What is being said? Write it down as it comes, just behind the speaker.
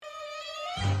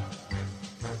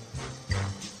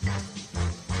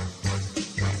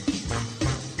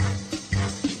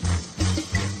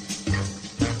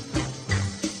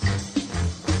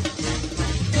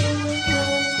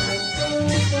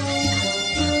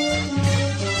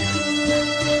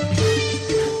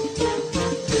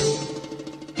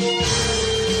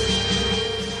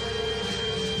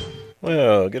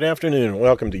Good afternoon, and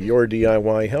welcome to Your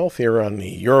DIY Health here on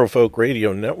the Eurofolk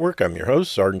Radio Network. I'm your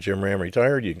host, Sergeant Jim Ram,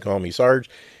 retired. You can call me Sarge.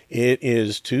 It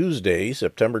is Tuesday,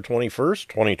 September 21st,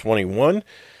 2021,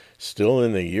 still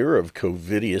in the year of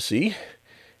Covidiocy,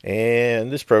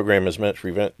 and this program is meant to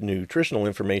prevent nutritional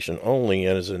information only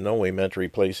and is in no way meant to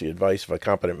replace the advice of a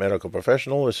competent medical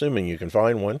professional, assuming you can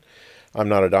find one. I'm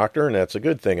not a doctor, and that's a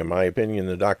good thing. In my opinion,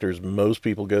 the doctors most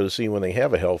people go to see when they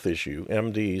have a health issue,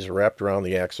 MDs, are wrapped around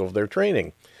the axle of their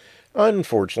training.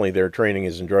 Unfortunately, their training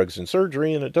is in drugs and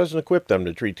surgery, and it doesn't equip them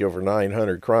to treat the over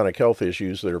 900 chronic health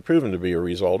issues that are proven to be a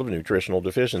result of nutritional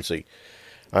deficiency.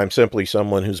 I'm simply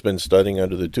someone who's been studying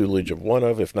under the tutelage of one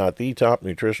of, if not the top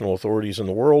nutritional authorities in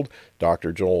the world,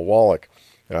 Dr. Joel Wallach.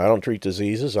 I don't treat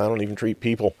diseases. I don't even treat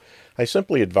people. I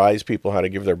simply advise people how to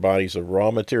give their bodies the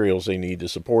raw materials they need to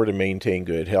support and maintain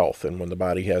good health. And when the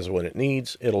body has what it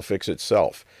needs, it'll fix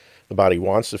itself. The body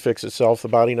wants to fix itself. The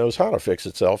body knows how to fix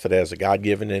itself. It has a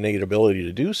God-given innate ability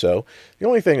to do so. The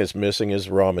only thing that's missing is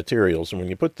raw materials. And when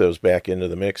you put those back into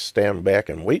the mix, stand back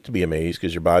and wait to be amazed,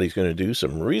 because your body's going to do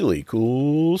some really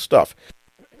cool stuff.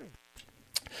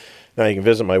 Now, you can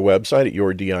visit my website at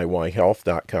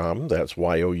yourdiyhealth.com. That's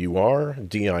Y-O-U-R,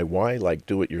 D-I-Y, like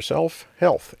do-it-yourself,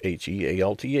 health,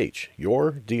 H-E-A-L-T-H,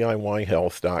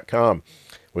 yourdiyhealth.com.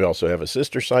 We also have a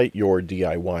sister site,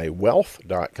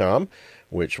 yourdiywealth.com,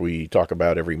 which we talk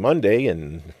about every Monday,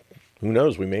 and who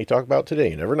knows, we may talk about today,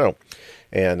 you never know.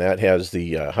 And that has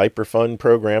the Hyper-Fund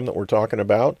program that we're talking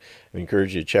about. I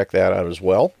encourage you to check that out as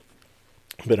well.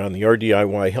 But on the Your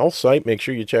DIY Health site, make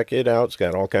sure you check it out. It's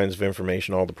got all kinds of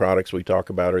information. All the products we talk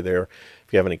about are there.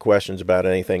 If you have any questions about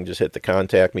anything, just hit the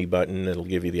Contact Me button. It'll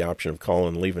give you the option of calling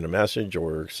and leaving a message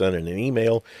or sending an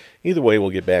email. Either way, we'll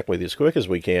get back with you as quick as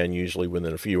we can, usually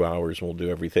within a few hours, and we'll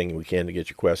do everything we can to get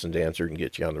your questions answered and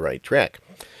get you on the right track.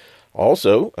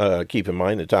 Also, keep in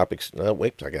mind the topics. I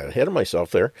got ahead of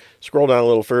myself there. Scroll down a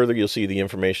little further. You'll see the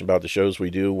information about the shows we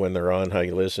do, when they're on, how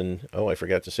you listen. Oh, I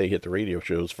forgot to say hit the radio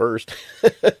shows first.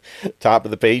 Top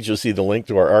of the page, you'll see the link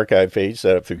to our archive page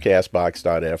set up through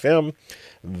castbox.fm.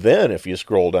 Then, if you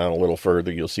scroll down a little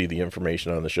further, you'll see the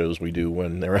information on the shows we do,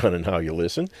 when they're on, and how you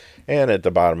listen. And at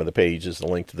the bottom of the page is the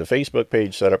link to the Facebook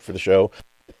page set up for the show.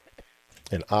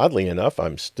 And oddly enough,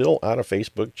 I'm still out of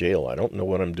Facebook jail. I don't know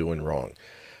what I'm doing wrong.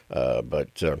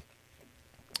 But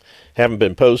haven't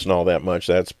been posting all that much.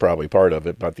 That's probably part of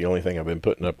it. But the only thing I've been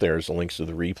putting up there is the links to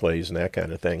the replays and that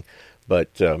kind of thing.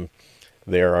 But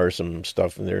there's some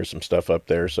stuff up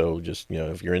there. So just,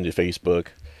 if you're into Facebook,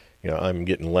 I'm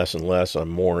getting less and less. I'm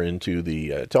more into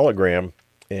the Telegram.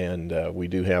 And we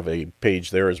do have a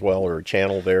page there as well, or a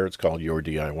channel there. It's called Your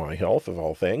DIY Health, of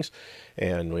all things.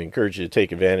 And we encourage you to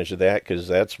take advantage of that, because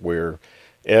that's where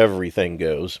everything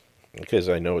goes. Because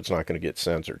I know it's not going to get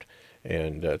censored.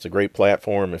 And it's a great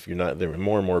platform. If you're not, there are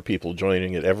more and more people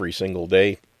joining it every single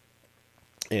day.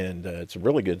 And it's a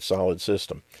really good, solid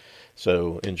system.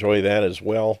 So enjoy that as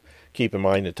well. Keep in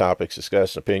mind the topics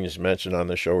discussed and opinions mentioned on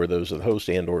the show are those of the host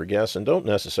and or guests, and don't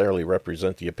necessarily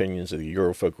represent the opinions of the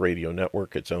Eurofolk Radio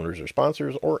Network, its owners or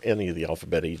sponsors, or any of the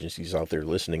alphabet agencies out there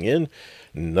listening in.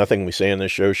 Nothing we say in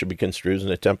this show should be construed as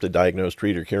an attempt to diagnose,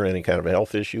 treat, or cure any kind of a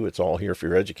health issue. It's all here for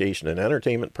your education and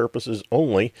entertainment purposes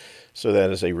only, so that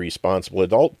as a responsible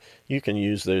adult, you can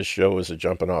use this show as a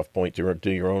jumping off point to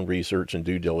do your own research and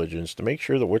due diligence to make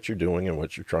sure that what you're doing and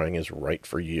what you're trying is right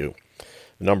for you.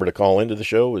 The number to call into the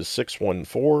show is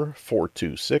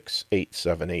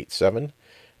 614-426-8787.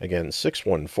 Again,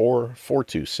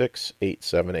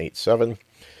 614-426-8787.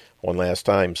 One last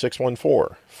time,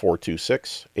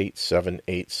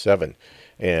 614-426-8787.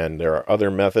 And there are other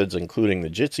methods, including the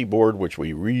Jitsi board, which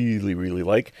we really, really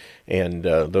like. And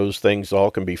those things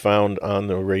all can be found on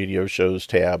the radio shows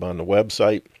tab on the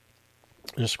website.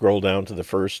 Just scroll down to the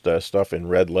first stuff in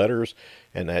red letters,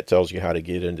 and that tells you how to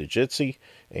get into Jitsi,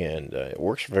 and it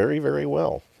works very, very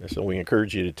well. So we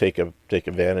encourage you to take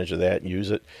advantage of that,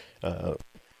 use it.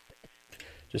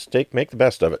 Make the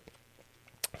best of it.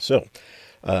 So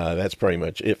that's pretty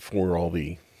much it for all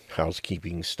the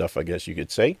housekeeping stuff, I guess you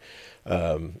could say.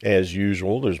 As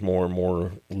usual, there's more and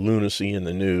more lunacy in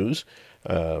the news.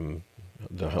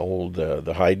 The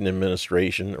Biden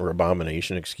administration, or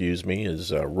abomination,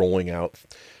 is rolling out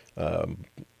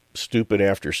stupid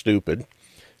after stupid.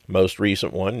 Most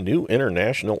recent one, new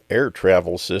international air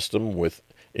travel system with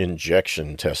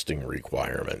injection testing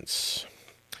requirements.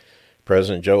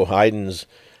 President Joe Biden's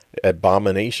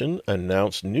abomination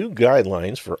announced new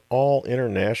guidelines for all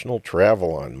international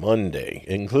travel on Monday,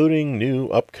 including new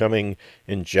upcoming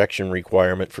injection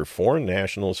requirement for foreign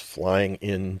nationals flying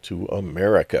into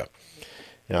America.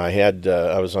 Now,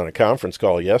 I was on a conference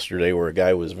call yesterday where a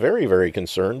guy was very, very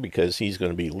concerned because he's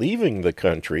going to be leaving the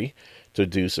country to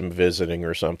do some visiting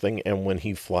or something, and when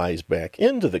he flies back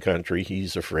into the country,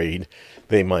 he's afraid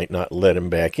they might not let him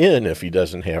back in if he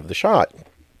doesn't have the shot.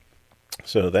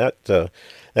 So that's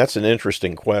an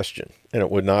interesting question, and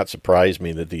it would not surprise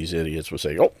me that these idiots would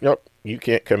say, "Oh, yep, you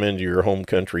can't come into your home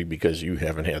country because you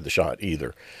haven't had the shot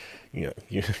either."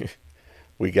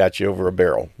 We got you over a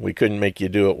barrel. We couldn't make you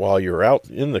do it while you were out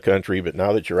in the country, but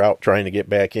now that you're out trying to get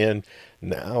back in,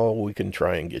 now we can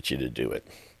try and get you to do it.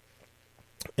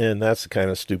 And that's the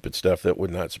kind of stupid stuff that would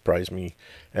not surprise me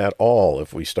at all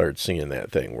if we start seeing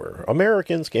that thing where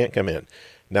Americans can't come in.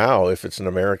 Now, if it's an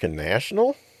American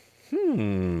national,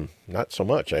 not so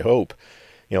much, I hope.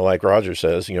 Like Roger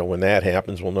says, when that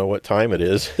happens, we'll know what time it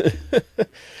is.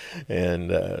 And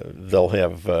they'll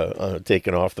have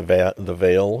taken off the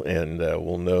veil, and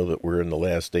we'll know that we're in the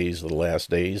last days of the last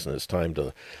days, and it's time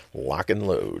to lock and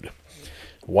load.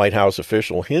 White House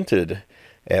official hinted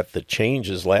at the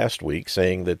changes last week,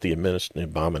 saying that the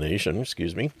abomination,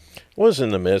 was in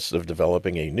the midst of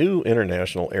developing a new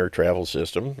international air travel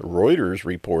system. Reuters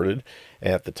reported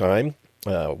at the time.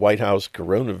 White House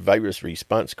Coronavirus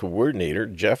Response Coordinator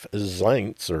Jeff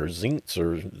Zients, or Zients,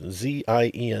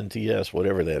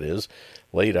 whatever that is,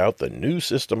 laid out the new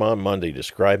system on Monday,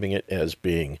 describing it as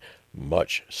being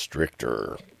much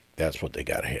stricter. That's what they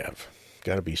got to have.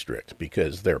 Got to be strict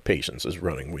because their patience is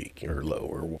running weak or low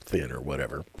or thin or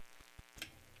whatever.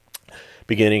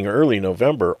 Beginning early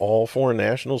November, all foreign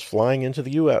nationals flying into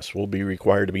the U.S. will be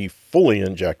required to be fully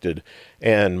injected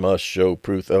and must show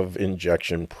proof of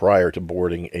injection prior to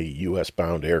boarding a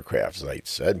U.S.-bound aircraft, Zients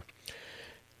said.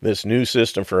 This new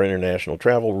system for international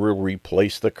travel will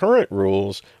replace the current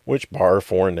rules which bar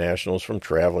foreign nationals from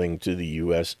traveling to the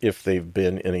U.S. if they've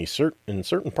been in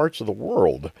certain parts of the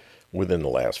world within the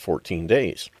last 14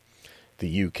 days.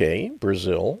 The UK,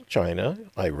 Brazil, China,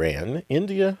 Iran,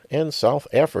 India, and South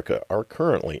Africa are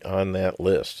currently on that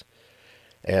list.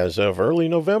 As of early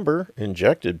November,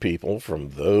 injected people from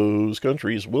those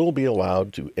countries will be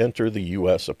allowed to enter the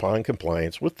U.S. upon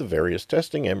compliance with the various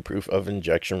testing and proof of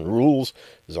injection rules,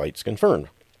 Zients confirmed.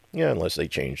 Unless they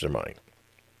change their mind.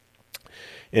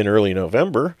 In early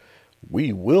November,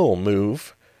 we will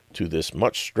move to this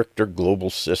much stricter global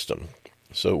system.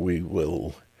 So we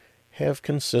will have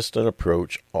consistent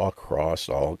approach across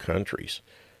all countries.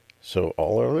 So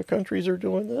all other countries are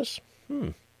doing this?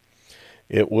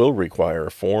 It will require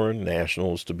foreign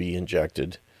nationals to be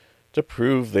injected to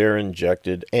prove they're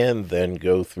injected and then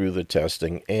go through the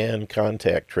testing and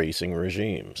contact tracing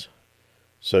regimes.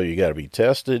 So you got to be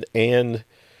tested and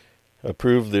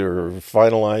approved or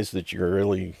finalized that you're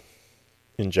really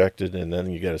injected, and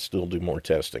then you got to still do more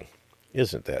testing.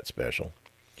 Isn't that special?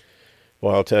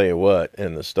 Well, I'll tell you what,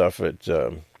 and the stuff at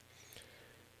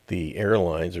the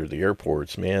airlines or the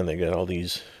airports, man, they got all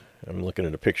these. I'm looking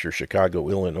at a picture, Chicago,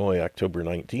 Illinois, October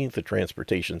 19th. The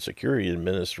Transportation Security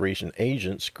Administration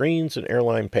agent screens an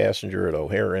airline passenger at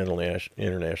O'Hare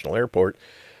International Airport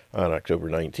on October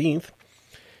 19th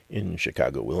in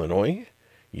Chicago, Illinois.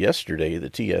 Yesterday,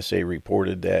 the TSA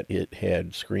reported that it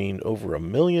had screened over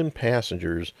 1 million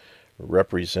passengers,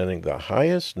 representing the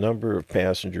highest number of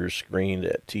passengers screened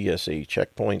at TSA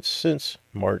checkpoints since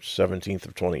March 17th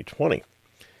of 2020.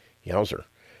 Yowzer.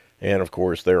 And, of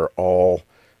course, they're all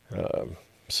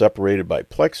separated by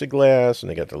plexiglass, and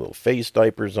they got their little face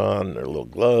diapers on, their little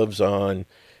gloves on,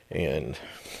 and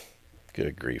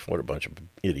good grief, what a bunch of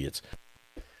idiots.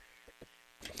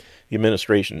 The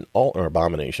abomination,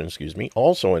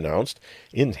 also announced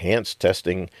enhanced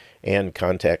testing and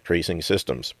contact tracing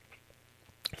systems.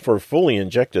 For fully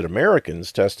injected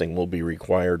Americans, testing will be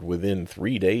required within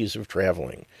 3 days of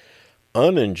traveling.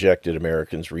 Uninjected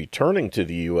Americans returning to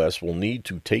the U.S. will need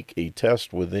to take a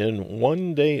test within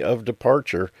 1 day of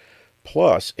departure,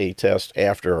 plus a test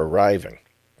after arriving.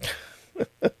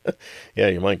 Yeah,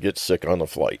 you might get sick on the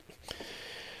flight.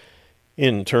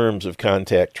 In terms of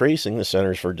contact tracing, the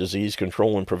Centers for Disease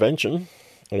Control and Prevention,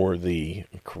 or the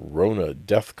Corona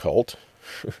Death Cult,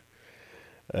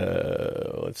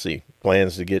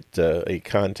 plans to get a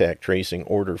contact tracing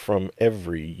order from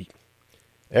every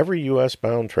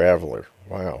U.S.-bound traveler.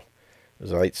 Wow.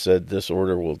 As I said, this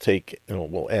order will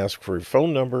ask for a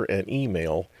phone number and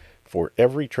email for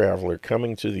every traveler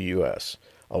coming to the U.S.,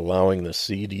 allowing the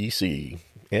CDC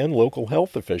and local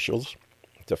health officials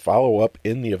to follow up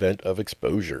in the event of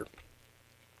exposure.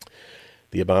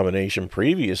 The abomination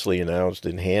previously announced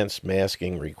enhanced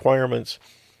masking requirements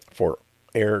for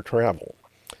air travel.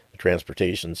 The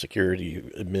Transportation Security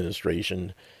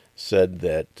Administration said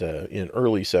that in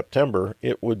early September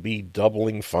it would be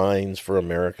doubling fines for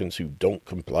Americans who don't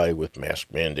comply with mask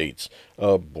mandates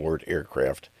aboard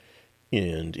aircraft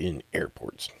and in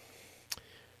airports.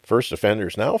 First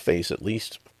offenders now face at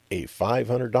least a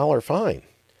 $500 fine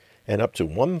and up to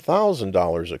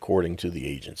 $1,000 according to the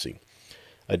agency.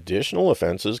 Additional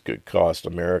offenses could cost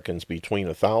Americans between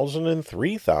 $1,000 and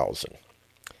 $3,000.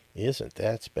 Isn't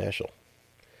that special?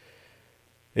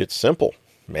 It's simple.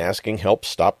 Masking helps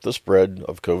stop the spread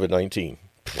of COVID-19.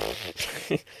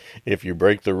 If you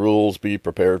break the rules, be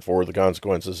prepared for the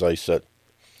consequences, I said.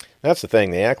 That's the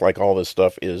thing. They act like all this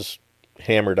stuff is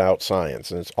hammered out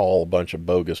science, and it's all a bunch of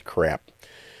bogus crap.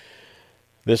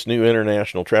 This new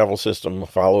international travel system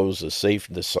follows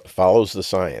the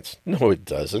science. No, it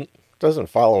doesn't. It doesn't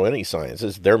follow any science.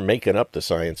 They're making up the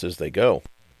science as they go,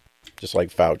 just like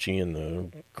Fauci and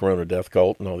the Corona death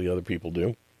cult and all the other people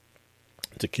do,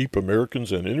 to keep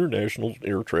Americans and international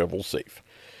air travel safe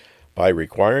by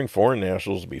requiring foreign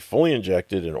nationals to be fully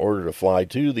injected in order to fly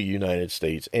to the United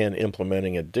States and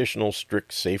implementing additional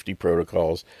strict safety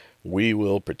protocols. We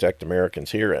will protect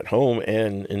Americans here at home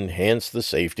and enhance the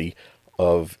safety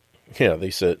of, they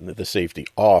said the safety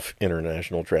off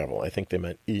international travel. I think they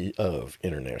meant of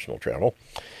international travel.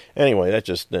 Anyway,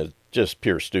 that's just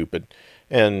pure stupid.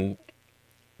 And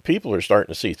people are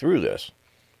starting to see through this.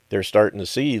 They're starting to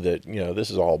see that, this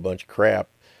is all a bunch of crap.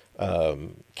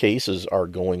 Cases are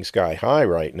going sky high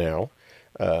right now.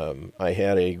 I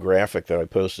had a graphic that I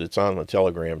posted. It's on the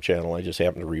Telegram channel. I just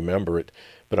happen to remember it.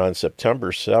 But on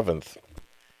September 7th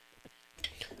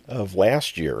of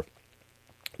last year,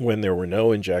 when there were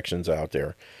no injections out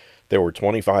there, there were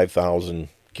 25,000,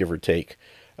 give or take,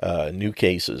 new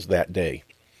cases that day.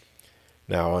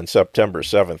 Now, on September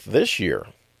 7th this year,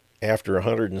 after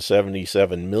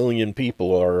 177 million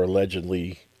people are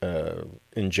allegedly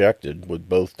injected with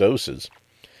both doses,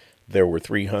 there were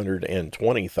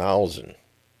 320,000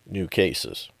 new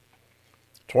cases.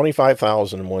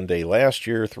 25,000 in one day last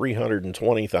year,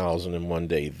 320,000 in one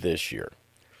day this year.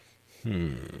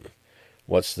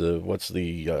 What's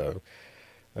the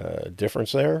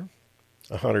difference there?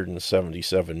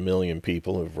 177 million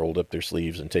people have rolled up their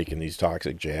sleeves and taken these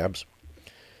toxic jabs.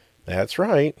 That's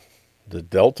right. The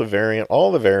Delta variant,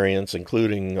 all the variants,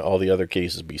 including all the other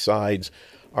cases besides,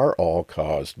 are all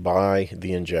caused by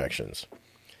the injections.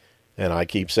 And I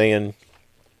keep saying,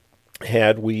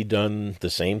 had we done the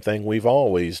same thing we've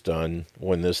always done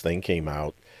when this thing came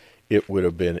out, it would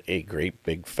have been a great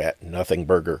big fat nothing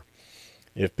burger.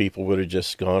 If people would have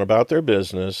just gone about their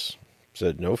business,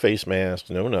 said no face masks,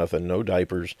 no nothing, no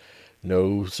diapers,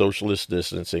 no socialist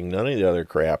distancing, none of the other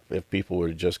crap, if people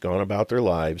would have just gone about their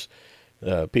lives,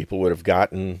 people would have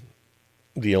gotten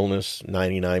the illness.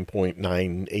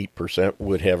 99.98%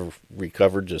 would have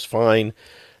recovered just fine.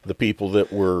 The people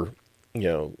that were,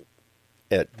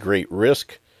 at great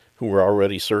risk, who were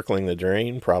already circling the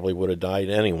drain, probably would have died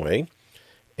anyway.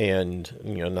 And,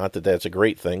 not that that's a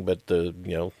great thing, but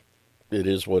it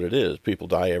is what it is. People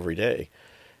die every day.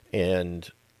 And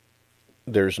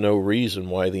there's no reason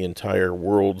why the entire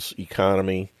world's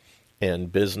economy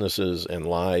and businesses and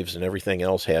lives and everything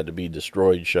else had to be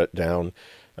destroyed, shut down,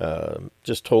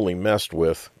 just totally messed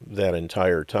with that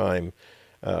entire time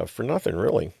for nothing,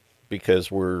 really.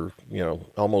 Because we're,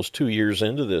 almost 2 years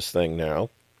into this thing now,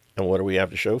 and what do we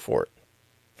have to show for it?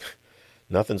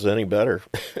 Nothing's any better.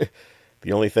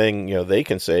 The only thing, they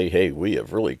can say, hey, we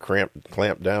have really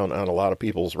clamped down on a lot of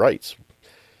people's rights.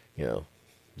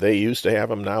 They used to have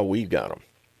them, now we've got them.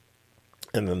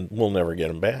 And then we'll never get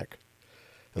them back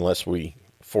unless we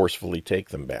forcefully take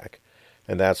them back.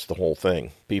 And that's the whole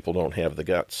thing. People don't have the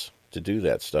guts to do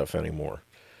that stuff anymore.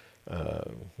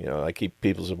 I keep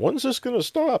people say, when's this going to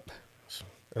stop?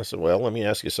 I said, well, let me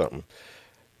ask you something.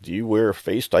 Do you wear a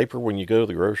face diaper when you go to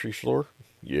the grocery store?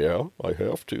 Yeah, I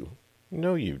have to.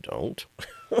 No, you don't.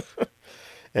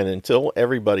 And until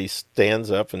everybody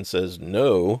stands up and says,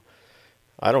 no,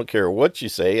 I don't care what you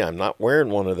say, I'm not wearing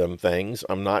one of them things,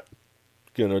 I'm not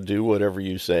going to do whatever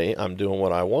you say, I'm doing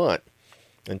what I want.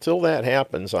 Until that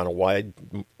happens on a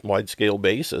wide-scale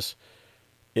basis,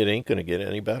 it ain't going to get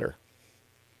any better.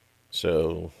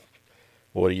 So,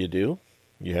 what do?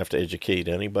 You have to educate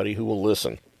anybody who will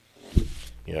listen.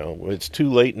 It's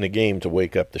too late in the game to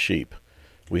wake up the sheep.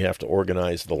 We have to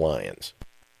organize the lions.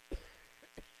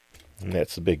 And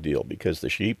that's the big deal, because the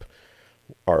sheep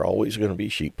are always going to be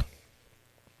sheep.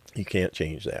 You can't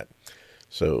change that.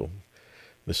 So,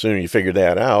 the sooner you figure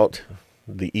that out,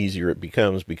 the easier it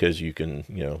becomes, because you can,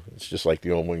 it's just like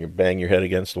the old, when you bang your head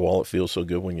against the wall, it feels so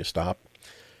good when you stop.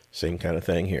 Same kind of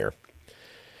thing here.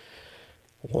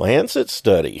 Lancet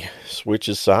study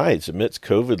switches sides, admits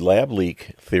COVID lab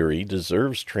leak theory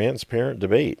deserves transparent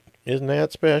debate. Isn't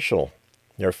that special?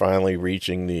 They're finally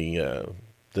reaching the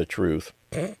truth.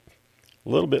 A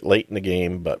little bit late in the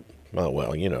game, but oh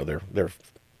well, they're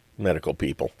medical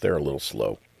people. They're a little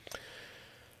slow.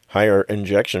 Higher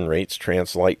injection rates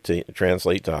translate to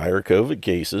higher COVID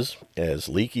cases as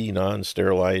leaky,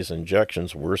 non-sterilized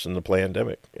injections worsen the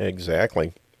pandemic.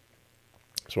 Exactly.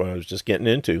 That's what I was just getting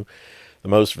into. The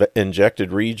most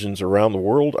injected regions around the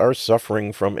world are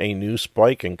suffering from a new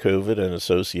spike in COVID and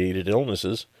associated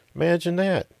illnesses. Imagine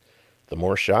that. The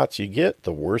more shots you get,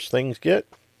 the worse things get.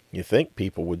 You think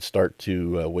people would start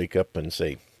to wake up and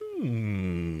say,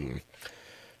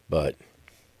 But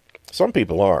some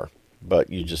people are. But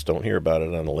you just don't hear about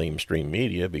it on the lamestream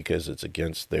media because it's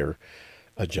against their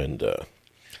agenda.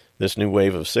 This new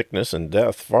wave of sickness and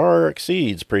death far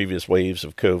exceeds previous waves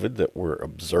of COVID that were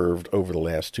observed over the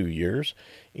last 2 years.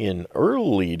 In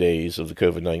early days of the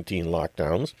COVID-19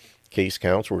 lockdowns, case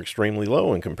counts were extremely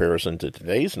low in comparison to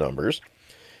today's numbers.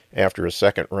 After a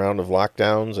second round of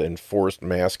lockdowns and forced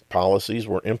mask policies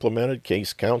were implemented,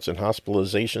 case counts and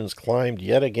hospitalizations climbed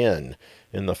yet again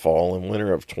in the fall and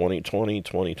winter of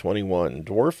 2020-2021,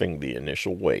 dwarfing the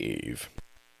initial wave.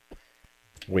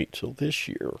 Wait till this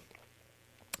year.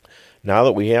 Now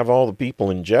that we have all the people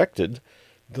injected,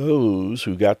 those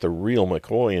who got the real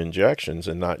McCoy injections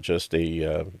and not just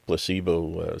a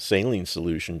placebo saline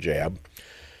solution jab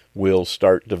will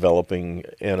start developing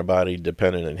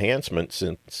antibody-dependent enhancement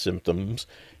symptoms,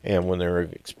 and when they're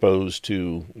exposed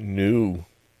to new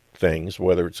things,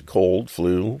 whether it's cold,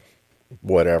 flu,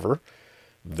 whatever,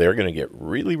 they're going to get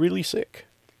really, really sick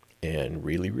and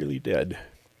really, really dead.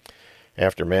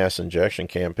 After mass injection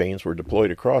campaigns were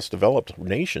deployed across developed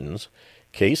nations,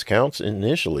 case counts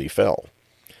initially fell.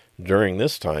 During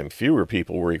this time, fewer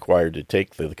people were required to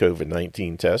take the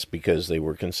COVID-19 test because they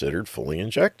were considered fully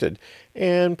injected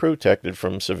and protected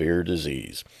from severe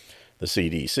disease. The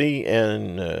CDC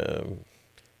and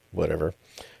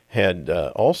had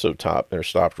also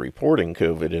stopped reporting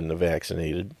COVID in the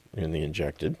vaccinated and the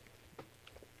injected,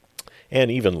 and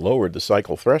even lowered the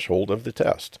cycle threshold of the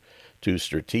test to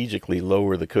strategically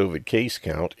lower the COVID case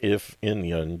count if in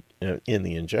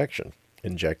the injected.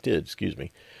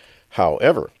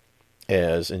 However,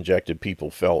 as injected people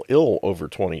fell ill over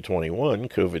 2021,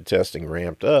 COVID testing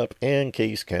ramped up and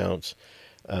case counts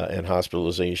and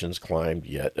hospitalizations climbed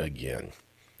yet again.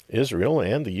 Israel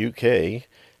and the UK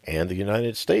and the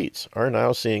United States are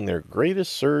now seeing their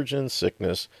greatest surge in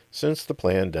sickness since the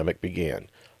pandemic began,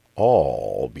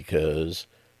 all because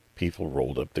people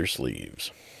rolled up their sleeves.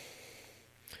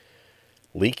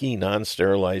 Leaky,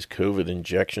 non-sterilized COVID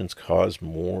injections cause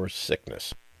more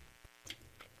sickness.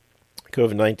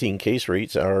 COVID-19 case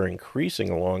rates are increasing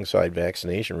alongside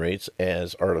vaccination rates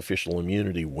as artificial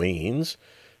immunity wanes.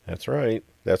 That's right.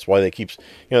 That's why they keep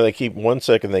 1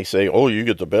 second they say, oh, you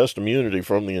get the best immunity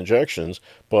from the injections,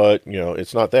 but,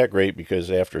 it's not that great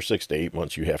because after 6 to 8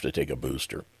 months you have to take a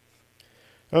booster.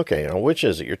 Okay, now which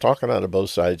is it? You're talking out of both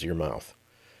sides of your mouth.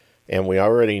 And we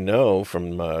already know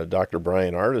from Dr.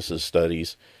 Brian Ardis's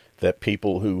studies that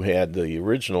people who had the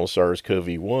original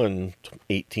SARS-CoV-1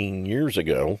 18 years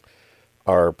ago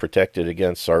are protected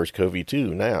against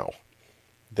SARS-CoV-2 now.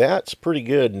 That's pretty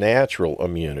good natural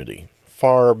immunity.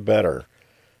 Far better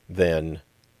than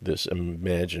this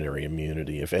imaginary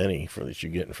immunity, if any, that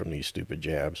you're getting from these stupid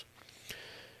jabs.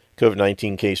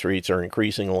 COVID-19 case rates are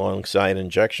increasing alongside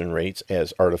injection rates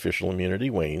as artificial immunity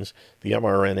wanes. The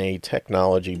mRNA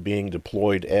technology being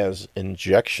deployed as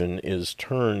injection is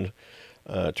turning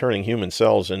human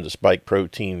cells into spike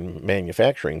protein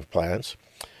manufacturing plants,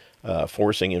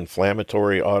 forcing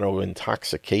inflammatory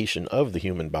autointoxication of the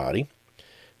human body.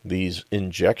 These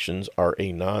injections are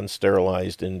a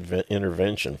non-sterilized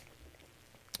intervention.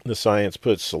 The science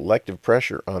puts selective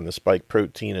pressure on the spike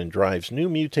protein and drives new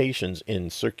mutations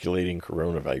in circulating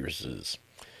coronaviruses.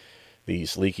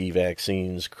 These leaky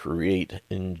vaccines create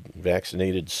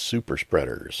vaccinated super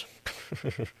spreaders.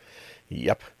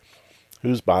 Yep.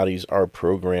 Whose bodies are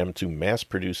programmed to mass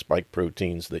produce spike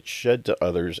proteins that shed to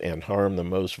others and harm the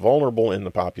most vulnerable in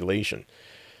the population.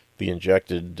 The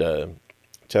injected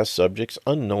test subjects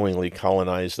unknowingly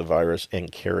colonize the virus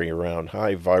and carry around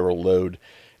high viral load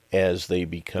as they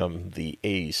become the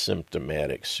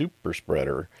asymptomatic super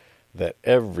spreader that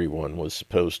everyone was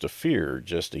supposed to fear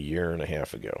just a year and a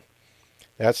half ago.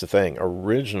 That's the thing.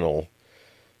 Original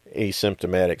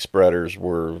asymptomatic spreaders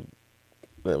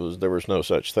there was no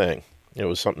such thing. It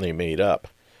was something they made up.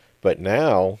 But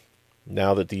now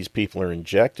that these people are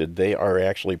injected, they are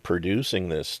actually producing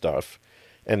this stuff,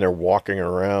 and they're walking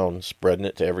around spreading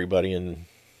it to everybody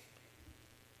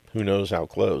who knows how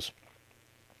close.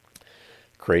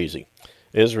 Crazy.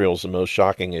 Israel's the most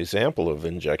shocking example of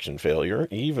injection failure.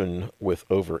 Even with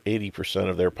over 80%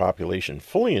 of their population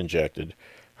fully injected,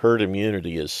 herd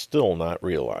immunity is still not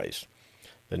realized.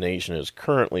 The nation is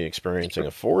currently experiencing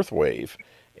a fourth wave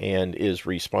and is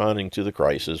responding to the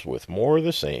crisis with more of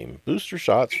the same: booster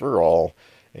shots for all,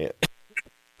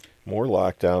 more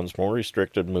lockdowns, more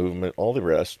restricted movement, all the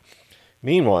rest.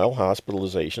 Meanwhile,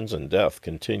 hospitalizations and death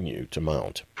continue to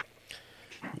mount.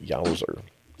 Yowzer.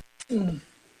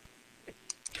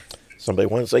 Somebody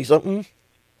want to say something?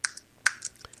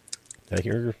 Did I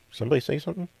hear somebody say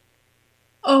something?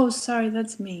 Oh, sorry,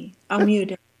 that's me. I'm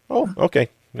muted. Oh, okay.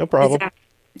 No Is problem. that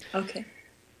okay?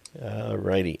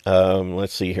 Righty.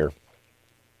 Let's see here.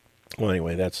 Well,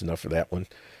 anyway, that's enough of that one.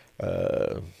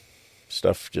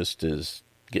 Stuff just is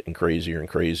getting crazier and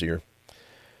crazier.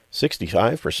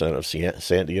 65% of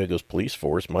San Diego's police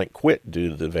force might quit due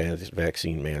to the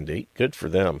vaccine mandate. Good for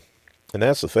them. And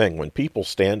that's the thing. When people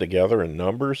stand together in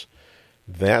numbers,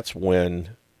 that's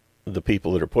when the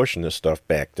people that are pushing this stuff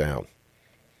back down.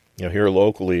 You know, here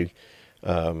locally,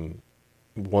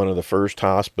 one of the first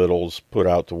hospitals put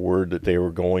out the word that they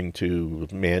were going to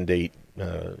mandate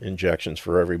injections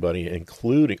for everybody,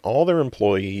 including all their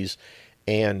employees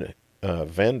and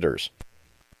vendors.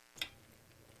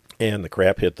 And the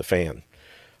crap hit the fan.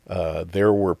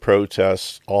 There were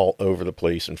protests all over the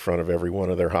place in front of every one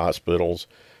of their hospitals.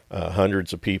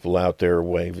 Hundreds of people out there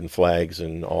waving flags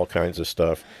and all kinds of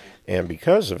stuff. And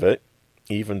because of it,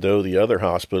 even though the other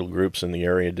hospital groups in the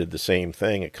area did the same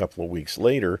thing a couple of weeks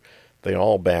later, they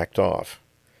all backed off.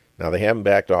 Now, they haven't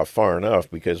backed off far enough,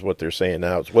 because what they're saying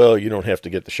now is, well, you don't have to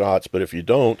get the shots, but if you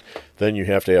don't, then you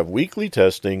have to have weekly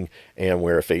testing and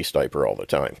wear a face diaper all the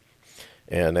time.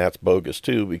 And that's bogus,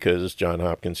 too, because Johns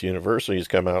Hopkins University has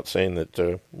come out saying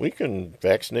that we can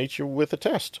vaccinate you with a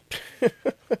test.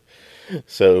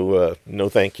 So, no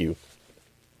thank you.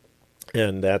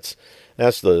 And that's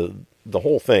the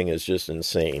whole thing is just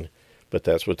insane. But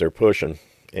that's what they're pushing.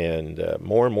 And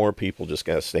more people just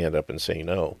got to stand up and say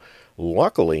no.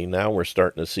 Luckily, now we're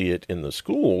starting to see it in the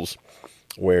schools,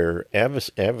 where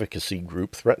advocacy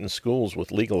group threatens schools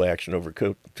with legal action over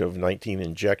COVID-19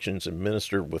 injections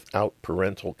administered without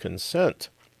parental consent.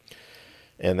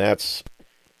 And that's,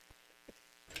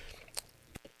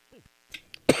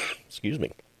 excuse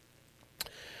me,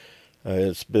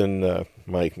 it's been,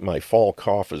 my fall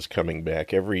cough is coming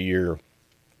back every year.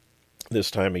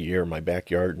 This time of year, my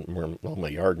backyard, well, my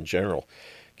yard in general,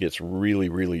 gets really,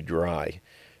 really dry.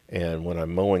 And when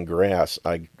I'm mowing grass,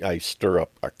 I stir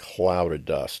up a cloud of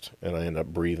dust, and I end up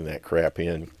breathing that crap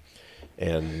in,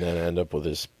 and then I end up with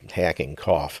this hacking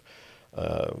cough.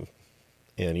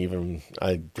 And even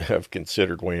I have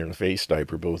considered wearing a face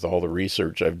diaper, but with all the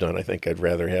research I've done, I think I'd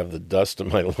rather have the dust in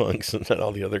my lungs than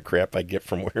all the other crap I get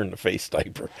from wearing the face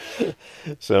diaper.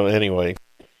 So anyway,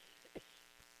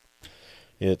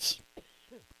 it's,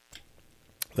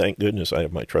 thank goodness I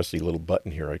have my trusty little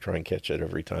button here. I try and catch it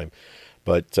every time.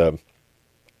 But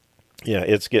yeah,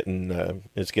 it's getting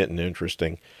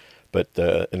interesting. But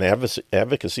an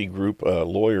advocacy group,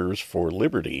 Lawyers for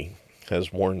Liberty,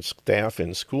 has warned staff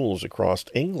in schools across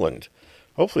England,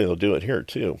 hopefully they'll do it here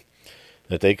too,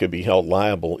 that they could be held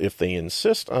liable if they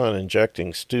insist on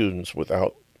injecting students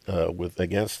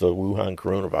against the Wuhan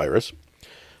coronavirus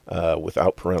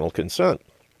without parental consent.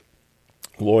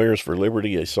 Lawyers for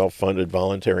Liberty, a self-funded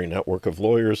voluntary network of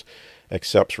lawyers,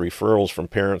 accepts referrals from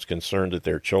parents concerned that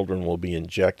their children will be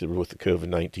injected with the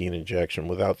COVID-19 injection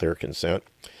without their consent.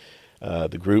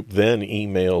 The group then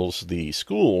emails the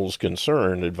schools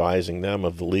concerned, advising them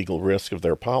of the legal risk of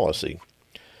their policy.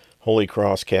 Holy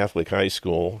Cross Catholic High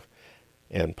School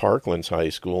and Parklands High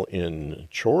School in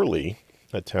Chorley,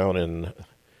 a town in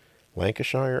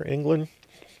Lancashire, England,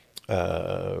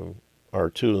 are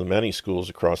two of the many schools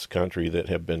across the country that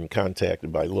have been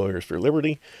contacted by Lawyers for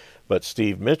Liberty. But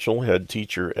Steve Mitchell, head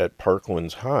teacher at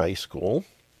Parklands High School,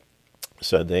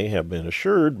 said they have been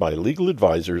assured by legal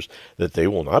advisors that they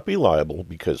will not be liable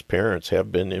because parents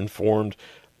have been informed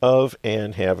of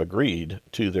and have agreed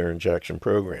to their injection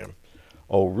program.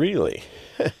 Oh, really?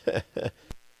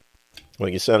 Well,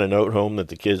 you sent a note home that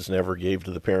the kids never gave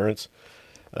to the parents,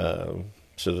 so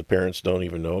the parents don't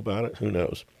even know about it? Who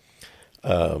knows?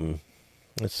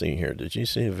 Let's see here. Did you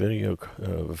see a video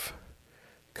of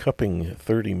cupping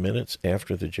 30 minutes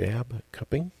after the jab?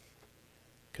 Cupping.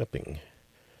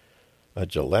 A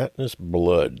gelatinous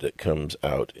blood that comes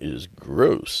out is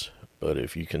gross, but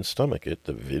if you can stomach it,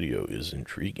 the video is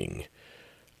intriguing.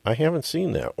 I haven't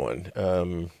seen that one.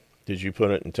 Did you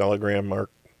put it in Telegram,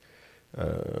 Mark?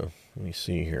 Let me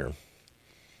see here.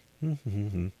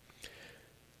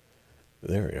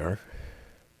 There we are.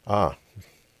 Ah,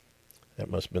 that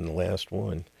must have been the last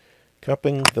one.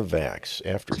 Cupping the vax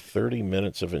after 30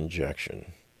 minutes of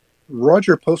injection.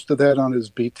 Roger posted that on his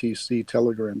BTC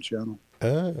Telegram channel.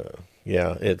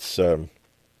 Yeah, it's,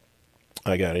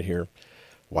 I got it here.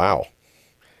 Wow.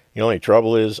 The only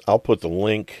trouble is I'll put the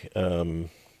link,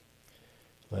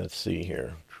 let's see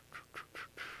here.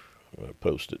 I'm going to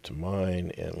post it to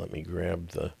mine, and let me grab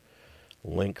the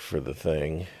link for the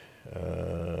thing.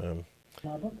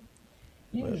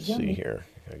 Let's see here.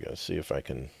 I got to see if I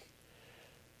can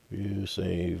view,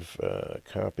 save,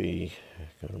 copy.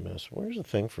 Go to mess. Where's the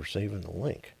thing for saving the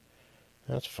link?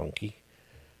 That's funky.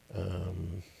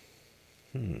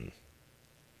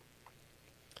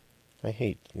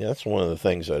 That's one of the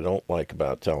things I don't like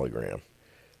about Telegram.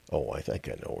 Oh, I think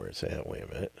I know where it's at. Wait a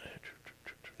minute.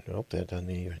 Nope, that doesn't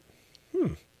even.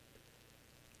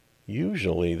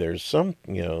 Usually there's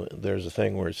there's a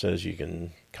thing where it says you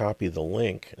can copy the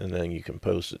link and then you can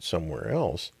post it somewhere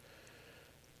else.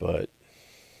 But,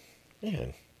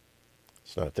 man,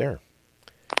 it's not there.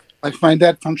 I find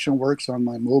that function works on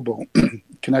my mobile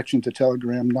connection to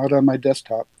Telegram, not on my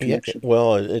desktop connection. Yeah,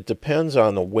 well, it depends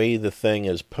on the way the thing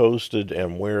is posted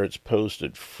and where it's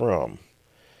posted from.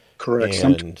 Correct.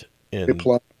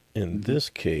 And in this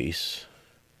case,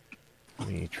 let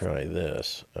me try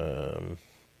this.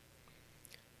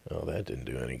 Oh, that didn't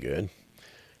do any good.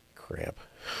 Crap.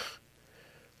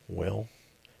 Well,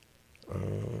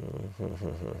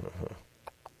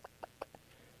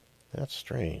 that's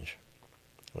strange.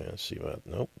 Well, let's see what.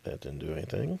 Nope, that didn't do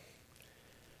anything.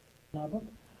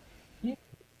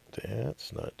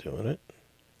 That's not doing it.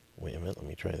 Wait a minute, let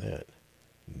me try that.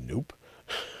 Nope.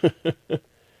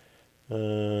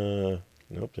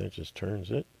 Nope, that just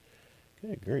turns it.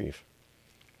 Good grief.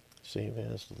 Save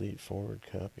as, delete, forward,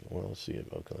 copy. Well, let's see.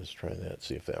 Okay, let's try that,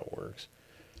 see if that works.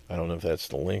 I don't know if that's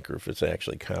the link or if it's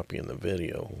actually copying the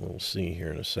video. We'll see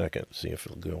here in a second, see if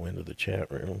it'll go into the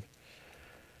chat room.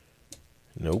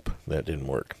 Nope, that didn't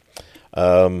work.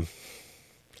 I'll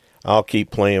keep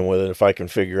playing with it if I can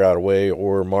figure out a way,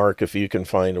 or Mark, if you can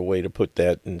find a way to put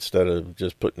that instead of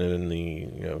just putting it in the,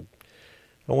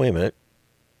 oh, wait a minute.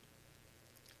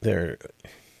 There,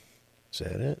 is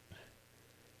that it?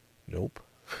 Nope.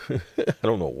 I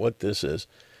don't know what this is.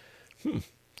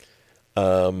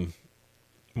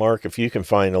 Mark, if you can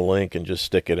find a link and just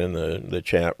stick it in the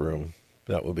chat room,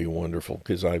 that would be wonderful,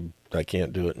 because I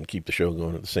can't do it and keep the show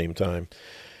going at the same time.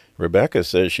 Rebecca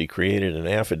says she created an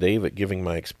affidavit giving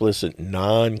my explicit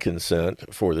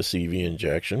non-consent for the CV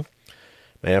injection.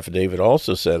 My affidavit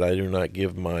also said I do not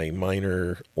give my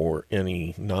minor or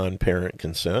any non-parent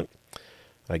consent.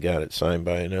 I got it signed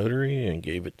by a notary and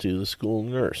gave it to the school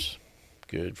nurse.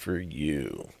 Good for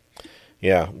you.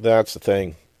 Yeah, that's the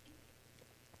thing.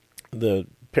 The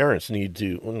parents need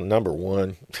to, number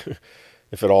one,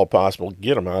 if at all possible,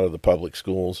 get them out of the public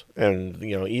schools. And,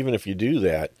 even if you do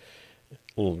that,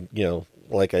 well,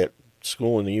 like at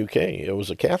school in the UK, it was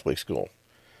a Catholic school.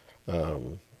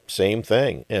 Same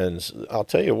thing. And I'll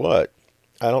tell you what,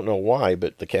 I don't know why,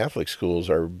 but the Catholic schools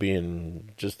are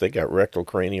they got rectal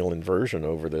cranial inversion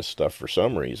over this stuff for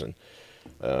some reason.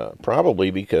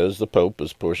 Probably because the Pope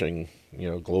is pushing,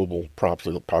 global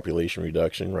population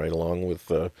reduction right along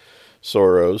with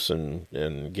Soros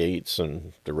and Gates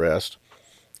and the rest.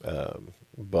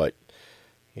 But,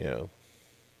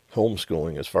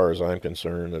 homeschooling, as far as I'm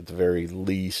concerned, at the very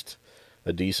least,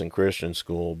 a decent Christian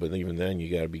school, but even then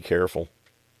you got to be careful.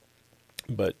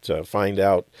 But find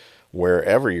out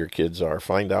wherever your kids are,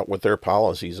 find out what their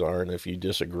policies are, and if you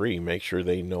disagree, make sure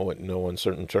they know it in no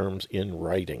uncertain terms in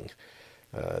writing.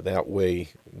 That way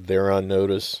they're on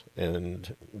notice,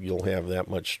 and you'll have that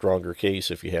much stronger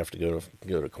case if you have to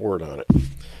go to court on it.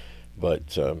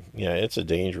 But it's a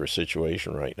dangerous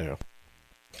situation right now.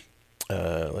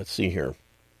 Let's see here.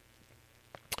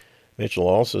 Mitchell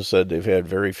also said they've had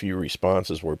very few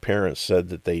responses where parents said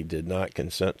that they did not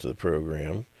consent to the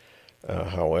program.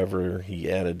 However,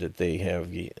 he added that they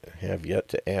have yet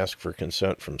to ask for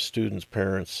consent from students'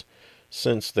 parents,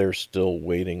 since they're still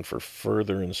waiting for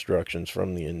further instructions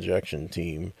from the injection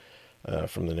team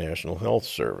from the National Health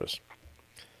Service.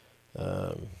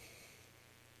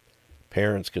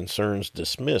 Parents' concerns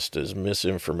dismissed as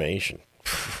misinformation.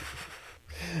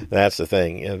 That's the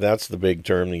thing. And that's the big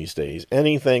term these days.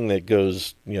 Anything that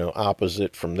goes,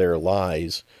 opposite from their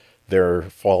lies, their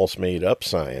false made-up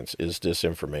science, is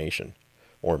disinformation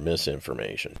or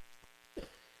misinformation.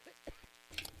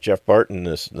 Jeff Barton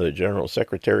is the General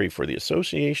Secretary for the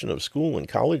Association of School and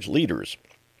College Leaders,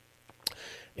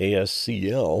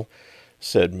 ASCL,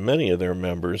 said many of their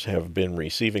members have been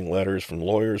receiving letters from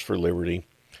Lawyers for Liberty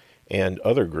and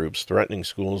other groups threatening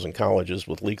schools and colleges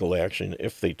with legal action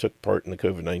if they took part in the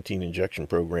COVID-19 injection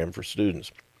program for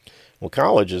students. Well,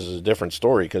 colleges is a different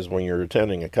story because when you're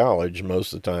attending a college,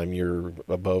 most of the time you're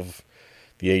above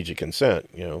the age of consent,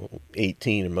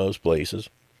 18 in most places.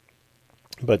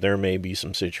 But there may be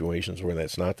some situations where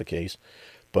that's not the case.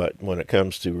 But when it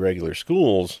comes to regular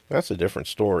schools, that's a different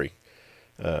story.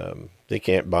 They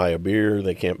can't buy a beer,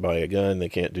 they can't buy a gun, they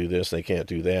can't do this, they can't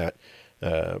do that.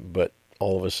 But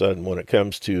all of a sudden, when it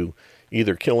comes to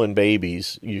either killing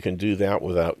babies, you can do that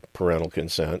without parental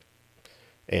consent.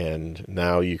 And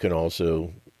now you can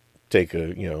also take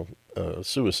a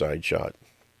suicide shot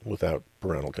without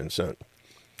parental consent.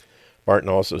 Barton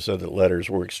also said that letters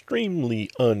were extremely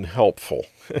unhelpful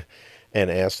and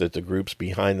asked that the groups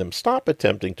behind them stop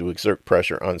attempting to exert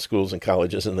pressure on schools and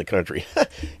colleges in the country.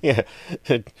 Yeah,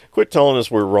 quit telling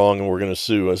us we're wrong and we're going to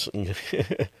sue us.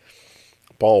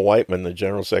 Paul Whiteman, the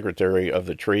General Secretary of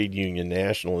the Trade Union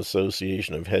National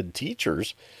Association of Head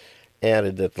Teachers,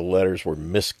 added that the letters were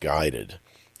misguided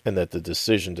and that the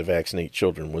decision to vaccinate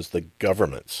children was the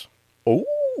government's.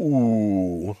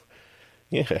 Oh,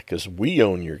 yeah, because we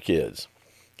own your kids.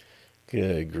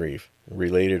 Good grief.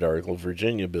 Related article,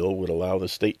 Virginia bill would allow the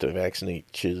state to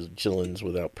vaccinate children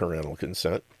without parental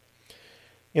consent.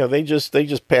 They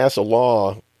just pass a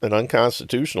law, an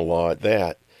unconstitutional law at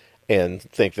that, and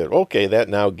think that, okay, that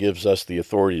now gives us the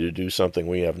authority to do something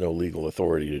we have no legal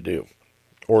authority to do,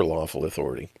 or lawful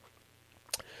authority.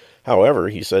 However,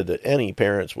 he said that any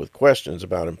parents with questions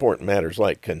about important matters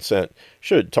like consent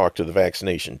should talk to the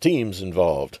vaccination teams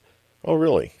involved. Oh,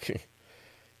 really?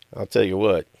 I'll tell you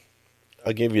what.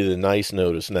 I'll give you the nice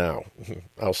notice now.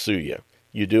 I'll sue you.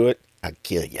 You do it, I'll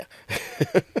kill you.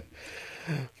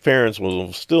 Parents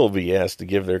will still be asked to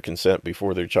give their consent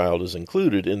before their child is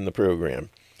included in the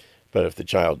program. But if the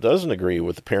child doesn't agree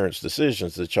with the parents'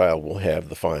 decisions, the child will have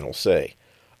the final say.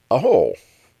 Oh,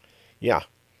 yeah.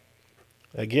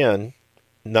 Again,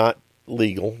 not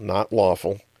legal, not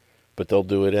lawful, but they'll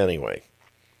do it anyway.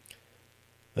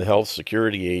 The Health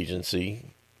Security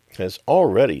Agency has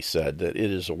already said that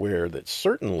it is aware that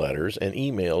certain letters and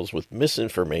emails with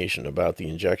misinformation about the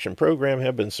injection program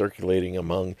have been circulating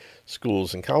among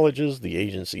schools and colleges. The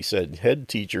agency said head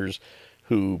teachers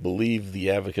who believe the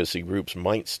advocacy groups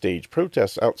might stage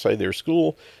protests outside their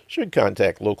school should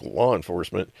contact local law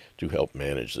enforcement to help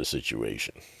manage the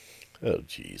situation. Oh,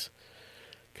 geez.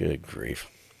 Good grief.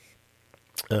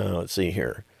 Let's see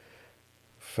here.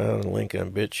 Found a link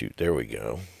on BitChute. There we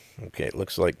go. Okay, it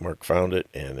looks like Mark found it,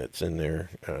 and it's in there.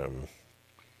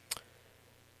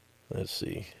 Let's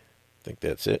see. I think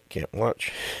that's it. Can't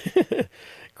watch.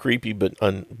 Creepy,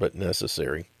 but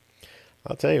necessary.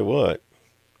 I'll tell you what.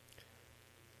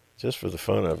 Just for the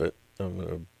fun of it, I'm going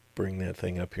to bring that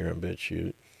thing up here on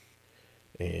BitChute.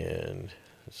 And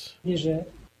as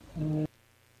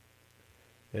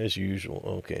usual,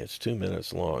 okay, it's 2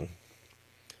 minutes long.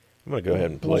 I'm going to go ahead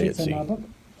and play it. See,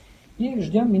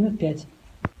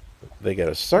 they got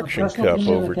a suction cup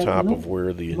over top of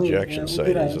where the injection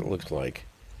site is, it looks like.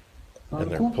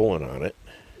 And they're pulling on it.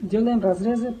 Делаем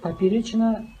разрезы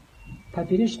поперечно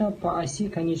по оси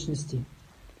конечности.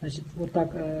 Значит, вот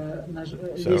так,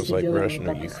 sounds like Russian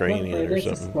or Ukrainian or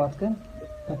something. Складка,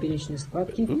 поперечные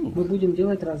складки. Мы будем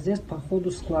делать разрез по ходу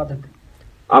складок.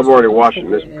 I've already watched it.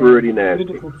 It's pretty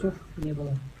nasty.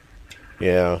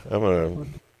 Yeah,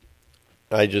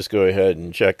 I just go ahead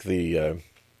and check the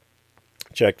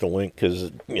link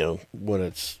because, when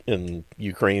it's in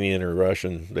Ukrainian or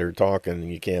Russian, they're talking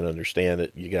and you can't understand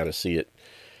it. You got to see it.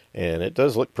 And it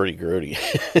does look pretty grody.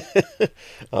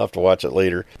 I'll have to watch it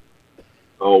later.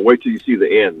 Oh, wait till you see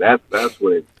the end. That's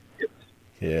when it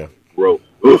gets gross.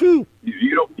 You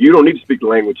don't need to speak the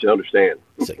language to understand.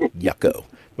 It's like yucko,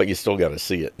 but you still got to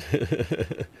see it.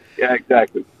 Yeah,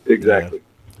 exactly. Yeah.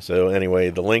 So anyway,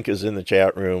 the link is in the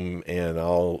chat room, and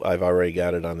I've already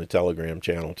got it on the Telegram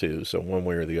channel too. So one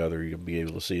way or the other, you'll be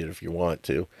able to see it if you want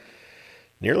to.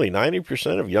 Nearly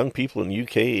 90% of young people in the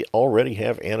UK already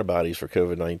have antibodies for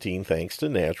COVID-19 thanks to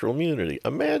natural immunity.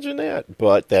 Imagine that.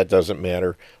 But that doesn't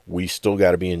matter. We still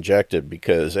got to be injected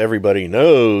because everybody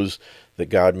knows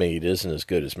that God-made isn't as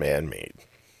good as man-made.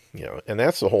 And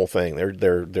that's the whole thing.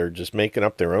 They're just making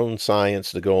up their own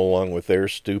science to go along with their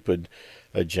stupid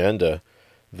agenda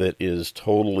that is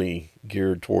totally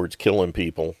geared towards killing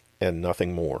people and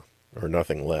nothing more, or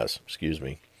nothing less, excuse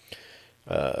me.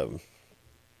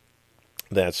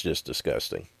 That's just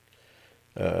disgusting.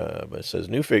 But it says,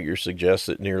 new figures suggest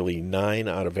that nearly 9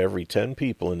 out of every 10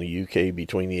 people in the UK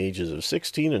between the ages of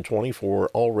 16 and 24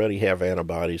 already have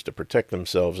antibodies to protect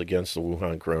themselves against the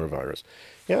Wuhan coronavirus.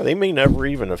 Yeah, they may never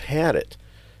even have had it.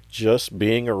 Just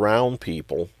being around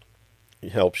people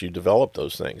helps you develop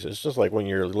those things. It's just like when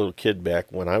you're a little kid, back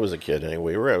when I was a kid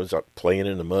anyway, where I was up playing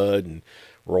in the mud and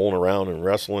rolling around and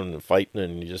wrestling and fighting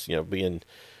and just, being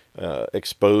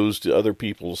exposed to other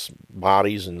people's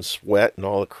bodies and sweat and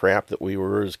all the crap that we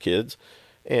were as kids.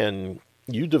 And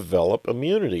you develop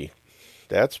immunity.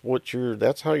 That's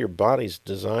how your body's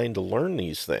designed to learn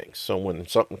these things. So when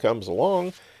something comes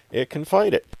along, it can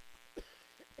fight it.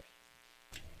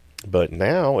 But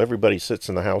now everybody sits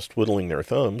in the house twiddling their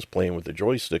thumbs, playing with the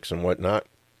joysticks and whatnot,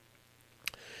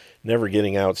 never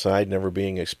getting outside, never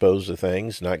being exposed to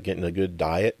things, not getting a good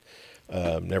diet,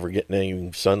 never getting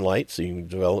any sunlight, so you can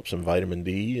develop some vitamin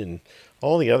D and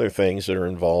all the other things that are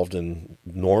involved in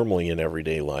normally in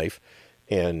everyday life.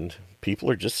 And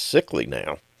people are just sickly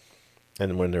now.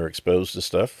 And when they're exposed to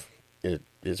stuff, it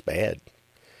is bad.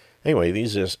 Anyway,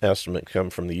 these estimates come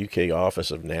from the UK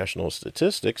Office of National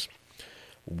Statistics,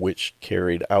 which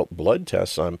carried out blood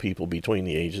tests on people between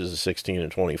the ages of 16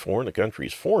 and 24 in the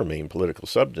country's 4 main political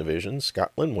subdivisions,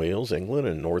 Scotland, Wales, England,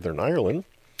 and Northern Ireland.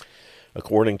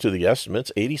 According to the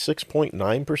estimates,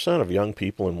 86.9% of young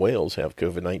people in Wales have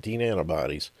COVID-19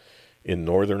 antibodies. In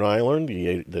Northern Ireland,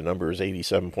 the number is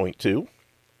 87.2.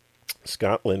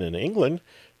 Scotland and England,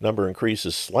 number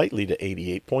increases slightly to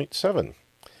 88.7.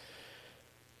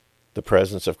 The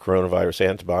presence of coronavirus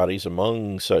antibodies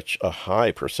among such a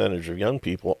high percentage of young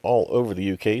people all over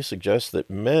the UK suggests that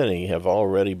many have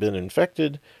already been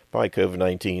infected by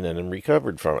COVID-19 and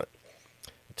recovered from it.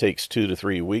 It takes 2 to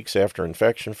 3 weeks after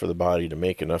infection for the body to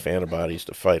make enough antibodies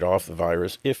to fight off the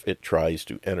virus if it tries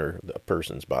to enter the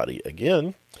person's body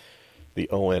again. The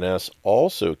ONS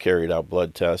also carried out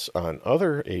blood tests on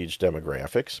other age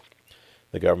demographics.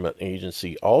 The government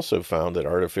agency also found that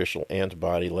artificial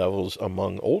antibody levels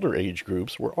among older age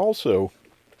groups were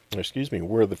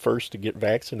the first to get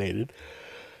vaccinated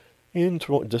in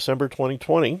December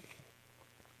 2020.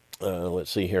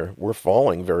 Let's see here. We're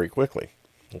falling very quickly.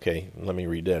 Okay, let me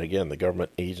read that again. The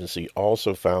government agency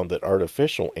also found that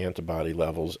artificial antibody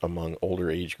levels among older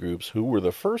age groups who were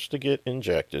the first to get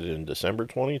injected in December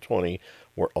 2020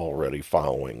 were already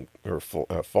falling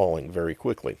very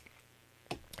quickly.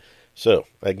 So,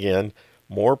 again,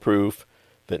 more proof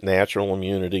that natural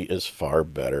immunity is far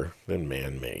better than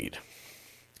man-made.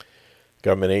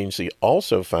 Government agency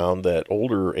also found that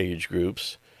older age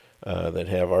groups that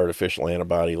have artificial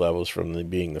antibody levels from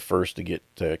being the first to get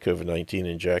COVID-19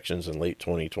 injections in late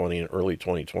 2020 and early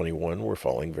 2021 were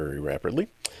falling very rapidly.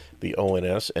 The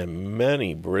ONS and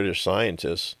many British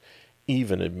scientists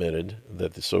even admitted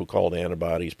that the so-called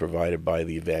antibodies provided by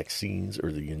the vaccines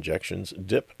or the injections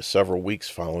dip several weeks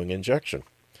following injection.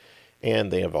 And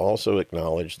they have also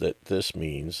acknowledged that this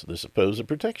means the supposed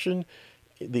protection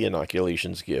the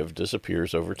inoculations give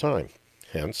disappears over time.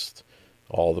 Hence,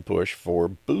 all the push for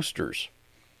boosters.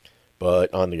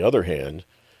 But on the other hand,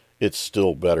 it's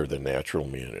still better than natural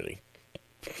immunity.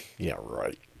 Yeah,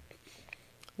 right.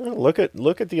 Well, look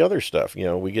at the other stuff.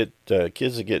 We get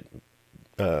kids that get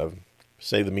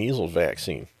say the measles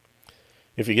vaccine.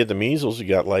 If you get the measles, you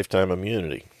got lifetime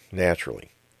immunity,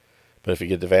 naturally. But if you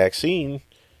get the vaccine,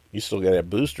 you still got to have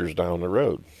boosters down the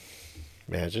road.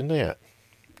 Imagine that.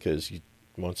 Because,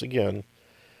 once again,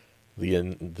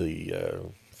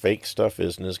 the fake stuff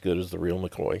isn't as good as the real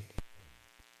McCoy.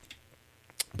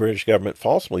 British government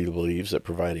falsely believes that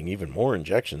providing even more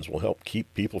injections will help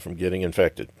keep people from getting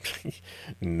infected.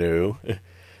 No.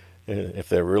 If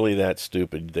they're really that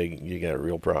stupid, you got a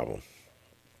real problem.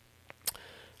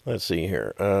 Let's see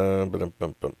here.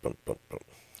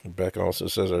 Beck also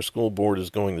says our school board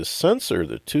is going to censor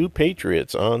the 2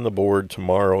 patriots on the board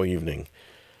tomorrow evening.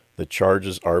 The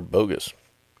charges are bogus.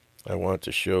 I want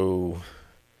to show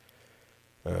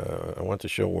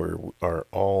where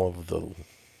all the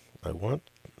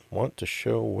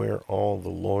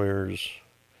lawyers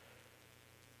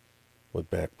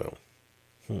with backbone.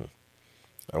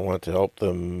 I want to help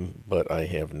them, but I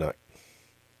have not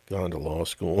gone to law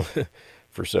school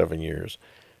for 7 years.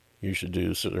 You should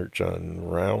do search on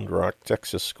Round Rock,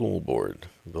 Texas School Board.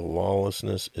 The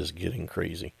lawlessness is getting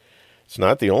crazy. It's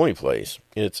not the only place.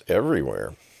 It's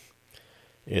everywhere.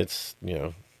 It's,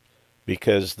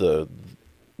 because the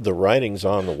writing's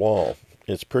on the wall.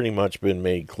 It's pretty much been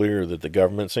made clear that the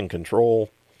government's in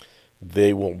control.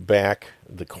 They will back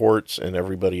the courts and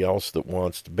everybody else that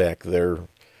wants to back their,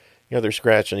 they're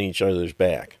scratching each other's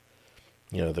back.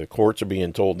 The courts are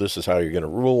being told this is how you're going to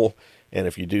rule, and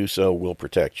if you do so, we'll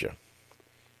protect you.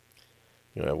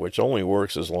 Which only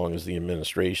works as long as the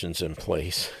administration's in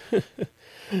place.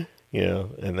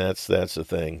 And that's the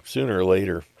thing. Sooner or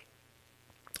later,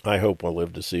 I hope we'll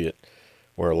live to see it,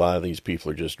 where a lot of these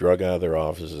people are just drug out of their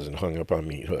offices and hung up on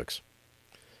meat hooks.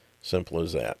 Simple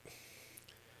as that.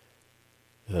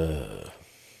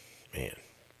 Man.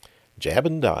 Jab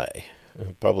and die.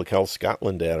 Public Health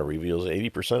Scotland data reveals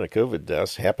 80% of COVID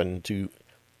deaths happen to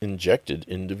injected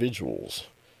individuals.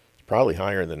 It's probably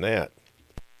higher than that.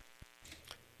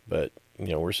 But,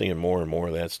 we're seeing more and more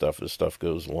of that stuff as stuff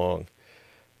goes along.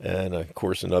 And, of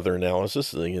course, another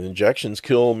analysis, the injections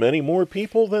kill many more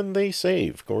people than they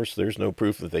save. Of course, there's no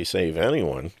proof that they save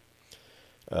anyone.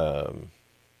 It's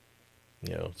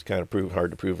kind of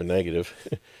hard to prove a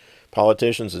negative.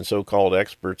 Politicians and so-called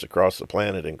experts across the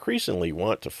planet increasingly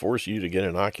want to force you to get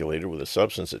inoculated with a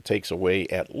substance that takes away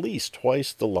at least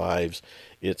twice the lives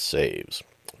it saves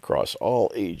across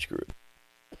all age groups.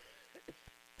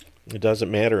 It doesn't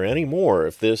matter anymore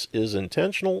if this is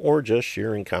intentional or just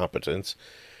sheer incompetence.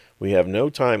 We have no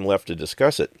time left to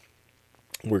discuss it.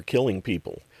 We're killing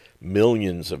people,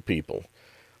 millions of people,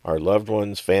 our loved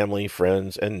ones, family,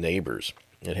 friends, and neighbors.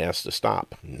 It has to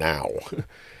stop now.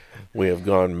 We have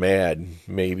gone mad.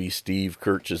 Maybe Steve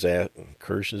Kirsch's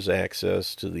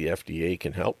access to the FDA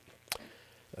can help.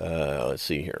 Let's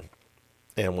see here.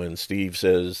 And when Steve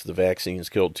says the vaccine's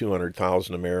killed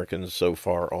 200,000 Americans so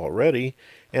far already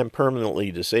and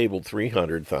permanently disabled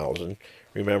 300,000,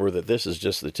 remember that this is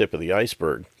just the tip of the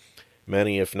iceberg.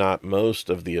 Many, if not most,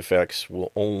 of the effects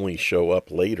will only show up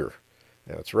later.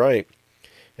 That's right.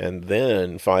 And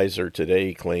then Pfizer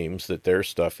today claims that their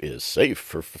stuff is safe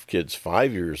for kids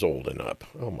 5 years old and up.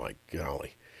 Oh my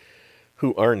golly.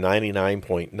 Who are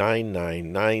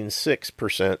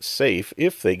 99.9996% safe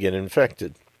if they get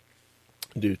infected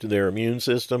due to their immune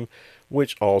system,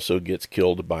 which also gets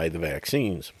killed by the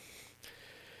vaccines.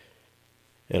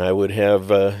 And I would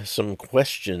have some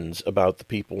questions about the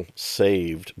people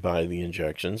saved by the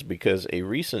injections because a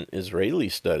recent Israeli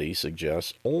study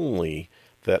suggests only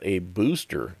that a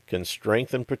booster can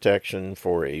strengthen protection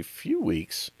for a few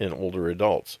weeks in older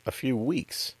adults. A few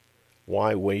weeks.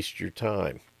 Why waste your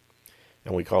time?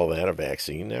 And we call that a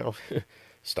vaccine now.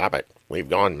 Stop it. We've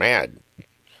gone mad.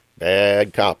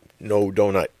 Bad cop. No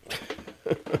donut.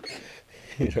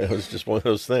 It was just one of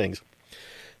those things.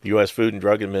 The U.S. Food and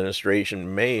Drug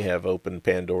Administration may have opened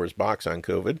Pandora's box on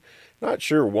COVID. Not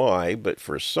sure why, but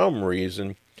for some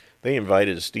reason, they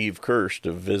invited Steve Kirsch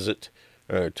to visit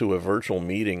to a virtual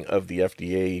meeting of the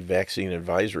FDA Vaccine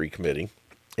Advisory Committee,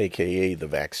 aka the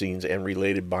Vaccines and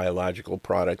Related Biological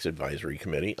Products Advisory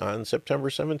Committee, on September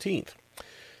 17th.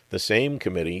 The same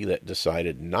committee that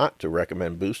decided not to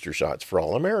recommend booster shots for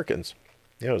all Americans.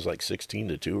 It was like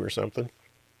 16-2 or something.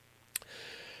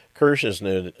 Kirsch is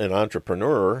an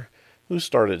entrepreneur who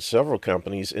started several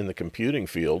companies in the computing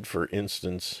field, for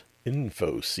instance,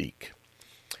 InfoSeek.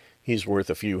 He's worth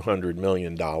a few $100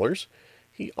 million.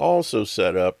 He also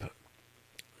set up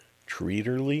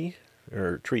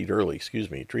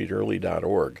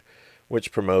treatearly.org,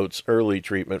 which promotes early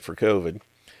treatment for COVID.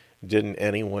 Didn't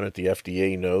anyone at the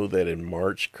FDA know that in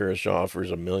March, Kirsch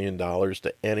offers $1 million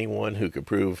to anyone who could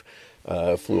prove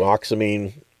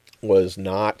fluoxamine was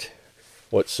not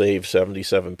what saved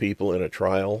 77 people in a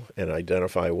trial and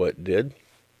identify what did?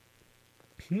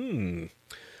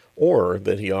 Or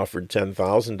that he offered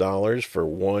 $10,000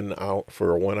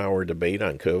 for a 1 hour debate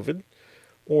on COVID?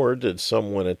 Or did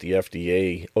someone at the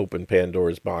FDA open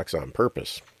Pandora's box on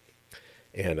purpose?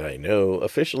 And I know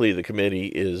officially the committee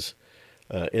is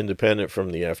independent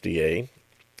from the FDA,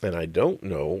 and I don't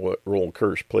know what role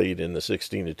Kirsch played in the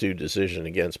 16-2 decision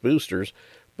against boosters,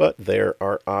 but there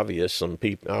are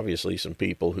obviously some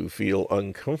people who feel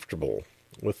uncomfortable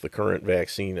with the current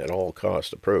vaccine at all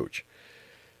cost approach.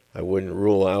 I wouldn't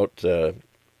rule out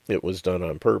it was done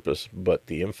on purpose, but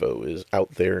the info is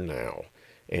out there now.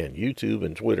 And YouTube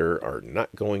and Twitter are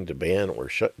not going to ban or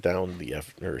shut down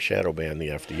or shadow ban the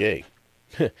FDA.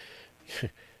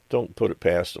 Don't put it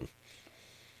past them.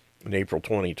 In April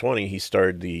 2020, he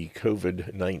started the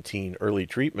COVID-19 Early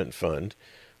Treatment Fund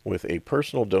with a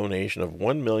personal donation of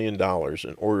 $1 million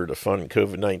in order to fund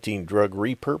COVID-19 drug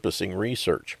repurposing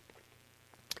research.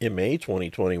 In May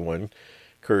 2021,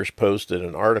 Kirsch posted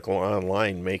an article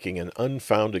online making an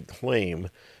unfounded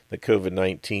claim that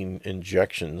COVID-19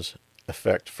 injections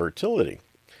affect fertility,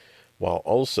 while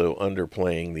also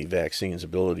underplaying the vaccine's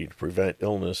ability to prevent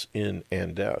illness and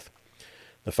death.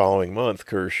 The following month,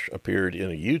 Kirsch appeared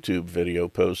in a YouTube video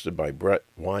posted by Brett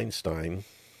Weinstein,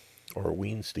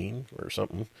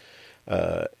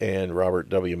 and Robert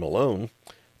W. Malone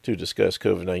to discuss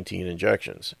COVID-19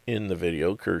 injections. In the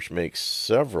video, Kirsch makes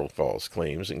several false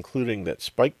claims, including that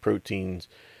spike proteins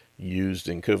used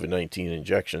in COVID-19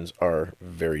 injections are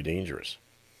very dangerous.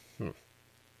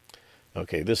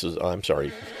 Okay, this is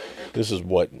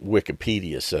what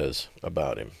Wikipedia says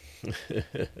about him.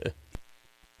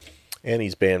 And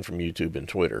he's banned from YouTube and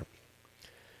Twitter.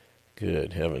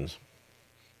 Good heavens.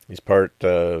 Here's part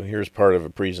of a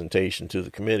presentation to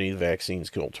the committee. The vaccines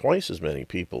kill twice as many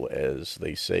people as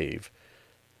they save.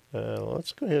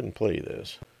 Let's go ahead and play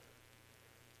this.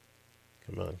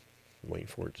 Come on. I'm waiting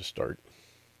for it to start.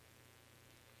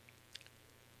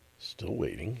 Still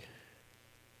waiting.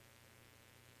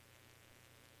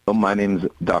 My name is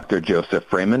Dr. Joseph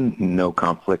Freeman, no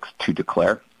conflicts to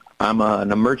declare. I'm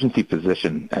an emergency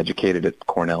physician educated at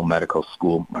Cornell Medical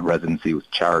School. My residency was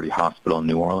Charity Hospital in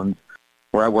New Orleans,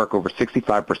 where I work. Over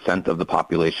 65% of the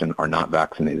population are not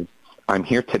vaccinated. I'm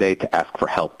here today to ask for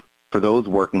help for those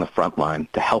working the front line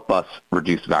to help us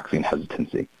reduce vaccine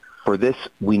hesitancy. For this,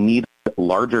 we need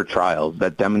larger trials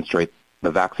that demonstrate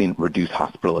the vaccine reduce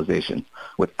hospitalization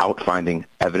without finding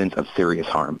evidence of serious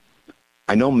harm.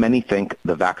 I know many think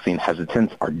the vaccine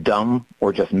hesitants are dumb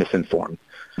or just misinformed.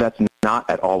 That's not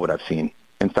at all what I've seen.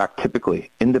 In fact,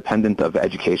 typically, independent of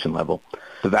education level,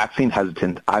 the vaccine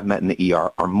hesitant I've met in the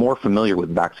ER are more familiar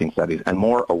with vaccine studies and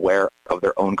more aware of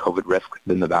their own COVID risk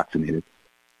than the vaccinated.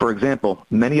 For example,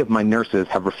 many of my nurses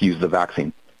have refused the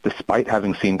vaccine, despite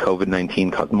having seen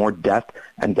COVID-19 cause more death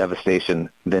and devastation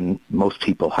than most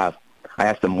people have. I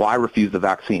asked them why refuse the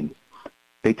vaccine.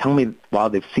 They tell me while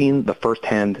they've seen the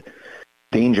firsthand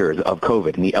dangers of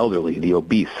COVID in the elderly, the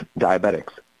obese,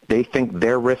 diabetics, they think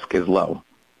their risk is low.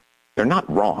 They're not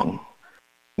wrong.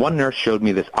 One nurse showed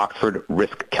me this Oxford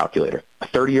risk calculator. A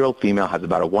 30-year-old female has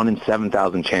about a 1 in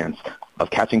 7,000 chance of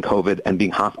catching COVID and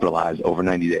being hospitalized over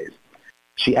 90 days.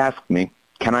 She asked me,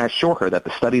 can I assure her that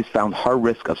the studies found her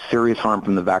risk of serious harm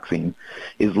from the vaccine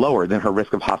is lower than her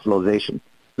risk of hospitalization?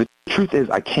 The truth is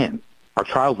I can't. Our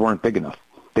trials weren't big enough.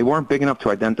 They weren't big enough to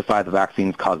identify the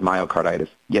vaccines cause myocarditis,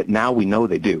 yet now we know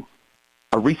they do.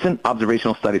 A recent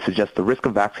observational study suggests the risk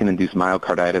of vaccine-induced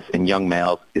myocarditis in young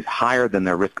males is higher than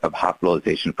their risk of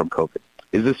hospitalization from COVID.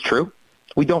 Is this true?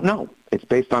 We don't know. It's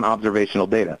based on observational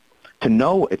data. To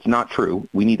know it's not true,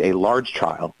 we need a large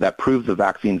trial that proves the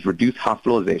vaccines reduce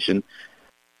hospitalization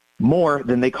more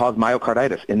than they cause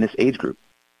myocarditis in this age group.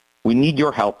 We need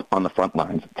your help on the front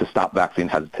lines to stop vaccine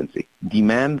hesitancy.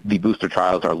 Demand the booster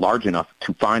trials are large enough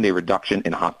to find a reduction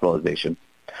in hospitalization.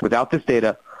 Without this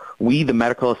data, we, the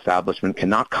medical establishment,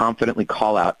 cannot confidently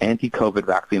call out anti-COVID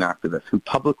vaccine activists who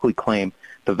publicly claim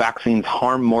the vaccines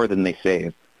harm more than they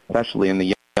save, especially in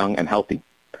the young and healthy.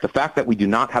 The fact that we do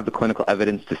not have the clinical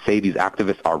evidence to say these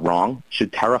activists are wrong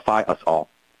should terrify us all.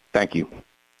 Thank you.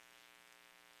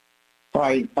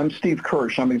 Hi, I'm Steve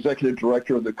Kirsch. I'm Executive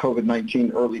Director of the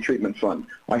COVID-19 Early Treatment Fund.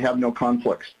 I have no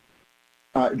conflicts.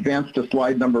 Advance to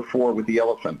slide number 4 with the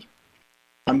elephant.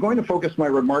 I'm going to focus my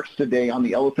remarks today on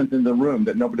the elephant in the room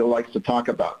that nobody likes to talk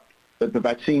about, that the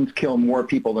vaccines kill more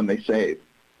people than they save.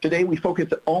 Today, we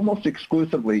focus almost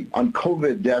exclusively on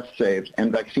COVID death saves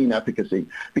and vaccine efficacy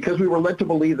because we were led to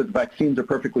believe that the vaccines are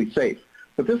perfectly safe.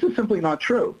 But this is simply not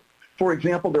true. For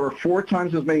example, there were 4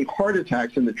 times as many heart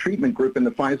attacks in the treatment group in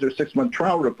the Pfizer 6-month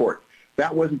trial report.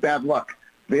 That wasn't bad luck.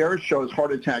 Theirs shows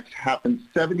heart attacks happen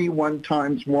 71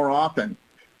 times more often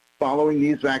following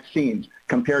these vaccines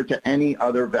compared to any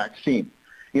other vaccine.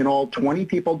 In all, 20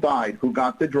 people died who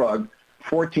got the drug,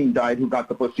 14 died who got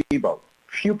the placebo.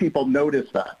 Few people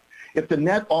notice that. If the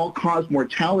net all-cause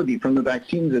mortality from the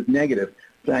vaccines is negative,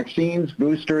 vaccines,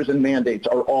 boosters, and mandates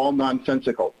are all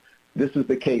nonsensical. This is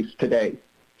the case today.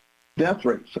 Death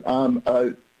rates.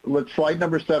 Let's slide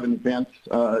number 7, advance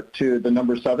to the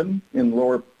number 7 in the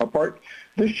lower part.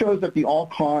 This shows that the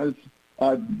all-cause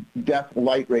death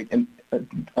light rate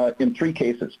in 3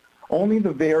 cases. Only the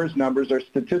VAERS numbers are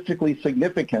statistically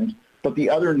significant, but the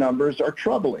other numbers are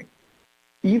troubling.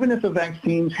 Even if the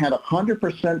vaccines had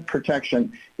 100%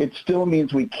 protection, it still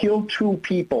means we kill 2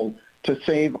 people to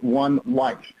save 1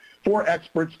 life. 4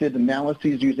 experts did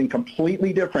analyses using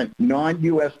completely different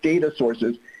non-U.S. data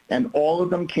sources, and all of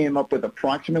them came up with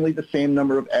approximately the same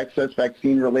number of excess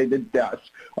vaccine-related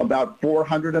deaths, about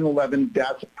 411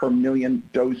 deaths per million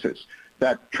doses.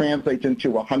 That translates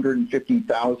into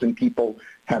 150,000 people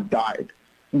have died.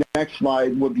 Next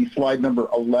slide would be slide number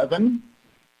 11,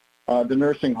 the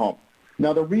nursing home.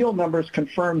 Now, the real numbers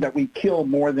confirm that we kill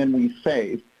more than we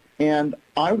save, and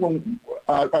I would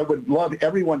love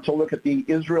everyone to look at the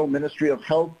Israel Ministry of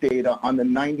Health data on the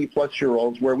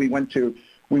 90-plus-year-olds, where we went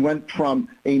from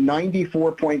a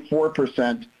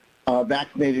 94.4%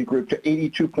 vaccinated group to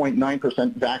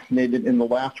 82.9% vaccinated in the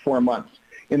last 4 months.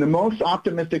 In the most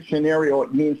optimistic scenario,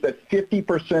 it means that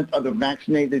 50% of the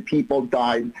vaccinated people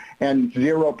died and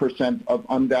 0% of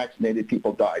unvaccinated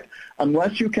people died.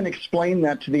 Unless you can explain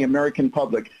that to the American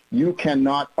public, you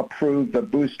cannot approve the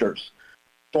boosters.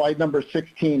 Slide number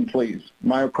 16, please,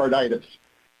 myocarditis.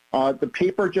 The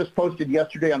paper just posted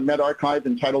yesterday on medRxiv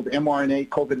entitled mRNA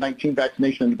COVID-19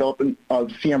 Vaccination and Development of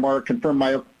CMR Confirmed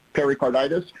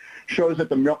Myopericarditis shows that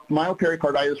the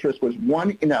myopericarditis risk was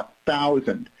 1 in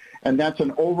 1,000, and that's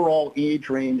an overall age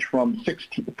range from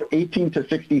 18 to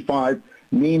 65,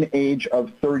 mean age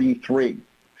of 33.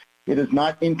 It is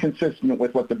not inconsistent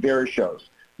with what the VAERS shows.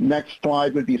 Next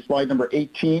slide would be slide number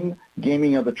 18,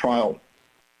 gaming of the trial.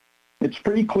 It's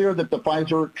pretty clear that the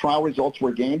Pfizer trial results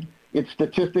were gamed. It's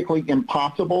statistically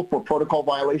impossible for protocol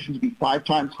violations to be 5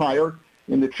 times higher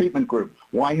in the treatment group.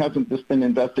 Why hasn't this been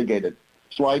investigated?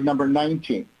 Slide number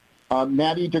 19.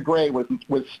 Maddie DeGray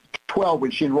was 12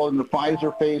 when she enrolled in the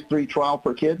Pfizer phase 3 trial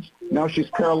for kids. Now she's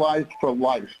paralyzed for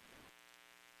life.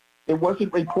 It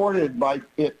wasn't reported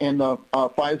in the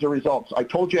Pfizer results. I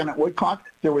told Janet Woodcock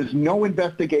there was no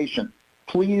investigation.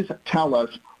 Please tell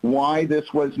us why this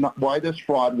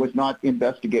fraud was not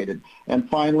investigated. And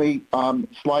finally,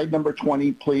 slide number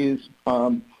 20, please.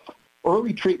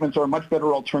 Early treatments are a much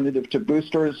better alternative to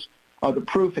boosters. The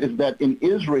proof is that in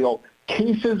Israel,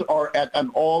 cases are at an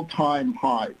all-time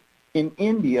high. In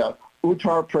India,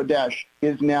 Uttar Pradesh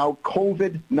is now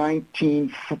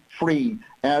COVID-19 free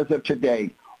as of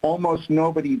today. Almost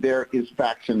nobody there is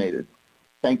vaccinated.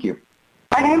 Thank you.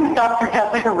 My name is Dr.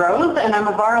 Jessica Rose, and I'm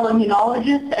a viral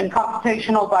immunologist and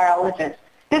computational biologist.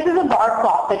 This is a bar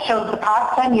plot that shows the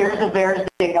past 10 years of VAERS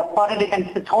data plotted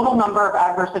against the total number of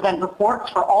adverse event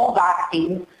reports for all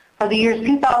vaccines for the years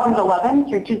 2011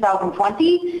 through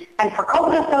 2020, and for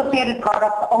COVID-associated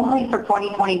products only for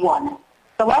 2021.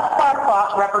 The left bar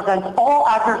plot represents all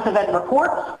adverse event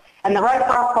reports, and the right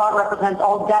bar plot represents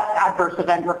all death adverse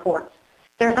event reports.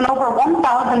 There's an over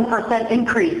 1,000%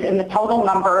 increase in the total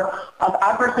number of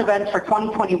adverse events for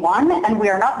 2021, and we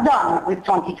are not done with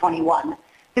 2021.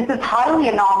 This is highly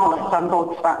anomalous on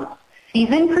both fronts. These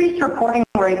increased reporting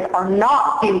rates are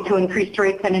not due to increased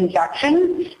rates in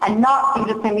injections and not due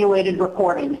to simulated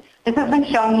reporting. This has been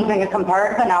shown using a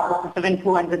comparative analysis of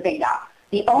influenza data.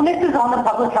 The onus is on the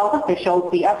public health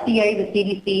officials, the FDA, the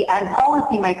CDC, and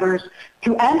policymakers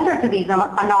to answer to these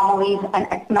anomalies and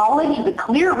acknowledge the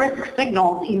clear risk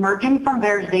signals emerging from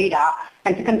VAERS data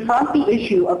and to confront the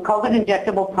issue of COVID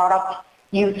injectable product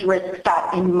use risks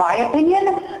that, in my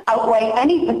opinion, outweigh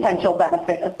any potential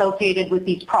benefit associated with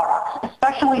these products,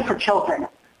 especially for children.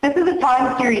 This is a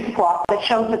time series plot that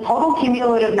shows the total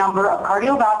cumulative number of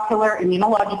cardiovascular,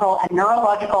 immunological, and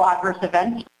neurological adverse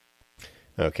events.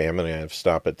 Okay, I'm going to have to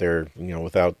stop it there.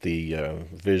 Without the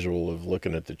visual of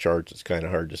looking at the charts, it's kind of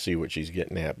hard to see what she's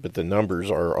getting at. But the numbers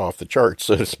are off the charts,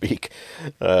 so to speak,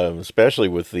 especially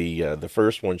with the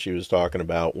first one she was talking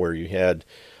about, where you had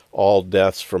all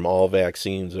deaths from all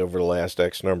vaccines over the last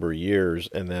X number of years,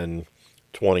 and then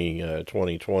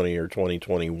 2020 or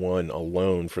 2021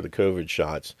 alone for the COVID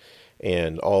shots.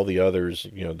 And all the others,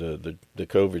 the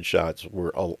COVID shots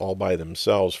were all by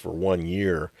themselves for 1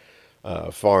 year.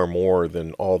 Far more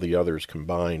than all the others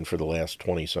combined for the last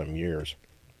 20-some years.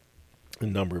 The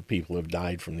number of people have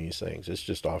died from these things. It's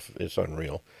just it's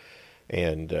unreal.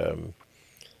 And,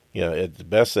 at the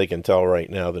best they can tell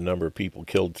right now, the number of people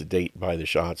killed to date by the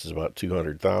shots is about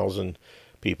 200,000.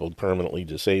 People permanently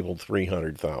disabled,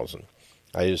 300,000.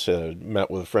 I just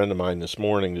met with a friend of mine this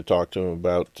morning to talk to him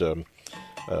about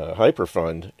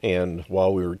Hyperfund, and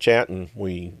while we were chatting,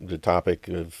 the topic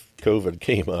of COVID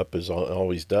came up, as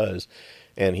always does,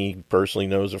 and he personally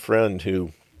knows a friend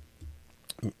who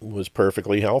was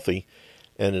perfectly healthy,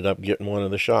 ended up getting one of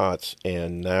the shots,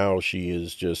 and now she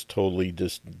is just totally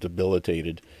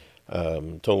debilitated,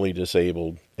 totally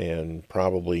disabled, and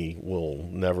probably will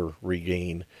never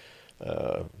regain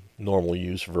normal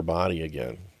use of her body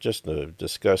again. Just a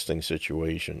disgusting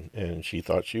situation, and she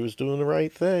thought she was doing the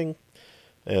right thing.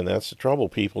 And that's the trouble.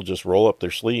 People just roll up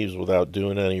their sleeves without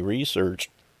doing any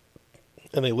research.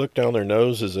 And they look down their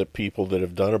noses at people that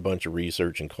have done a bunch of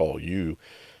research and call you,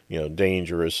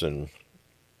 dangerous and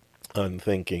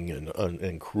unthinking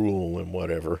and cruel and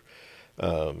whatever.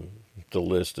 The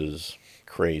list is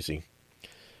crazy.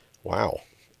 Wow.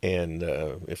 And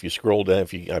if you scroll down,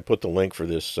 I put the link for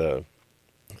this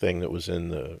thing that was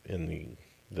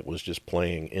that was just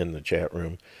playing in the chat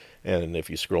room. And if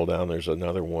you scroll down, there's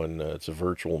another one. It's a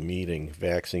virtual meeting,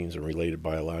 Vaccines and Related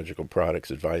Biological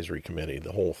Products Advisory Committee.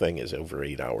 The whole thing is over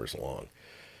 8 hours long.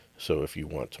 So if you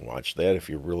want to watch that, if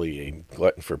you're really a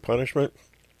glutton for punishment.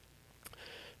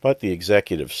 But the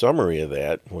executive summary of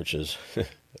that, which is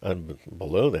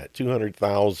below that,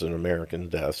 200,000 American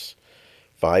deaths,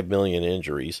 5 million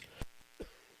injuries.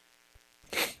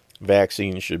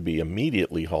 Vaccines should be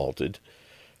immediately halted.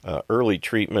 Early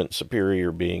treatment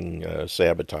superior being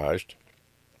sabotaged,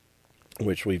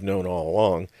 which we've known all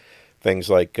along. things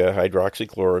like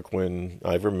hydroxychloroquine,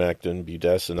 ivermectin,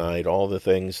 budesonide, all the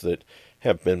things that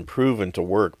have been proven to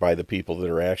work by the people that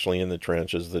are actually in the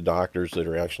trenches, the doctors that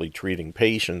are actually treating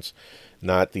patients,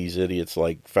 not these idiots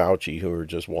like Fauci who are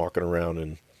just walking around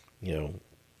in,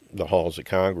 the halls of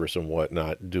Congress and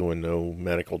whatnot, doing no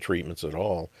medical treatments at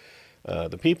all.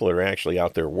 The people that are actually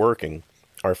out there working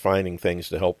are finding things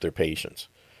to help their patients.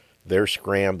 They're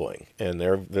scrambling, and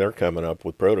they're coming up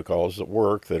with protocols that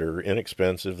work, that are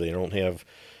inexpensive. They don't have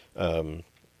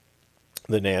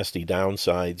the nasty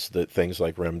downsides that things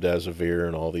like remdesivir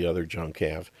and all the other junk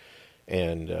have,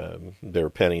 and they're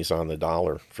pennies on the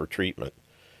dollar for treatment.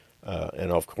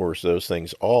 And of course, those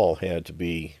things all had to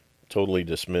be totally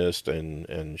dismissed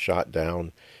and shot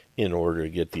down in order to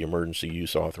get the emergency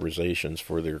use authorizations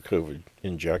for their COVID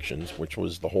injections, which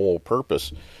was the whole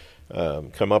purpose.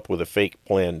 Come up with a fake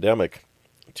pandemic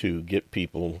to get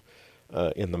people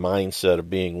in the mindset of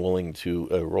being willing to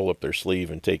roll up their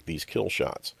sleeve and take these kill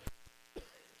shots,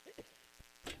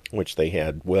 which they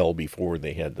had well before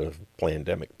they had the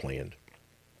pandemic planned.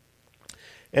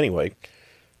 Anyway,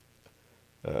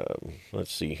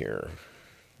 let's see here.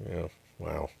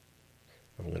 Wow.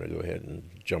 I'm going to go ahead and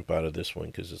jump out of this one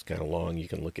because it's kind of long. You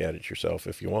can look at it yourself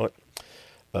if you want.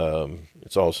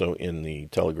 It's also in the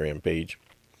Telegram page.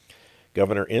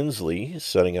 Governor Inslee is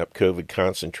setting up COVID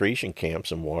concentration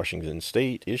camps in Washington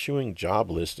State, issuing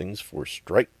job listings for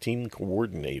strike team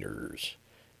coordinators.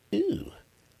 Ew.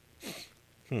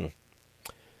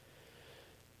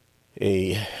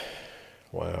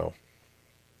 Wow.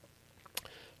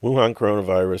 Wuhan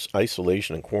coronavirus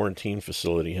isolation and quarantine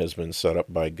facility has been set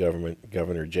up by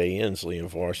Governor Jay Inslee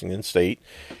of Washington State,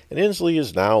 and Inslee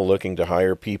is now looking to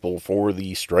hire people for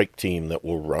the strike team that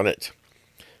will run it.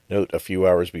 Note, a few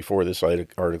hours before this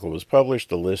article was published,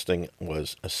 the listing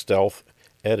was stealth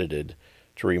edited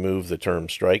to remove the term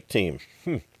strike team.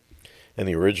 And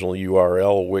the original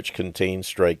URL, which contained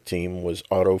strike team, was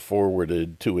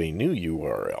auto-forwarded to a new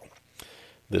URL.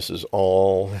 This is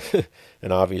all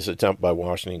an obvious attempt by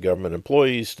Washington government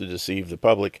employees to deceive the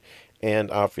public and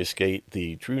obfuscate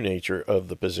the true nature of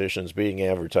the positions being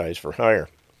advertised for hire.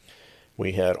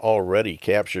 We had already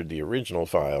captured the original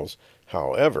files.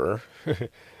 However,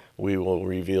 we will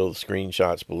reveal the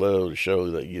screenshots below to show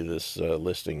that this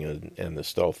listing and the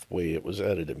stealth way it was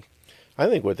edited. I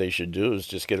think what they should do is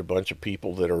just get a bunch of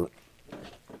people that are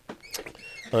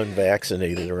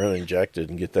unvaccinated or uninjected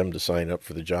and get them to sign up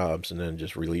for the jobs, and then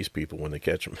just release people when they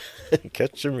catch them.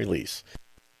 Catch and release.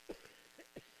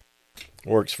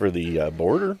 Works for the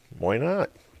border. Why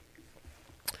not?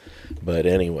 But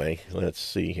anyway, let's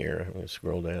see here. I'm going to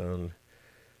scroll down.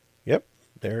 Yep,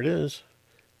 there it is.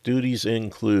 Duties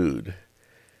include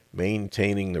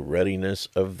maintaining the readiness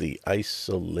of the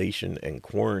isolation and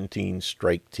quarantine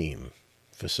strike team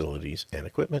facilities and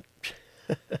equipment.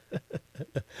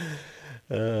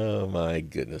 Oh my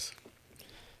goodness.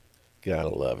 Gotta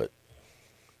love it.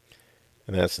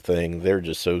 And that's the thing, they're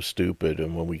just so stupid,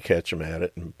 and when we catch them at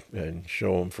it and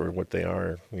show them for what they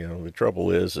are, the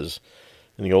trouble is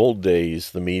in the old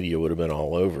days, the media would have been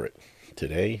all over it.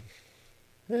 Today,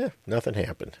 nothing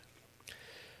happened.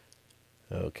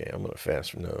 Okay, I'm going to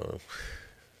fast. No,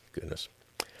 goodness.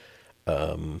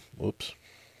 Whoops.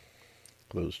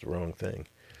 Closed the wrong thing.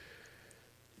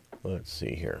 Let's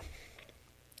see here.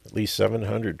 At least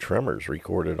 700 tremors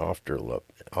recorded off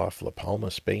La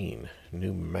Palma, Spain.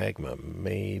 New magma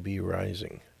may be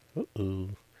rising.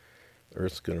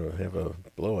 Earth's going to have a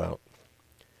blowout.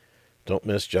 Don't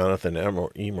miss Jonathan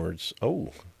Emord's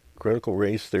critical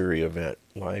race theory event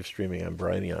live streaming on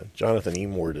Brighteon. Jonathan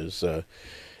Emord is a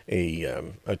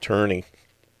attorney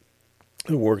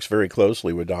who works very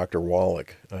closely with Dr.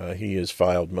 Wallach. He has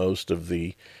filed most of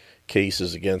the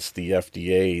cases against the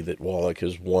FDA that Wallach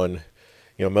has won.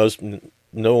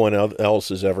 No one else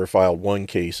has ever filed one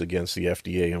case against the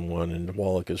FDA and won, and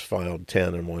Wallach has filed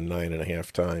 10 and won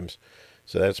 9.5 times.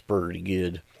 So that's pretty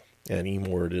good. And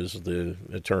Emord is the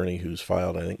attorney who's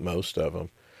filed, I think, most of them.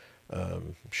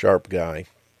 Sharp guy.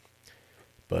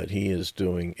 But he is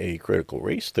doing a critical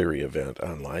race theory event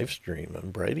on live stream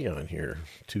on Brighteon here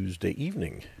Tuesday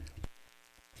evening.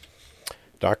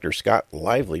 Dr. Scott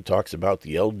Lively talks about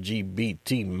the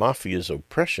LGBT mafia's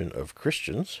oppression of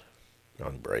Christians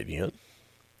on Brighteon.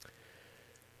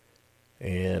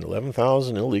 And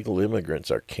 11,000 illegal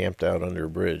immigrants are camped out under a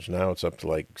bridge. Now it's up to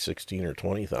like 16 or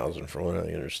 20,000 from what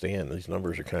I understand. These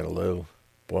numbers are kind of low.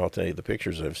 Well, I'll tell you, the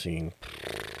pictures I've seen,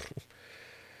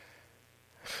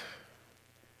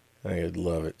 I'd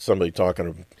love it. Somebody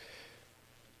talking to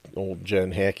old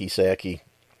Jen Hacky-Sacky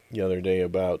the other day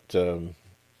about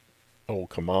old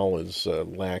Kamala's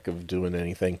lack of doing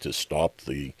anything to stop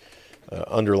the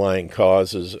underlying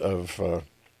causes of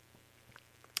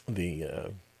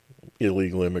the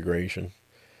illegal immigration.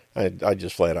 I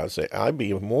just flat out say, I'd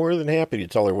be more than happy to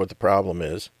tell her what the problem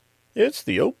is. It's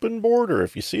the open border.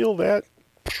 If you seal that,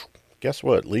 guess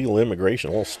what? Legal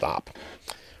immigration will stop.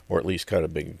 Or at least kind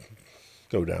of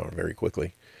go down very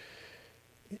quickly.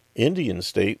 Indian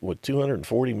state with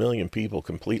 240 million people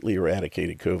completely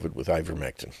eradicated COVID with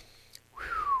ivermectin.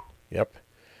 Yep.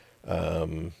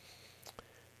 I'm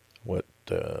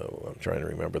trying to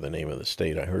remember the name of the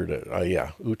state. I heard it.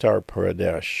 Uttar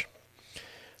Pradesh.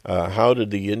 How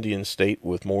did the Indian state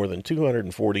with more than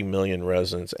 240 million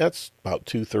residents, that's about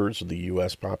 2/3 of the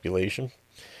U.S. population,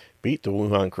 beat the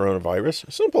Wuhan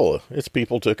coronavirus? Simple. Its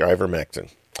people took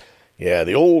ivermectin. Yeah,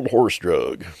 the old horse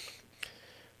drug.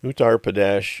 Uttar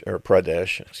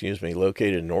Pradesh,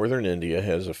 located in northern India,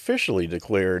 has officially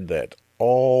declared that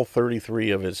all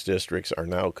 33 of its districts are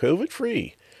now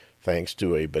COVID-free, thanks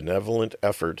to a benevolent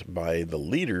effort by the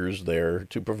leaders there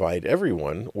to provide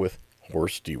everyone with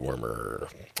horse dewormer.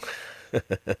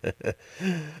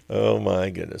 Oh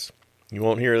my goodness. You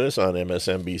won't hear this on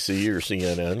MSNBC or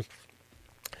CNN.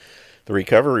 The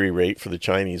recovery rate for the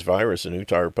Chinese virus in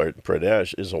Uttar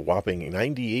Pradesh is a whopping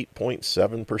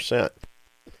 98.7%.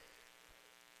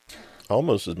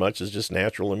 Almost as much as just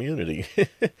natural immunity,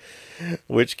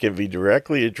 which can be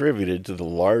directly attributed to the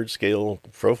large-scale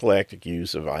prophylactic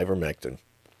use of ivermectin.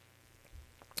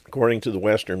 According to the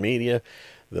Western media,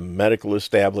 the medical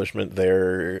establishment,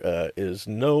 there is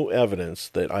no evidence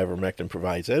that ivermectin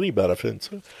provides any benefits.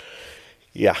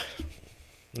 Yeah,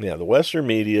 the Western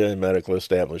media and medical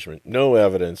establishment, no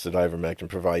evidence that ivermectin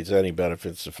provides any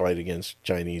benefits to fight against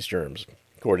Chinese germs.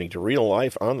 According to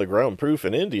real-life, on-the-ground proof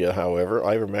in India, however,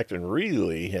 ivermectin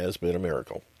really has been a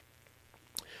miracle.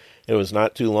 It was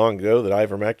not too long ago that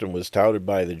ivermectin was touted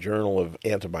by the Journal of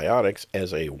Antibiotics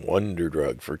as a wonder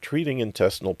drug for treating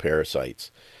intestinal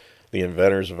parasites. The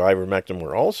inventors of ivermectin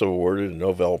were also awarded a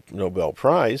Nobel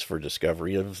Prize for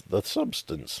discovery of the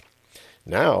substance.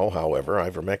 Now, however,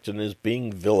 ivermectin is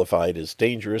being vilified as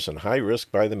dangerous and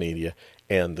high-risk by the media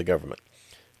and the government.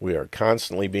 We are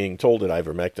constantly being told that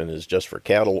ivermectin is just for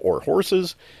cattle or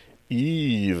horses,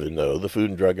 even though the Food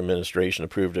and Drug Administration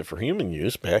approved it for human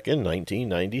use back in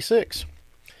 1996.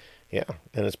 Yeah,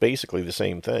 and it's basically the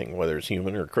same thing, whether it's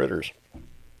human or critters.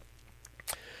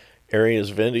 Areas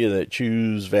of India that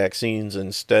choose vaccines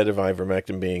instead of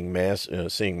ivermectin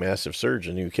seeing massive surge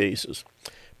in new cases.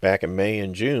 Back in May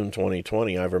and June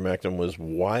 2020, ivermectin was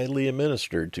widely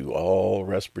administered to all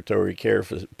respiratory care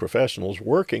professionals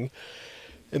working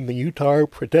in the Uttar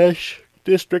Pradesh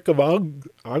district of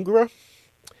Agra.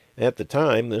 At the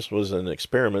time, this was an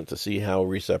experiment to see how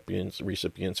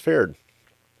recipients fared.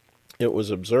 It was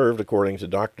observed, according to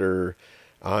Dr.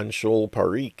 Anshul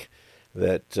Parikh,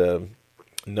 that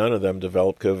none of them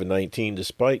developed COVID-19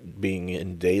 despite being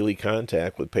in daily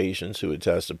contact with patients who had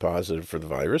tested positive for the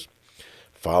virus.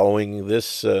 Following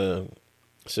this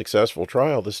successful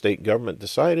trial, the state government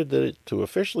decided to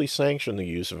officially sanction the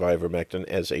use of ivermectin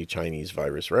as a Chinese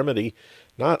virus remedy,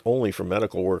 not only for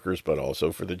medical workers but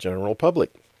also for the general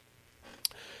public.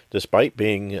 Despite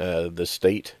being the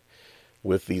state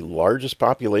with the largest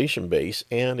population base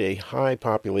and a high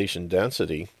population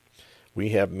density, we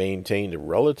have maintained a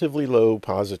relatively low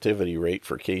positivity rate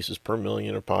for cases per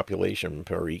million of population,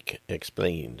 Parikh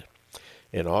explained.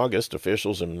 In August,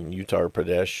 officials in Uttar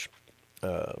Pradesh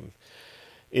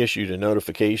issued a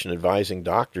notification advising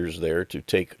doctors there to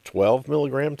take 12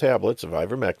 milligram tablets of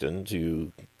ivermectin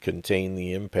to contain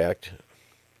the impact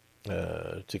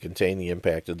of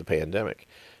the pandemic.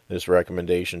 This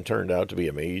recommendation turned out to be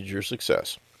a major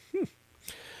success.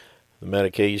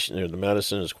 The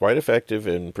medicine is quite effective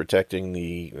in protecting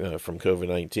from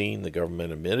COVID-19, the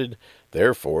government admitted.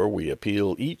 Therefore, we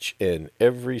appeal each and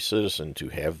every citizen to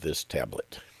have this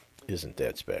tablet. Isn't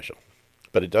that special?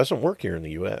 But it doesn't work here in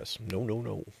the U.S.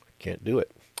 No. Can't do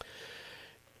it.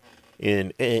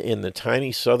 In the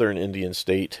tiny southern Indian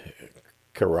state,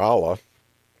 Kerala,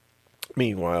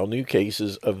 meanwhile, new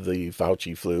cases of the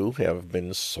Fauci flu have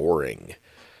been soaring.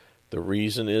 The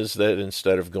reason is that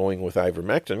instead of going with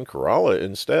ivermectin, Kerala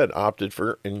instead opted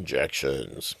for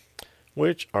injections,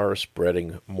 which are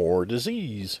spreading more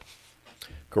disease.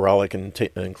 Kerala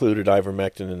included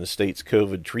ivermectin in the state's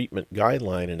COVID treatment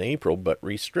guideline in April, but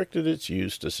restricted its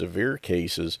use to severe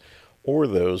cases or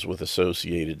those with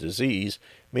associated disease,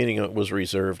 meaning it was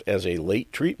reserved as a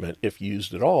late treatment if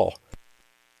used at all.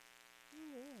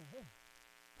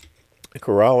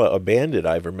 Kerala abandoned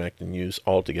ivermectin use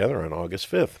altogether on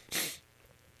August 5th.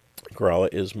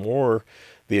 Kerala is more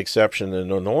the exception than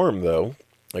the norm, though.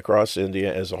 Across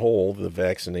India as a whole, the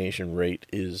vaccination rate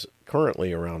is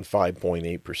currently around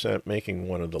 5.8%, making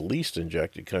one of the least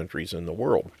injected countries in the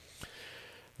world.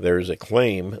 There is a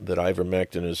claim that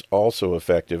ivermectin is also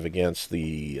effective against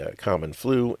the common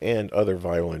flu and other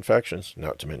viral infections,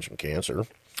 not to mention cancer,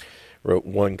 wrote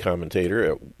one commentator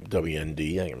at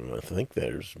WND. I think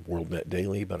there's WorldNet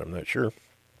Daily, but I'm not sure.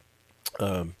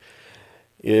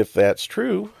 If that's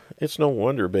true, it's no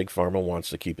wonder Big Pharma wants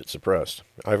to keep it suppressed.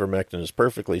 Ivermectin is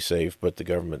perfectly safe, but the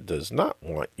government does not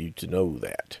want you to know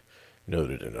that.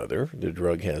 Noted another, the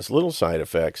drug has little side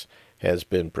effects, has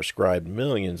been prescribed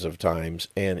millions of times,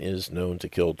 and is known to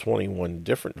kill 21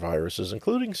 different viruses,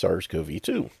 including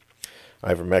SARS-CoV-2.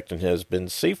 Ivermectin has been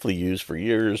safely used for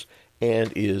years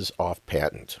and is off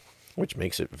patent, which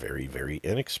makes it very, very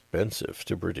inexpensive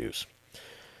to produce.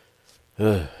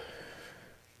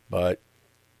 But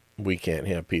we can't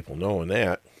have people knowing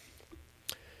that,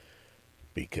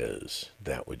 because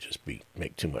that would just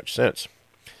make too much sense.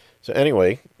 So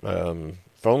anyway, phone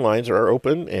lines are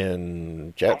open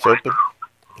and chat's open.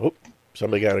 Oh,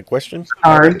 somebody got a question?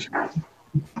 Sorry.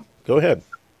 Go ahead.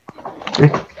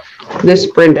 This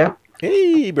is Brenda.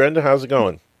 Hey, Brenda, how's it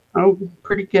going? Oh,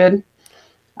 pretty good.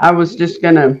 I was just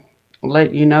going to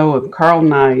let you know of Carl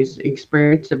and I's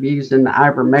experience of using the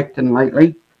ivermectin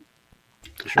lately.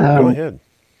 Sure, go ahead.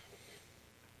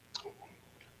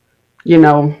 You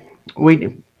know,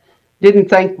 we didn't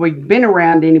think we'd been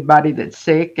around anybody that's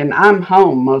sick, and I'm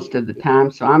home most of the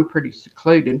time, so I'm pretty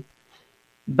secluded.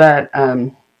 But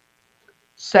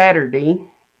Saturday,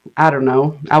 I don't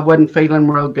know, I wasn't feeling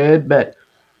real good, but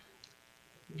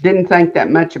didn't think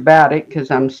that much about it because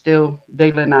I'm still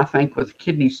dealing, I think, with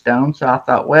kidney stone. So I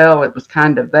thought, well, it was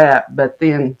kind of that. But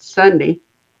then Sunday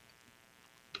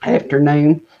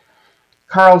afternoon,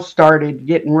 Carl started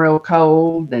getting real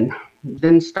cold and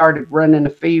then started running a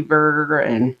fever,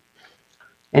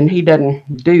 and he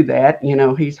doesn't do that. You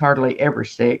know, he's hardly ever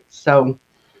sick. So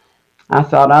I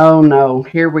thought, oh no,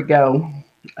 here we go.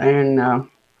 And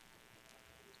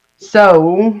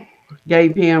so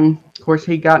gave him, of course,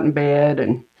 he got in bed,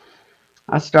 and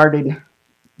I started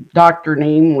doctoring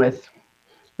him with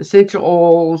essential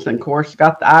oils, and of course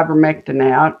got the ivermectin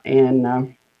out,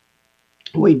 and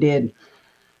we did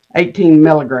 18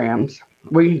 milligrams.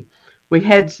 We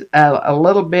had a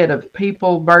little bit of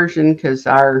people version because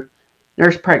our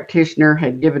nurse practitioner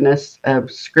had given us a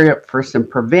script for some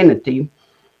preventative.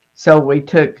 So we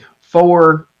took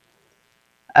 4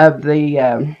 of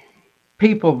the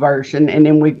people version, and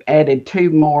then we've added 2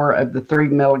 more of the 3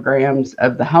 milligrams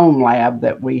of the home lab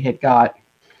that we had got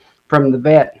from the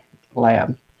vet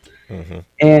lab. Mm-hmm.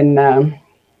 And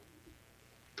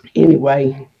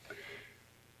anyway,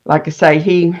 like I say,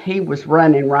 he was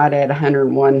running right at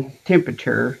 101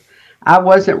 temperature. I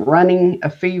wasn't running a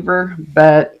fever,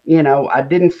 but, you know, I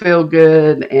didn't feel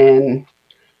good, and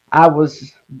I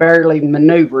was barely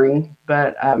maneuvering.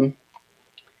 But,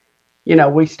 you know,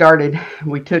 we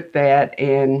took that,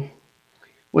 and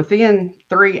within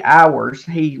 3 hours,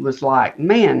 he was like,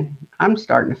 man, I'm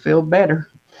starting to feel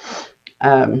better.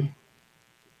 You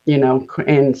know,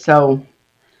 and so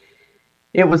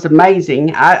it was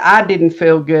amazing. I didn't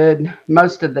feel good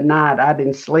most of the night. I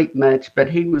didn't sleep much, but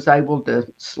he was able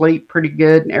to sleep pretty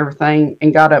good and everything,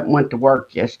 and got up and went to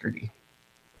work yesterday.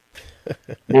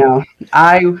 Now,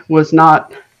 I was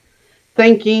not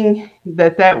thinking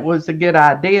that was a good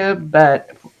idea,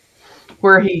 but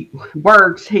where he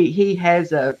works, he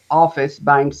has an office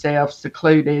by himself,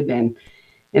 secluded,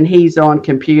 and he's on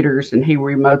computers, and he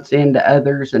remotes into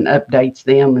others and updates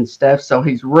them and stuff. So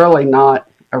he's really not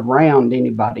around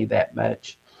anybody that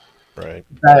much. Right.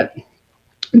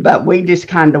 But we just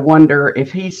kind of wonder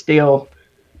if he still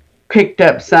picked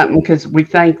up something, because we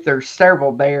think there's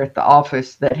several there at the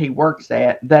office that he works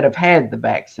at that have had the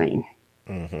vaccine,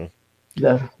 mm-hmm.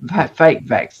 the fake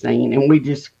vaccine. And we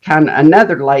just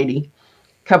another lady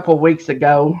a couple of weeks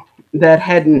ago that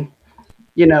hadn't,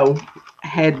 you know,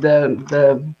 had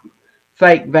the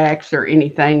fake vax or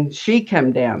anything, she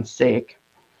come down sick.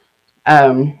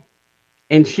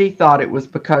 And she thought it was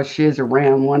because she was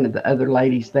around one of the other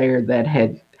ladies there that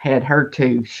had her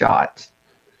 2 shots.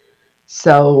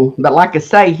 So, but like I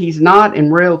say, he's not in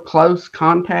real close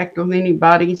contact with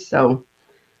anybody. So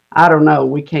I don't know.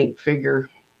 We can't figure.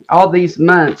 All these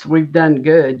months we've done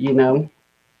good, you know,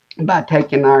 by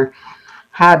taking our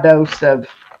high dose of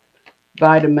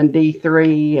vitamin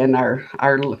D3 and our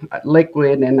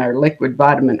liquid and our liquid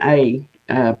vitamin A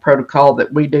protocol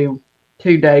that we do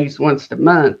 2 days once a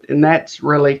month, and that's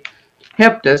really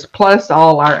helped us, plus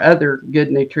all our other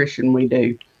good nutrition we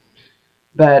do.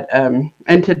 But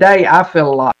and today I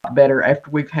feel a lot better after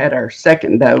we've had our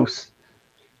second dose.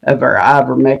 of our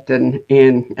ivermectin,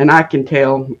 and I can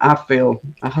tell I feel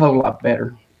a whole lot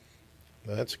better.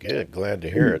 That's good. Glad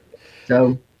to hear it.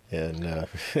 So, and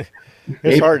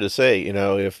it's hard to say,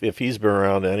 if he's been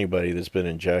around anybody that's been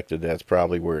injected, that's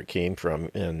probably where it came from.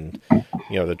 And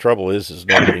the trouble is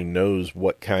nobody knows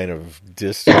what kind of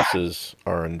distances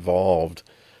are involved,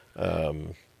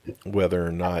 whether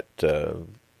or not it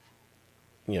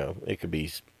could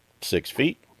be 6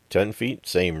 feet, 10 feet,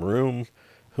 same room,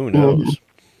 who knows?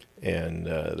 And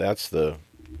that's the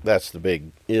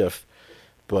big if.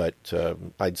 But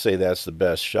I'd say that's the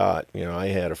best shot. I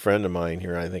had a friend of mine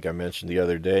here, I think I mentioned the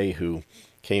other day, who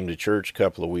came to church a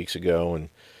couple of weeks ago and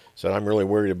said, I'm really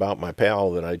worried about my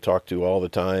pal that I talk to all the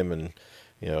time, and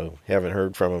haven't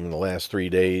heard from him in the last 3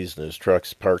 days, and his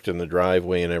truck's parked in the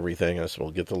driveway and everything. I said,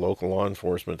 well, get the local law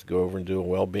enforcement to go over and do a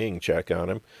well-being check on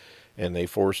him. And they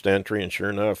forced entry, and sure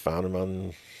enough, found him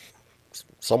on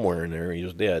somewhere in there. He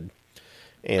was dead.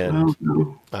 And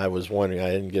I was wondering,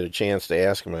 I didn't get a chance to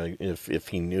ask him if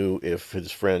he knew if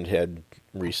his friend had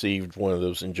received one of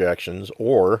those injections,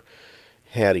 or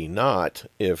had he not,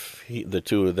 if the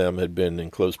two of them had been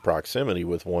in close proximity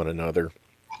with one another,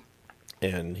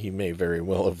 and he may very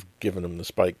well have given him the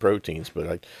spike proteins.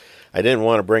 But I didn't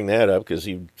want to bring that up because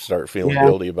he'd start feeling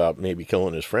guilty about maybe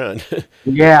killing his friend.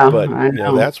 But I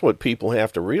know. That's what people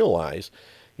have to realize.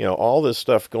 All this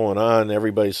stuff going on,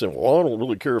 everybody's saying, well, I don't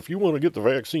really care. If you want to get the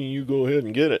vaccine, you go ahead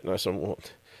and get it. And I said, well,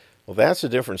 that's a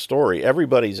different story.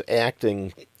 Everybody's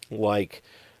acting like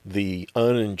the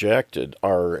uninjected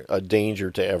are a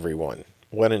danger to everyone,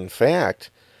 when in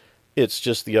fact, it's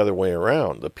just the other way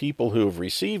around. The people who have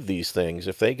received these things,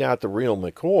 if they got the real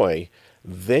McCoy,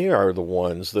 they are the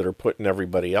ones that are putting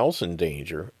everybody else in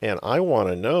danger. And I want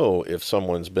to know if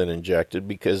someone's been injected,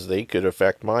 because they could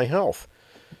affect my health.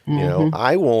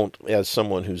 I won't, as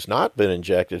someone who's not been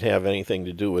injected, have anything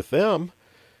to do with them.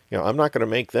 I'm not going to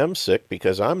make them sick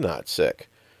because I'm not sick.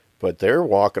 But they're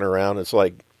walking around, it's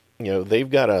like, they've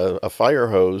got a fire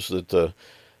hose that the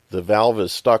valve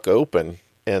is stuck open,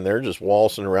 and they're just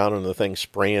waltzing around and the thing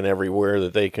spraying everywhere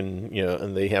that they can,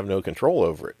 and they have no control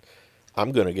over it.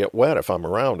 I'm going to get wet if I'm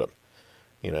around them.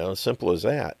 As simple as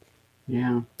that.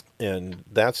 Yeah. And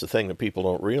that's the thing that people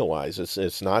don't realize.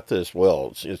 It's not this,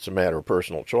 well, it's a matter of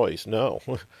personal choice. No.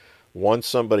 Once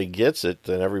somebody gets it,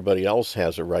 then everybody else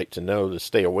has a right to know to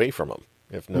stay away from them,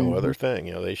 if no other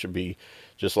thing. They should be,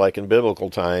 just like in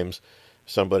biblical times,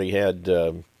 somebody had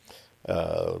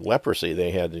leprosy.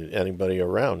 They had anybody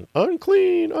around,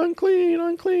 unclean, unclean,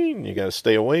 unclean. You got to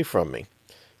stay away from me.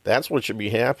 That's what should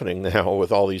be happening now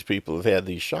with all these people who've had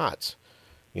these shots.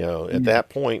 At that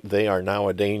point, they are now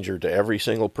a danger to every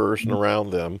single person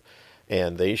around them,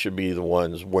 and they should be the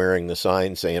ones wearing the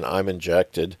sign saying, I'm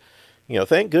injected.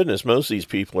 Thank goodness most of these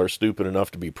people are stupid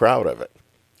enough to be proud of it.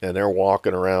 And they're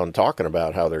walking around talking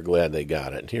about how they're glad they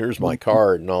got it. And here's my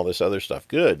card and all this other stuff.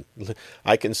 Good.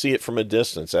 I can see it from a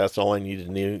distance. That's all I need to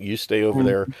know. You stay over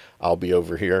there. I'll be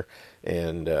over here.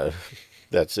 And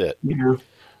that's it. Yeah.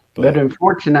 But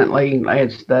unfortunately,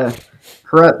 as the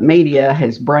corrupt media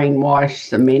has brainwashed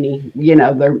so many,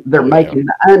 they're making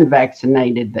the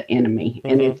unvaccinated the enemy,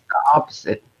 and it's the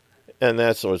opposite. And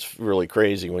that's what's really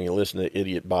crazy when you listen to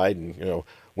idiot Biden.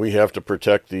 We have to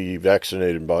protect the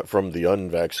vaccinated from the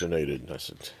unvaccinated. And I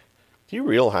said, do you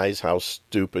realize how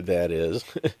stupid that is?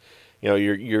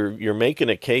 You're making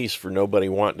a case for nobody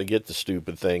wanting to get the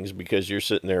stupid things because you're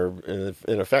sitting there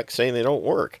in effect saying they don't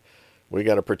work. We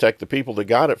got to protect the people that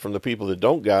got it from the people that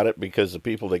don't got it, because the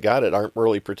people that got it aren't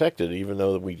really protected, even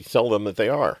though we tell them that they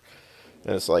are.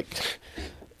 And it's like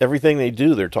everything they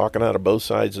do, they're talking out of both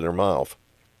sides of their mouth.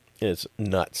 It's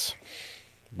nuts.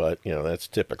 But, that's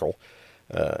typical.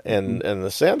 And the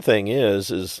sad thing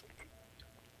is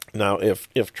now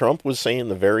if Trump was saying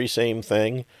the very same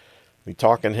thing, the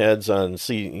talking heads on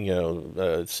CNN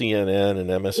and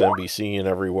MSNBC and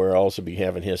everywhere else would be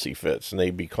having hissy fits, and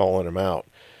they'd be calling him out.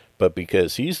 But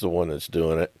because he's the one that's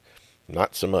doing it,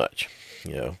 not so much,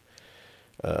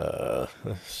 Let's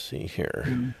see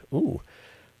here. Ooh,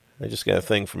 I just got a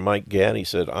thing from Mike Gadd. He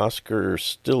said Oscar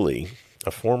Stilley,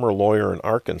 a former lawyer in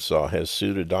Arkansas, has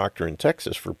sued a doctor in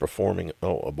Texas for performing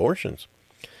abortions.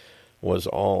 Was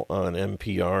all on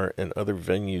NPR and other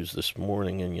venues this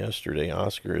morning and yesterday.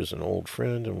 Oscar is an old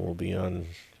friend and will be on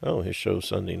his show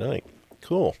Sunday night.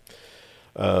 Cool.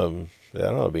 That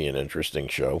ought to be an interesting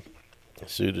show.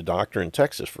 Sued a doctor in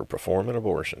Texas for performing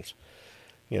abortions.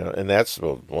 And that's,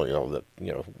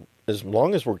 as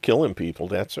long as we're killing people,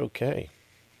 that's okay.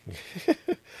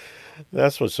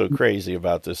 That's what's so crazy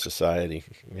about this society,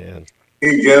 man.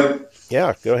 Hey, Jim.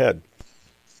 Yeah, go ahead.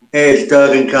 Hey, it's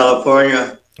Doug in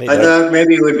California. Hey, I Doug. thought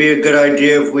maybe it would be a good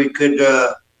idea if we could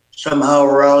somehow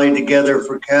rally together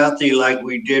for Kathy like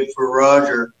we did for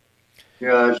Roger.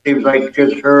 Yeah, it seems like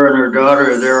just her and her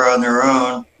daughter are there on their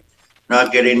own,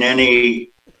 not getting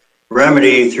any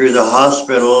remedy through the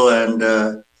hospital,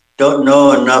 and don't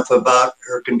know enough about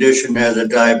her condition as a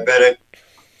diabetic,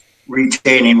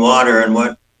 retaining water and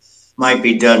what might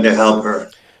be done to help her.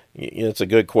 It's a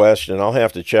good question. I'll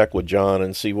have to check with John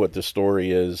and see what the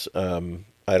story is.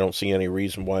 I don't see any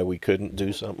reason why we couldn't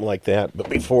do something like that. But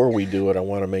before we do it, I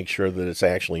want to make sure that it's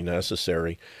actually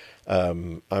necessary.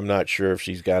 I'm not sure if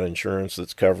she's got insurance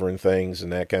that's covering things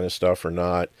and that kind of stuff or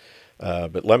not.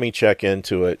 But let me check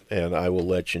into it, and I will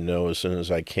let you know as soon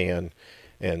as I can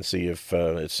and see if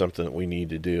it's something that we need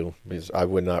to do. Because I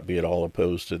would not be at all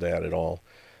opposed to that at all.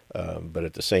 But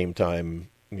at the same time,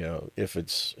 if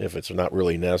it's not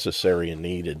really necessary and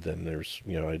needed, then there's,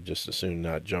 I'd just as soon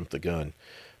not jump the gun.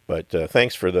 But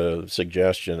thanks for the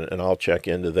suggestion, and I'll check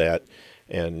into that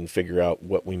and figure out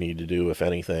what we need to do, if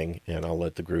anything, and I'll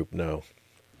let the group know.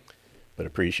 But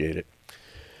appreciate it.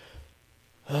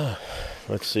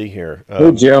 Let's see here.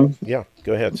 Hey, Jim. Yeah,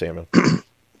 go ahead, Samuel.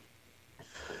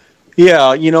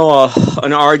 Yeah,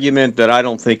 an argument that I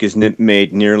don't think is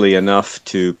made nearly enough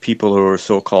to people who are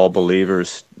so-called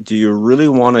believers. Do you really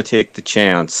want to take the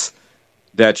chance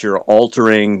that you're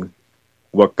altering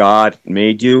what God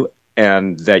made you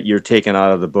and that you're taken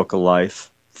out of the book of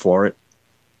life for it?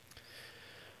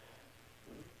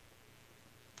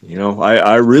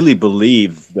 I really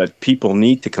believe that people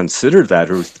need to consider that,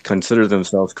 who consider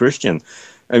themselves Christian.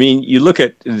 I mean, you look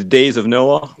at the days of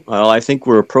Noah, I think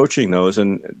we're approaching those,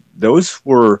 and those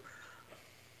were,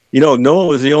 Noah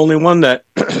was the only one that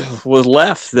was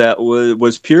left that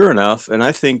was pure enough, and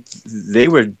I think they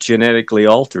were genetically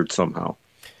altered somehow.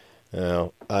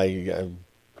 Now,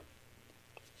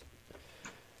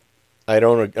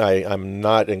 I'm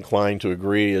not inclined to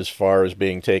agree as far as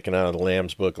being taken out of the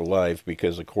Lamb's Book of Life,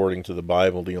 because according to the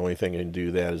Bible, the only thing that can do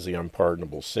that is the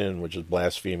unpardonable sin, which is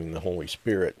blaspheming the Holy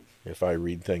Spirit. If I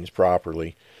read things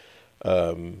properly,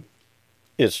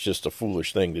 it's just a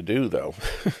foolish thing to do, though.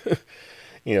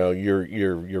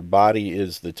 Your body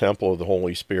is the temple of the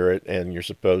Holy Spirit, and you're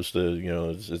supposed to,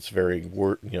 it's very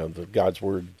God's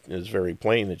word is very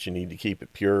plain that you need to keep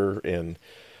it pure and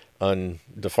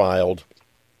undefiled.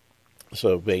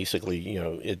 So basically,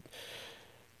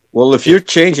 Well, if you're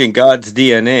changing God's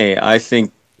DNA, I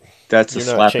think that's a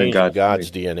slap in God's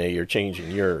DNA. You're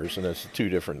changing yours, and that's two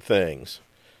different things.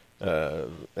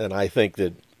 And I think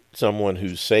that someone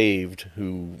who's saved,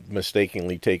 who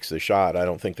mistakenly takes the shot, I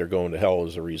don't think they're going to hell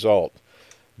as a result.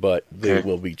 But they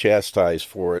will be chastised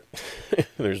for it.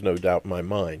 There's no doubt in my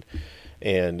mind.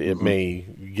 And it may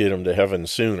get them to heaven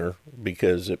sooner,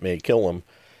 because it may kill them,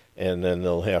 and then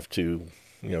they'll have to,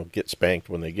 get spanked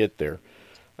when they get there.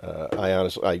 I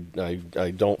honestly,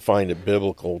 I don't find it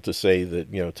biblical to say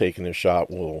that, taking a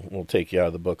shot will take you out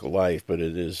of the book of life, but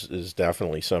it is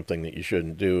definitely something that you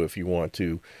shouldn't do if you want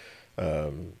to,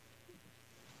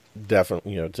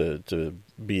 definitely, to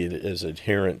be as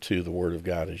adherent to the Word of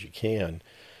God as you can.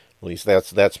 At least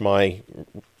that's my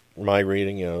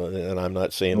reading, and I'm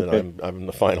not saying that I'm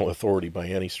the final authority by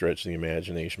any stretch of the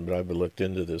imagination, but I've looked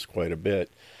into this quite a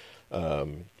bit,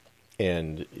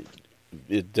 and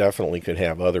it definitely could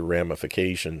have other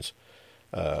ramifications.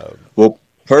 Well,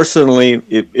 personally,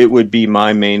 it would be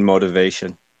my main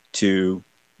motivation to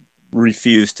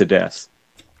refuse to death.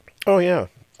 Oh yeah,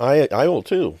 I will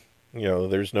too.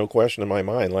 There's no question in my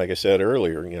mind. Like I said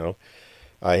earlier,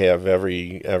 I have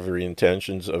every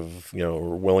intentions of,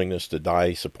 or willingness to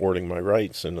die supporting my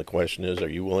rights. And the question is, are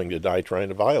you willing to die trying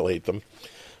to violate them?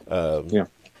 Yeah.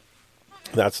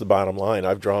 That's the bottom line.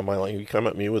 I've drawn my line. You come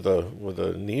at me with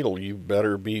a needle, you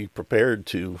better be prepared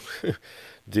to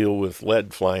deal with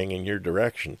lead flying in your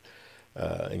direction.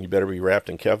 And you better be wrapped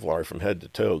in Kevlar from head to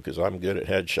toe, because I'm good at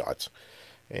headshots.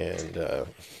 And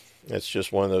it's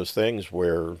just one of those things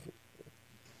where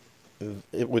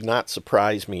it would not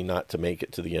surprise me not to make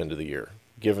it to the end of the year,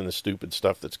 given the stupid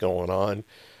stuff that's going on.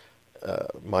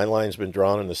 My line's been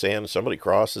drawn in the sand. If somebody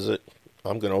crosses it,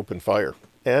 I'm going to open fire.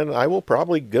 And I will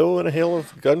probably go in a hail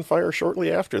of gunfire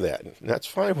shortly after that. And that's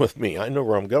fine with me. I know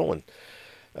where I'm going.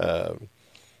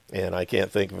 And I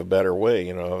can't think of a better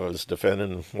way. I was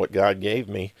defending what God gave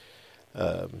me.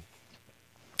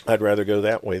 I'd rather go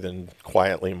that way than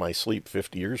quietly in my sleep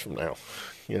 50 years from now,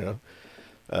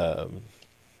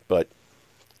 But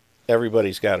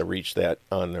everybody's got to reach that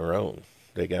on their own.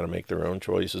 They got to make their own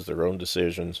choices, their own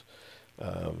decisions.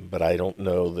 But I don't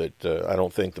know that, I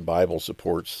don't think the Bible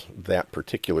supports that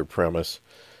particular premise.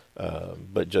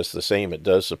 But just the same, it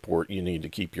does support you need to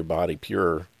keep your body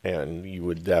pure, and you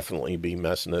would definitely be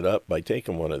messing it up by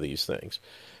taking one of these things.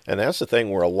 And that's the thing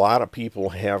where a lot of people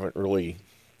haven't really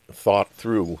thought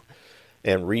through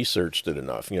and researched it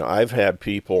enough. I've had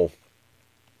people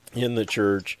in the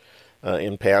church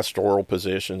in pastoral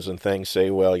positions and things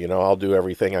say, well, I'll do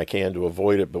everything I can to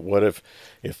avoid it, but what if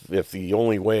the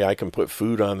only way I can put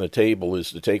food on the table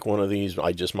is to take one of these,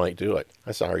 I just might do it.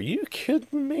 I said, are you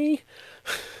kidding me?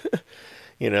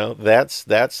 That's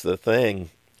the thing.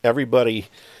 Everybody,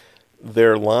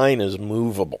 their line is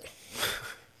movable.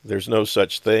 There's no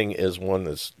such thing as one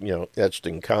that's, etched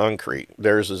in concrete.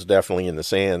 Theirs is definitely in the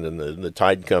sand, and the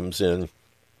tide comes in,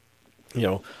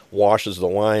 washes the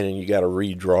line, and you got to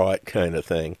redraw it, kind of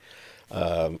thing.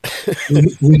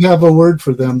 We have a word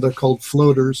for them. They're called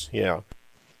floaters. Yeah.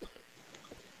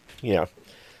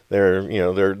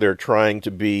 They're trying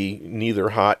to be neither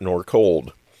hot nor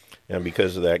cold, and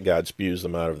because of that, God spews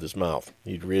them out of his mouth.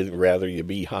 He'd really rather you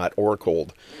be hot or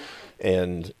cold,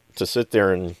 and to sit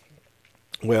there and,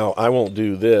 well, I won't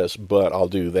do this, but I'll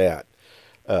do that.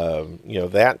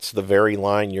 That's the very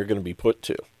line you're going to be put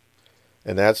to.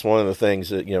 And that's one of the things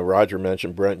that, Roger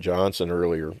mentioned Brent Johnson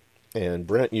earlier. And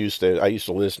Brent I used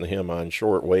to listen to him on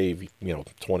shortwave,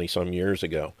 20 some years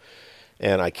ago.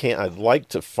 And I'd like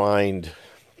to find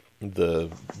the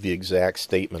exact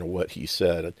statement of what he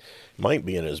said. It might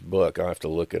be in his book. I'll have to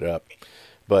look it up.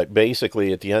 But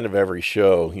basically, at the end of every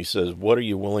show, he says, what are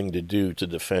you willing to do to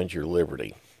defend your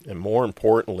liberty? And more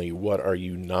importantly, what are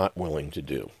you not willing to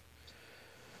do?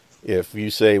 If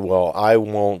you say, well, I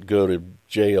won't go to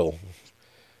jail,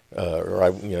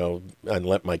 and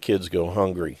let my kids go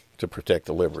hungry to protect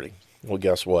the liberty. Well,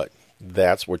 guess what?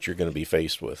 That's what you're going to be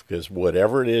faced with, because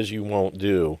whatever it is you won't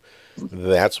do,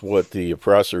 that's what the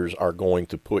oppressors are going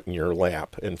to put in your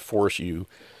lap and force you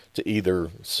to either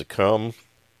succumb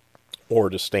or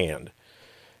to stand.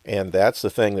 And that's the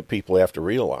thing that people have to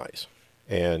realize.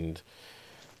 And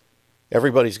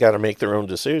everybody's got to make their own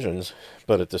decisions,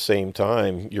 but at the same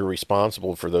time, you're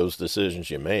responsible for those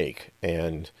decisions you make.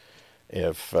 And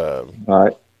if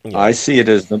I see it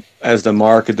as the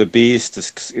mark of the beast,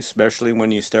 especially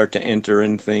when you start to enter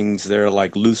in things there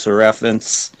like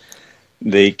lucerefants.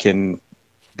 They can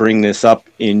bring this up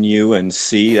in you and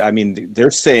see. I mean,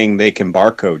 they're saying they can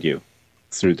barcode you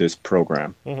through this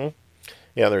program. Mm-hmm.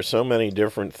 Yeah, there's so many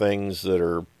different things that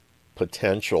are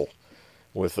potential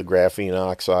with the graphene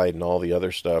oxide and all the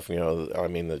other stuff.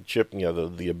 The chip,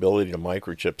 the ability to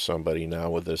microchip somebody now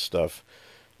with this stuff.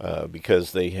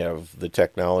 Because the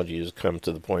technology has come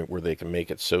to the point where they can make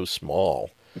it so small,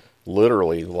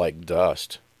 literally like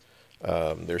dust.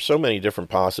 There's so many different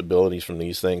possibilities from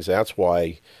these things. That's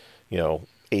why,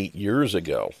 8 years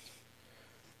ago,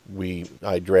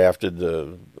 I drafted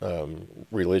the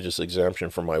religious exemption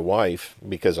for my wife,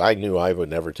 because I knew I would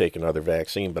never take another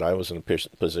vaccine, but I was in a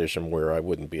position where I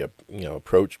wouldn't be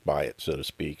approached by it, so to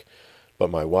speak. But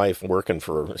my wife, working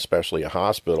for especially a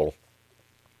hospital,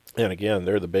 and again,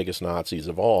 they're the biggest Nazis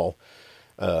of all.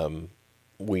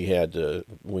 We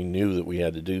knew that we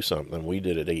had to do something. We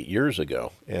did it 8 years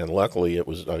ago, and luckily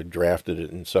I drafted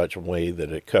it in such a way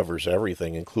that it covers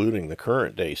everything, including the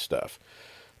current day stuff.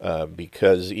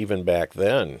 Because even back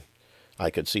then, I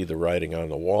could see the writing on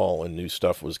the wall, and new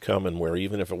stuff was coming where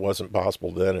even if it wasn't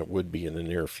possible then, it would be in the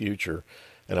near future.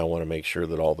 And I want to make sure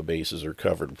that all the bases are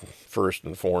covered first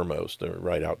and foremost,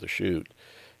 right out the chute.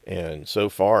 And so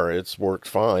far, it's worked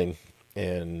fine,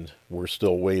 and we're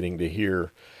still waiting to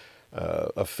hear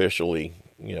officially,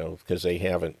 because they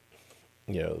haven't,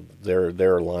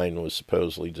 their line was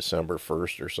supposedly December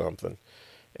 1st or something,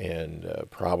 and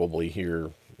probably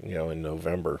here, in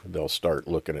November, they'll start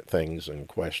looking at things and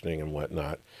questioning and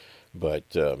whatnot. But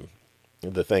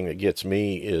the thing that gets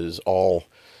me is all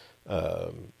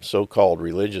so-called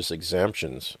religious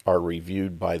exemptions are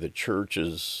reviewed by the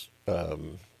church's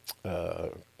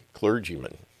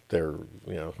clergyman, their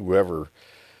whoever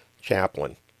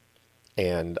chaplain,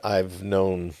 and I've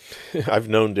known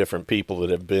different people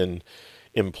that have been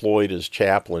employed as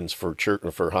chaplains for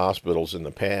hospitals in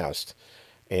the past,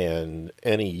 and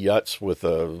any yuts with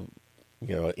a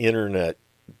internet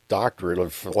doctorate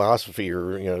of philosophy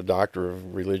or doctor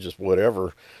of religious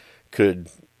whatever could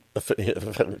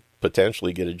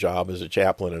potentially get a job as a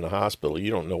chaplain in a hospital.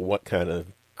 You don't know what kind of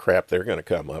crap they're going to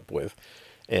come up with.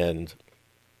 And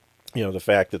the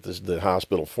fact that the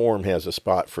hospital form has a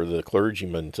spot for the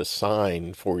clergyman to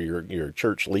sign for your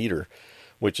church leader,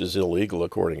 which is illegal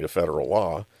according to federal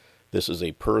law. This is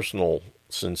a personal,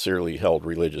 sincerely held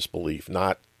religious belief,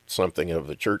 not something of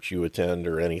the church you attend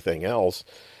or anything else.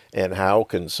 And how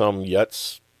can some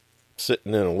yuts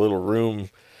sitting in a little room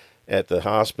at the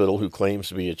hospital who claims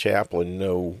to be a chaplain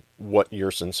know what your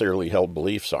sincerely held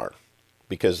beliefs are,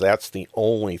 because that's the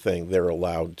only thing they're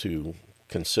allowed to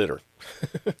consider.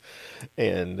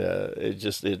 And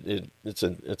it's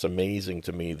amazing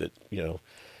to me that,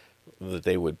 that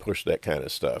they would push that kind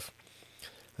of stuff.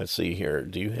 Let's see here.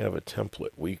 Do you have a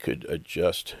template we could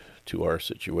adjust to our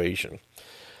situation?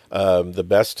 The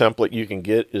best template you can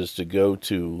get is to go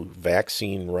to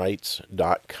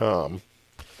vaccinerights.com,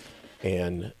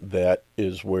 and that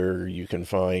is where you can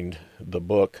find the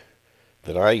book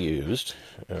that I used.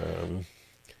 And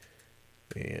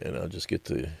I'll just get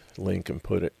the link and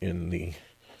put it in the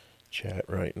chat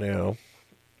right now.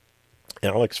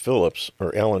 Alan Phillips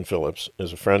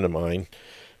is a friend of mine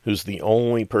who's the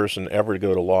only person ever to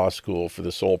go to law school for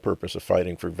the sole purpose of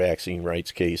fighting for vaccine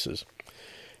rights cases.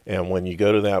 And when you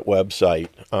go to that website,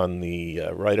 on the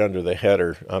right under the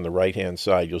header on the right-hand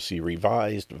side, you'll see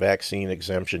Revised Vaccine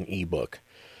Exemption ebook.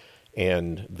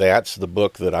 And that's the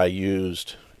book that I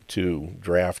used to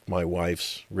draft my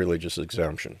wife's religious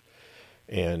exemption.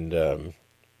 And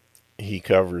he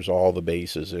covers all the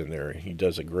bases in there. He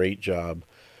does a great job.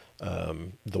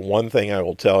 The one thing I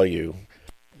will tell you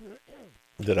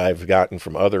that I've gotten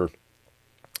from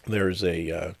there's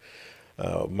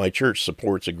my church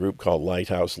supports a group called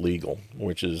Lighthouse Legal,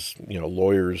 which is,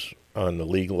 lawyers on the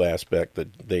legal aspect,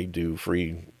 that they do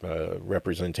free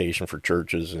representation for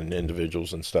churches and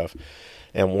individuals and stuff.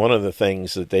 And one of the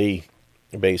things that they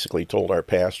basically told our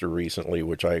pastor recently,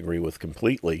 which I agree with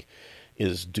completely,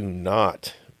 is do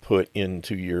not put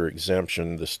into your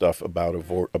exemption the stuff about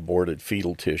aborted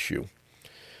fetal tissue,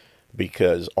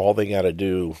 because all they got to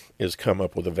do is come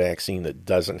up with a vaccine that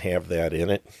doesn't have that in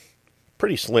it.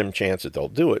 Pretty slim chance that they'll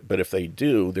do it, but if they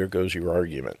do, there goes your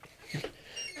argument.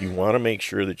 You want to make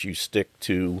sure that you stick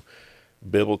to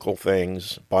biblical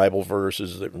things, Bible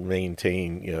verses that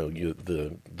maintain,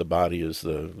 the body is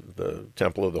the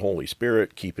temple of the Holy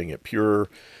Spirit, keeping it pure,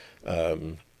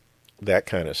 that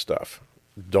kind of stuff.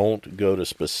 Don't go to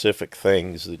specific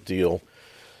things that deal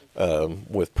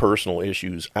with personal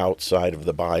issues outside of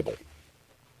the Bible.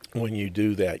 When you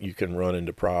do that, you can run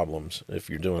into problems if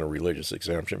you're doing a religious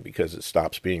exemption, because it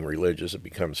stops being religious, it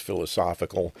becomes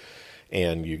philosophical,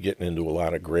 and you're getting into a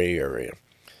lot of gray area.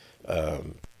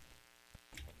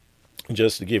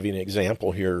 Just to give you an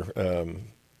example here,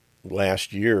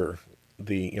 last year,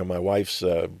 my wife's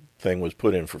thing was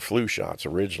put in for flu shots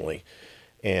originally,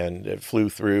 and it flew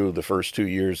through. The first 2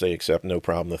 years they accept, no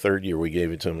problem. The third year we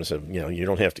gave it to them and said, you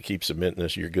don't have to keep submitting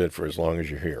this. You're good for as long as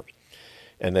you're here.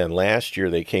 And then last year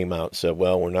they came out and said,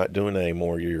 well, we're not doing it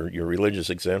anymore. Your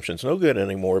religious exemption's no good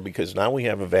anymore, because now we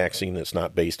have a vaccine that's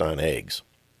not based on eggs.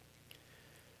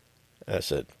 I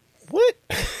said, what?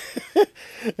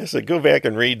 I said, go back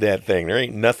and read that thing. There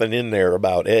ain't nothing in there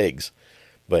about eggs.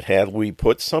 But had we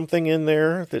put something in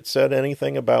there that said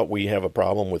anything about we have a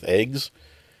problem with eggs,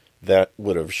 that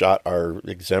would have shot our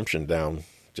exemption down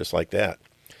just like that.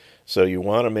 So you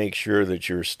want to make sure that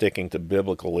you're sticking to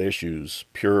biblical issues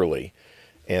purely,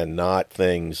 and not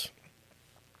things,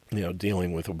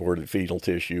 dealing with aborted fetal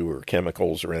tissue or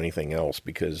chemicals or anything else,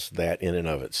 because that in and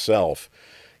of itself,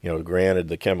 granted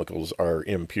the chemicals are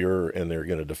impure and they're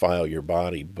going to defile your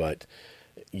body, but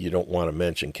you don't want to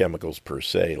mention chemicals per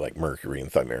se, like mercury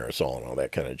and thimerosal and all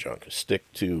that kind of junk. Stick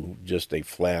to just a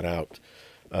flat out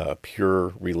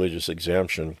pure religious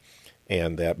exemption,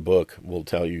 and that book will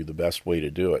tell you the best way to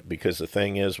do it. Because the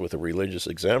thing is, with a religious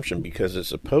exemption, because it's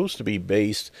supposed to be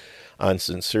based on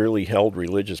sincerely held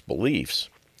religious beliefs,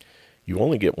 you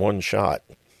only get one shot,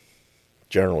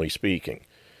 generally speaking.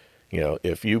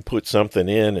 If you put something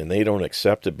in and they don't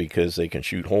accept it because they can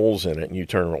shoot holes in it, and you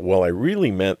turn around, well, I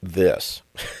really meant this.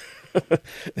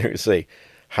 They say,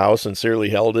 how sincerely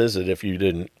held is it if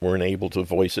you weren't able to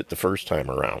voice it the first time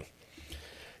around?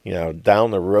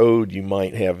 Down the road, you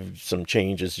might have some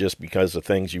changes just because of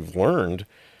things you've learned,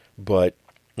 but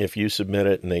if you submit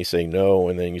it and they say no,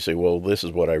 and then you say, well, this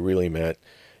is what I really meant,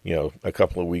 a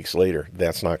couple of weeks later,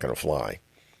 that's not going to fly.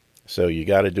 So you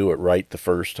got to do it right the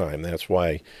first time. That's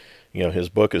why, his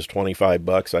book is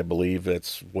 $25. I believe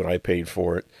that's what I paid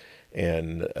for it.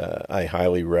 And I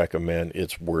highly recommend.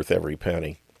 It's worth every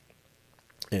penny.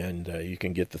 And you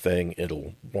can get the thing.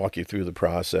 It'll walk you through the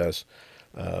process.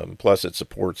 Plus, it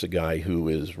supports a guy who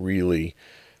is really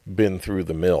been through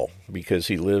the mill, because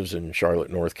he lives in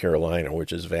Charlotte, North Carolina,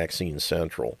 which is vaccine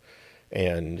central.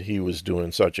 And he was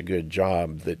doing such a good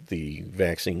job that the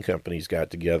vaccine companies got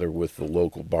together with the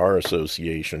local bar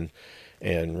association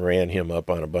and ran him up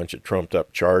on a bunch of trumped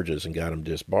up charges and got him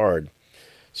disbarred.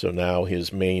 So now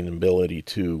his main ability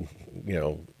to,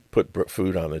 put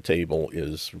food on the table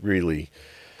is really,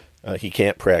 he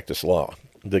can't practice law.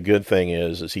 the good thing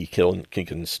is he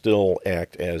can still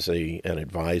act as an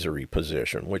advisory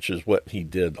position, which is what he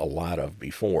did a lot of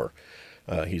before.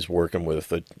 He's working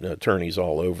with attorneys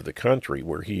all over the country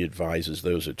where he advises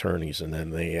those attorneys and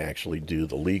then they actually do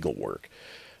the legal work.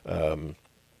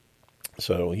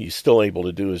 So he's still able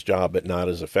to do his job, but not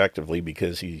as effectively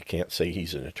because he can't say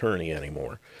he's an attorney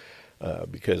anymore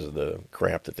because of the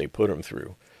crap that they put him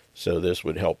through. So this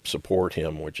would help support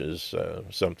him, which is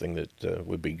something that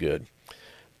would be good.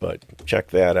 But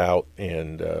check that out,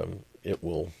 and it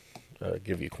will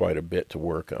give you quite a bit to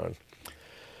work on.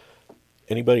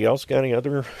 Anybody else got any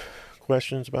other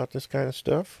questions about this kind of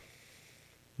stuff?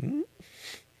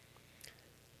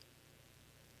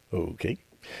 Okay.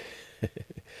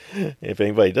 If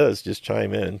anybody does, just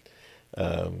chime in.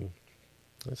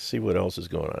 Let's see what else is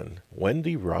going on.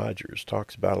 Wendy Rogers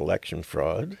talks about election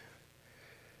fraud.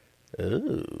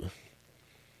 Oh.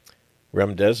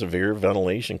 Remdesivir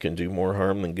ventilation can do more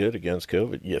harm than good against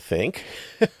COVID. You think?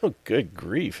 Good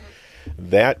grief.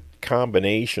 That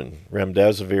combination,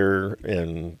 remdesivir,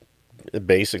 and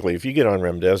basically if you get on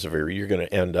remdesivir, you're going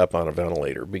to end up on a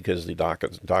ventilator because the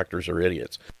doctors are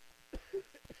idiots.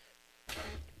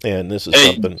 And this is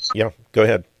something... Yeah, go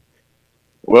ahead.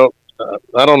 Well,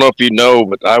 I don't know if you know,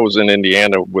 but I was in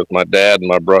Indiana with my dad and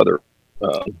my brother.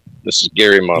 This is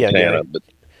Gary, Montana. Yeah, Gary. But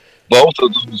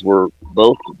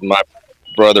both my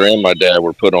brother and my dad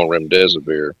were put on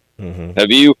remdesivir. Mm-hmm. Have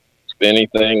you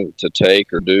anything to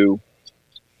take or do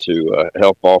to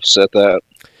help offset that?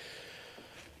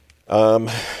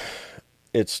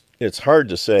 It's hard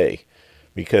to say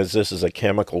because this is a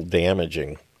chemical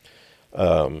damaging.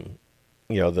 The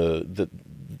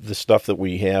stuff that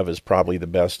we have is probably the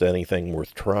best anything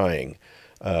worth trying.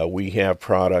 We have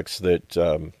products that,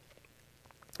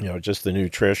 just the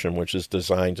nutrition, which is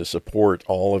designed to support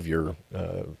all of your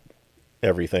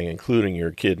everything, including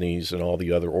your kidneys and all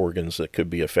the other organs that could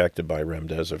be affected by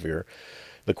remdesivir.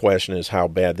 The question is how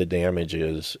bad the damage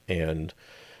is, and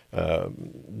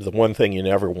the one thing you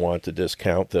never want to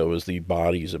discount, though, is the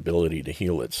body's ability to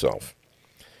heal itself.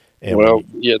 And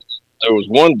yes. There was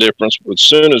one difference. As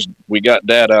soon as we got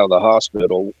Dad out of the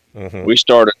hospital, we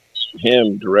started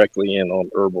him directly in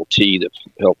on herbal tea that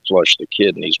helped flush the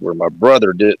kidneys, where my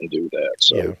brother didn't do that.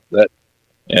 So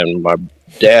and my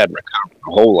dad recovered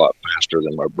a whole lot faster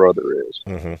than my brother is.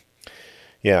 Mm-hmm.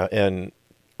 Yeah, and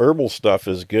herbal stuff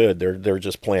is good. They're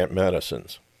just plant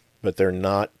medicines, but they're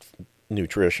not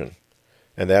nutrition.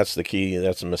 And that's the key.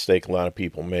 That's a mistake a lot of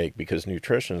people make, because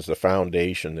nutrition is the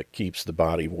foundation that keeps the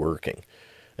body working.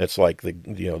 It's like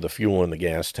the fuel in the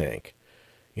gas tank.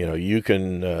 You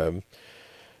can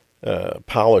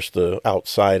polish the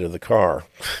outside of the car.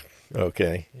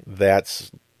 Okay, that's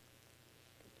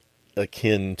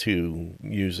akin to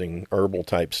using herbal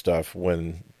type stuff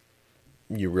when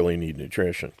you really need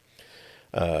nutrition.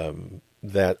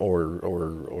 That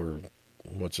or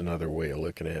what's another way of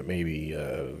looking at it? Maybe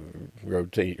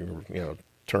rotate,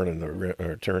 turning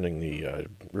the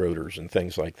rotors and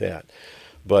things like that.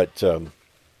 But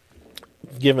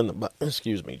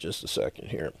excuse me just a second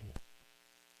here.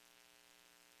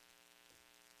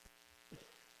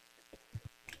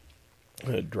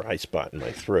 A dry spot in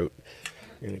my throat.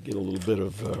 I'm going to get a little bit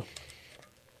of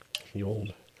the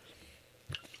old...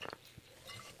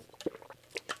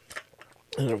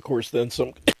 And of course then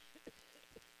some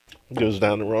goes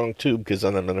down the wrong tube because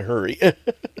then I'm in a hurry.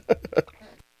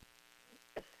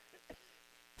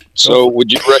 So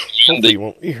would you recommend you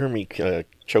won't hear me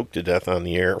choke to death on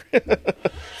the air?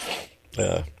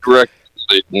 Correct.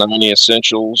 The 90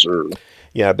 essentials, or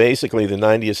basically the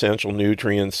 90 essential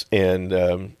nutrients.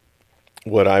 And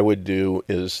what I would do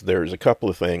is there's a couple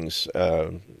of things.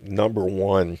 Number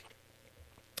one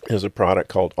is a product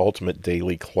called Ultimate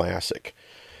Daily Classic.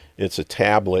 It's a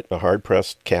tablet, a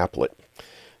hard-pressed caplet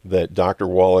that Dr.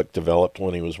 Wallach developed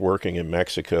when he was working in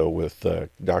Mexico with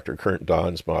Dr. Kurt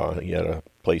Donsbaugh. He had a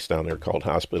place down there called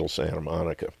Hospital Santa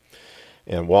Monica.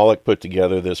 And Wallach put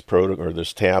together this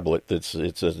this tablet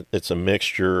it's a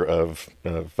mixture of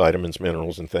vitamins,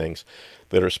 minerals, and things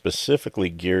that are specifically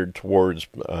geared towards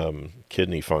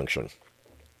kidney function.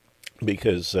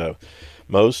 Because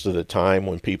most of the time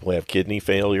when people have kidney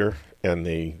failure and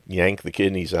they yank the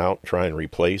kidneys out, try and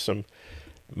replace them,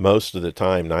 most of the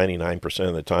time, 99%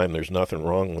 of the time, there's nothing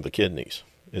wrong with the kidneys.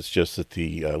 It's just that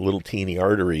the little teeny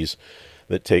arteries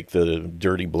that take the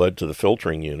dirty blood to the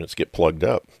filtering units get plugged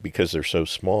up because they're so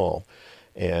small.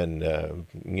 And,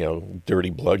 dirty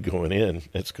blood going in,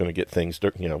 it's going to get things,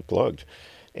 plugged.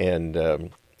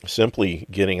 And simply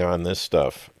getting on this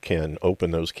stuff can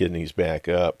open those kidneys back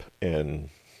up and,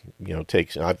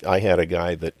 I had a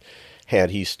guy that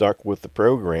had he stuck with the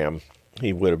program,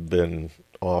 he would have been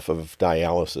off of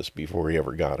dialysis before he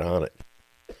ever got on it.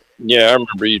 Yeah, I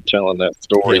remember you telling that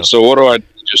story. Yeah. So what do I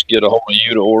just get a hold of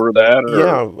you to order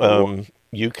that?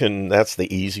 You can. That's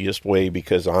the easiest way,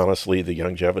 because honestly, the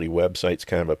Youngevity website's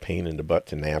kind of a pain in the butt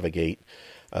to navigate.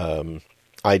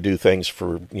 I do things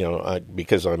for,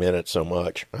 because I'm in it so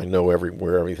much. I know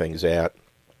where everything's at.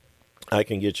 I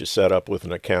can get you set up with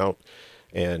an account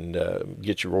and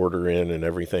get your order in and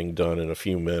everything done in a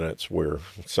few minutes, where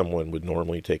someone would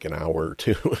normally take an hour or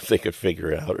two if they could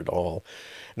figure it out at all.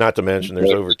 Not to mention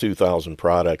there's over 2,000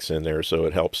 products in there, so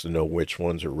it helps to know which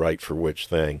ones are right for which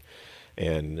thing.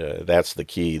 And that's the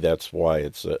key. That's why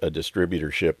it's a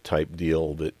distributorship type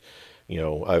deal that,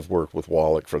 I've worked with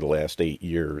Wallach for the last 8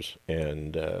 years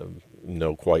and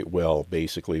know quite well.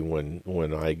 Basically,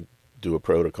 when I do a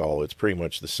protocol, it's pretty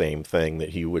much the same thing that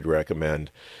he would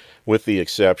recommend, with the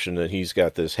exception that he's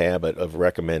got this habit of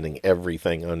recommending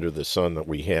everything under the sun that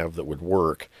we have that would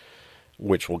work,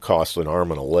 which will cost an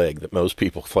arm and a leg that most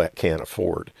people flat can't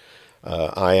afford.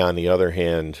 I, on the other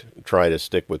hand, try to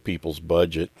stick with people's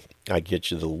budget. I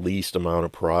get you the least amount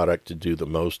of product to do the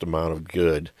most amount of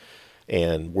good.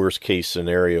 And worst case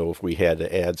scenario, if we had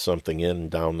to add something in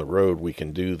down the road, we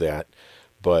can do that.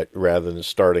 But rather than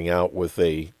starting out with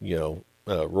a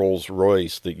Rolls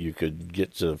Royce that you could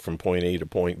get from point A to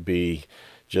point B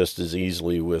just as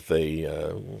easily with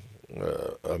a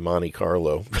Monte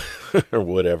Carlo or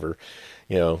whatever,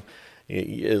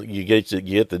 you get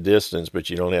the distance, but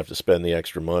you don't have to spend the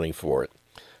extra money for it.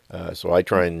 So I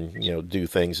try and do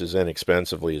things as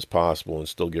inexpensively as possible and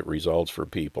still get results for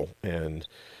people. And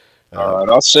all right,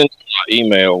 I'll send you an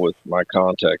email with my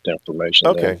contact information.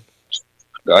 Okay.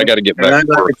 Then. I got to get back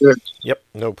to work. Yep,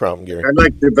 no problem, Gary. I'd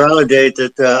like to validate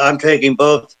that I'm taking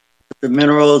both the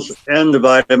minerals and the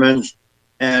vitamins,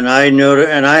 and I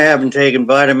haven't taken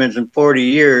vitamins in 40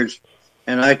 years,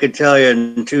 and I could tell you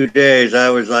in 2 days I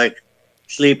was like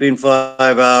sleeping 5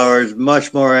 hours,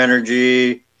 much more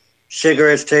energy.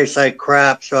 Cigarettes taste like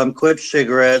crap, so I'm quit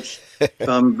cigarettes.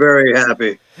 So I'm very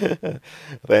happy.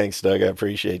 Thanks, Doug. I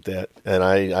appreciate that. And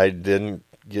I didn't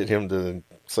get him to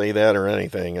say that or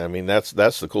anything. I mean, that's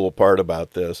the cool part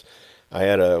about this. I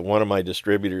had one of my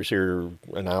distributors here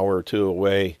an hour or two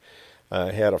away.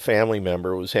 Had a family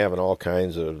member who was having all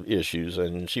kinds of issues,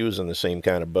 and she was in the same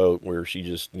kind of boat where she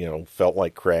just, felt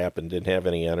like crap and didn't have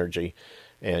any energy.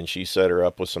 And she set her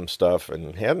up with some stuff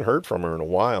and hadn't heard from her in a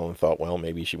while and thought, well,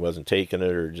 maybe she wasn't taking it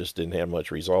or just didn't have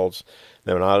much results.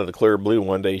 Then out of the clear blue,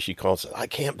 one day she called and said, I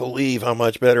can't believe how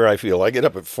much better I feel. I get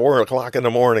up at 4 o'clock in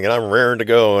the morning and I'm raring to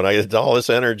go and I get all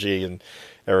this energy and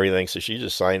everything. So she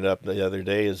just signed up the other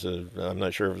day as I'm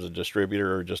not sure if it was a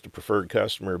distributor or just a preferred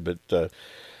customer, but,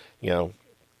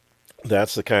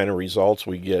 that's the kind of results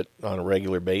we get on a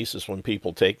regular basis when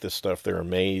people take this stuff. They're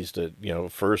amazed at,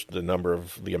 first the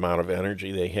amount of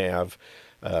energy they have.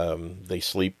 They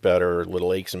sleep better,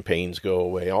 little aches and pains go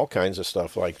away, all kinds of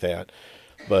stuff like that.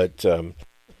 But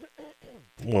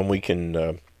when we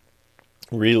can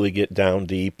really get down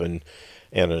deep and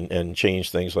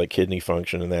change things like kidney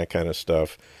function and that kind of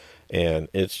stuff, and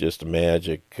it's just a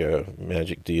magic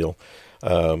deal.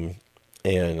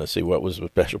 And let's see, what was the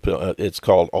special pill? It's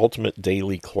called Ultimate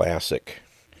Daily Classic.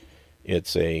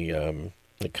 It's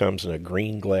it comes in a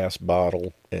green glass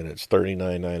bottle, and it's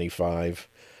 $39.95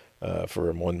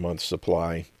 for a 1 month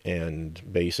supply. And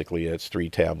basically, it's 3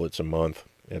 tablets a month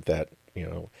at that,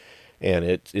 And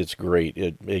it's great.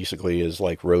 It basically is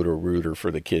like Roto-Rooter for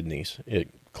the kidneys. It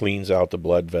cleans out the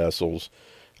blood vessels,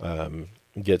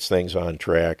 gets things on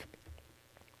track.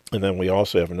 And then we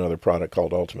also have another product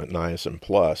called Ultimate Niacin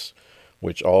Plus,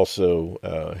 which also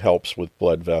helps with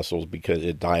blood vessels because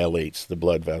it dilates the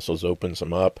blood vessels, opens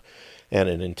them up, and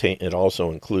it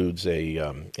also includes a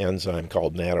enzyme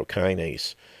called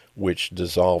nattokinase, which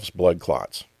dissolves blood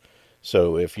clots.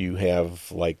 So if you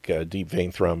have like deep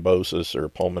vein thrombosis or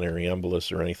pulmonary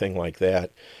embolus or anything like that,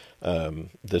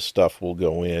 this stuff will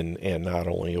go in and not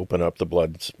only open up the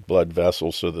blood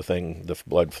vessels so the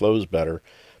blood flows better,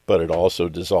 but it also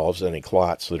dissolves any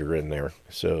clots that are in there,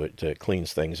 so it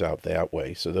cleans things out that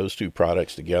way. So those two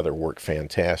products together work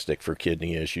fantastic for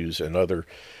kidney issues and other,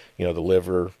 the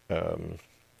liver and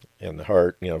the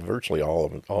heart, virtually all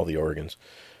of them, all the organs.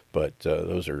 But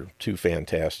those are two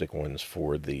fantastic ones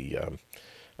for the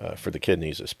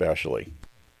kidneys especially.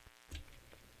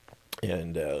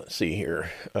 And let's see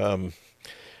here.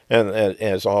 And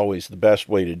as always, the best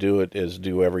way to do it is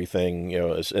do everything,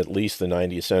 is at least the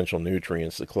 90 essential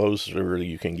nutrients. The closer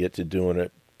you can get to doing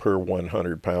it per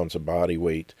 100 pounds of body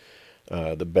weight,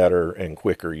 the better and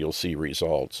quicker you'll see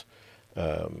results.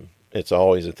 It's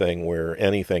always a thing where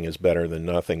anything is better than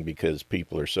nothing because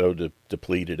people are so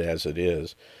depleted as it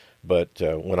is. But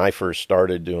when I first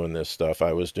started doing this stuff,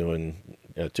 I was doing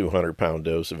a 200-pound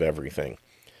dose of everything.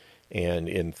 And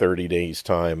in 30 days'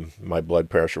 time, my blood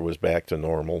pressure was back to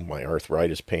normal. My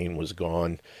arthritis pain was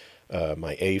gone.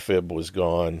 My AFib was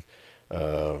gone.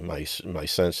 My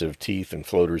sensitive teeth and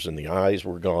floaters in the eyes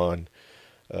were gone.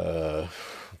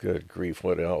 Good grief,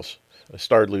 what else? I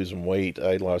started losing weight.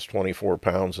 I lost 24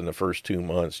 pounds in the first 2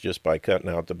 months just by cutting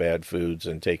out the bad foods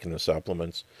and taking the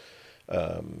supplements.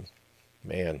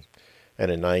 Man.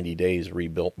 And in 90 days,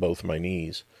 rebuilt both my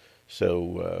knees.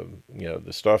 So,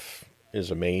 the stuff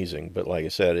is amazing. But like I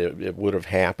said, it would have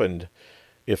happened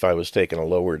if I was taking a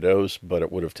lower dose, but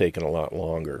it would have taken a lot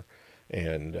longer.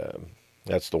 And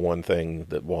that's the one thing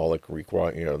that Wallach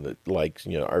requires,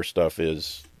 our stuff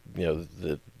is,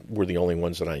 that we're the only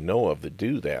ones that I know of that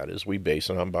do that, is we base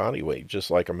it on body weight. Just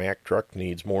like a Mack truck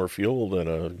needs more fuel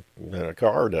than a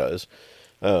car does.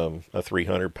 A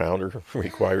 300-pounder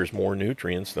requires more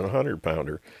nutrients than a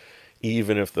 100-pounder,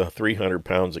 even if the 300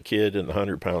 pounds a kid and the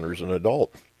 100-pounder is an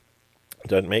adult. It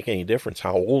doesn't make any difference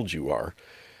how old you are.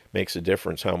 It makes a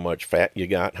difference how much fat you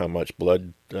got, how much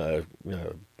how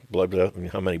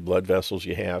many blood vessels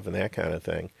you have, and that kind of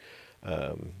thing.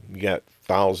 You got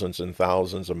thousands and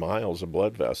thousands of miles of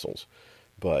blood vessels,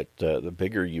 but the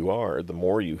bigger you are, the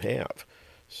more you have.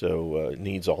 So it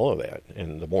needs all of that,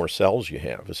 and the more cells you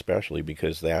have, especially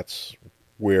because that's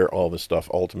where all the stuff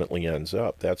ultimately ends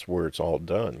up. That's where it's all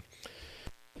done.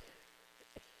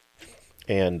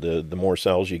 And the more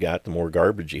cells you got, the more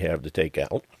garbage you have to take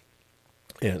out.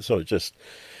 And so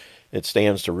it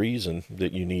stands to reason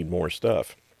that you need more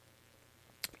stuff.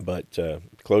 But the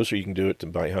closer you can do it to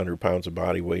by 100 pounds of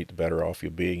body weight, the better off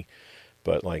you'll be.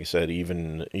 But like I said,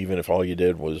 even if all you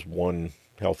did was one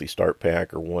Healthy Start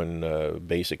Pack or one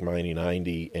basic Mighty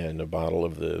 90 and a bottle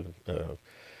of the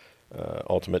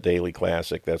Ultimate Daily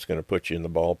Classic, that's going to put you in the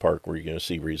ballpark where you're going to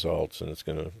see results, and it's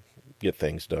going to get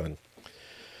things done.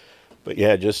 But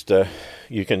yeah, just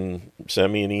you can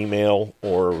send me an email,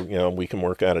 or we can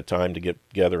work out a time to get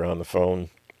together on the phone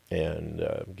and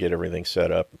get everything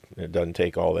set up. It doesn't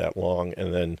take all that long.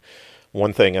 And then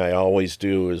one thing I always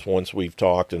do is, once we've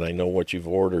talked and I know what you've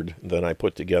ordered, then I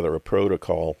put together a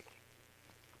protocol.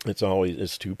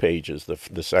 It's 2 pages.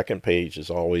 The second page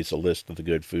is always a list of the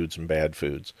good foods and bad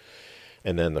foods.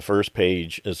 And then the first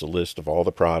page is a list of all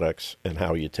the products and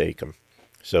how you take them.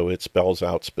 So it spells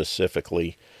out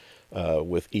specifically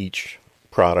with each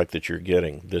product that you're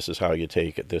getting. This is how you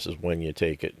take it. This is when you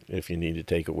take it. If you need to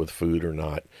take it with food or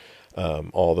not.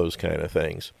 All those kind of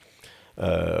things.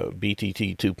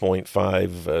 BTT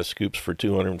 2.5 scoops for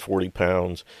 240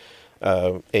 pounds.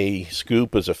 A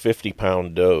scoop is a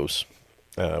 50-pound dose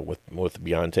with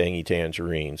Beyond Tangy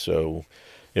Tangerine. So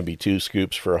it'd be 2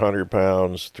 scoops for 100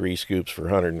 pounds, 3 scoops for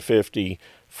 150,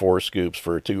 4 scoops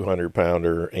for a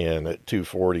 200-pounder, and at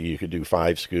 240 you could do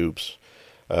 5 scoops.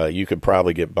 You could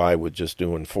probably get by with just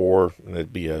doing 4.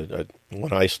 That'd be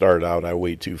when I started out, I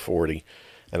weighed 240,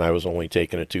 and I was only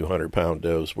taking a 200-pound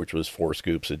dose, which was 4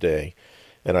 scoops a day.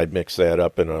 And I'd mix that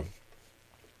up in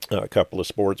a couple of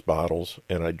sports bottles,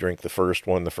 and I'd drink the first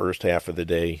one the first half of the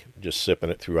day, just sipping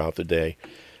it throughout the day.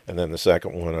 And then the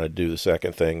second one, I'd do the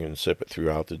second thing and sip it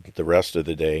throughout the rest of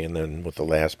the day. And then with the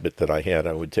last bit that I had,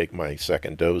 I would take my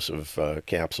second dose of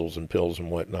capsules and pills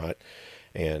and whatnot.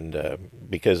 And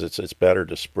because it's better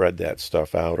to spread that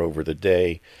stuff out over the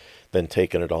day than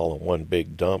taking it all in one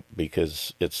big dump,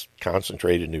 because it's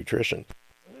concentrated nutrition.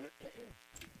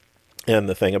 And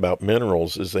the thing about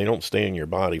minerals is they don't stay in your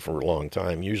body for a long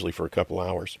time, usually for a couple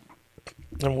hours.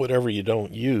 And whatever you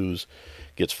don't use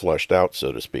gets flushed out,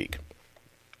 so to speak.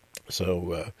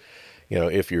 So,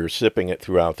 if you're sipping it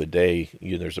throughout the day,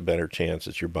 there's a better chance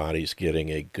that your body's getting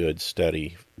a good,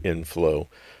 steady inflow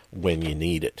when you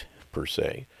need it, per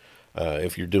se.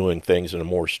 If you're doing things in a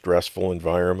more stressful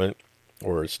environment,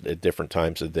 or it's at different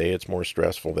times of the day it's more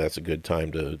stressful, that's a good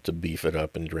time to beef it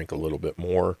up and drink a little bit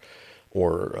more.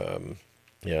 Or,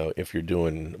 if you're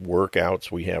doing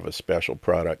workouts, we have a special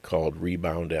product called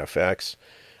Rebound FX,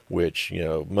 which,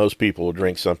 most people will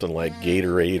drink something like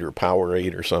Gatorade or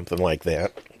Powerade or something like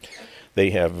that. They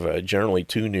have generally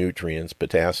 2 nutrients,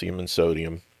 potassium and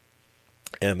sodium,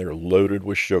 and they're loaded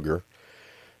with sugar,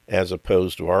 as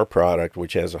opposed to our product,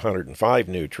 which has 105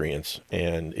 nutrients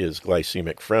and is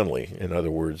glycemic friendly. In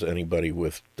other words, anybody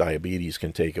with diabetes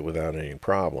can take it without any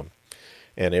problem.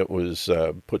 And it was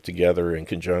put together in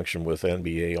conjunction with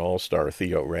NBA All-Star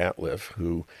Theo Ratliff,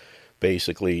 who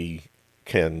basically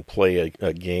can play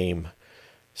a game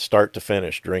start to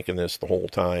finish drinking this the whole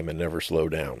time and never slow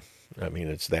down. I mean,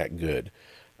 it's that good.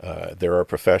 There are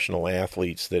professional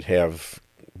athletes that have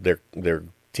their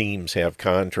teams have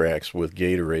contracts with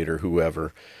Gatorade or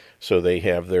whoever So they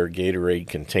have their Gatorade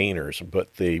containers,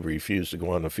 but they refuse to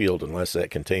go on the field unless that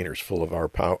container's full of our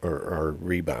power or our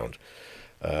rebound.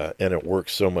 And it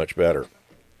works so much better.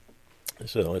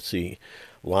 So let's see.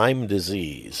 Lyme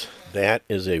disease. That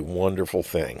is a wonderful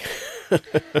thing.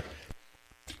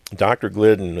 Dr.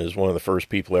 Glidden is one of the first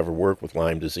people ever worked with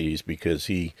Lyme disease because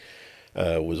he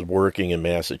was working in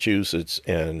Massachusetts,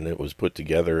 and it was put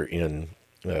together in,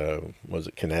 was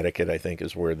it Connecticut, I think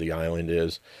is where the island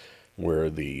is, where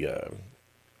the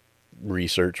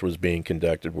research was being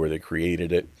conducted, where they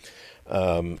created it.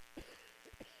 I'd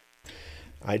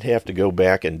have to go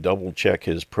back and double check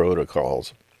his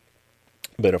protocols.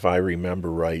 But if I remember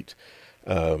right,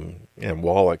 and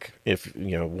Wallach, if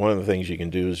one of the things you can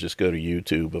do is just go to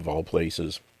YouTube of all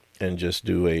places and just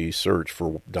do a search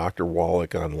for Dr.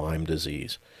 Wallach on Lyme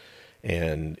disease,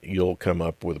 and you'll come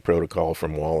up with a protocol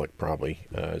from Wallach probably.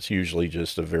 It's usually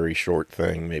just a very short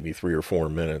thing, maybe 3 or 4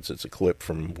 minutes. It's a clip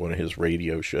from one of his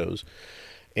radio shows,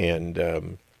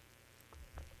 and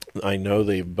I know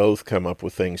they've both come up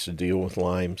with things to deal with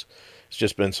Lyme's. It's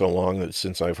just been so long that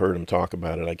since I've heard him talk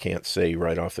about it, I can't say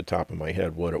right off the top of my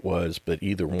head what it was. But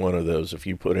either one of those, if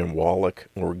you put in Wallach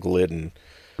or Glidden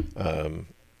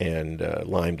and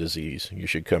Lyme disease, you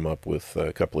should come up with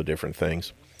a couple of different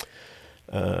things.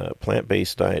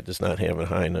 Plant-based diet does not have a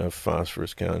high enough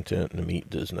phosphorus content, and the meat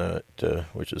does not,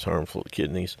 which is harmful to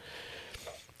kidneys.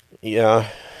 Yeah,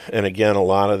 and again, a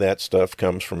lot of that stuff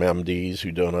comes from MDs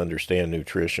who don't understand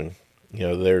nutrition.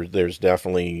 There's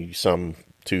definitely some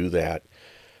to that.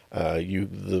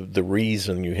 The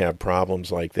reason you have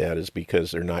problems like that is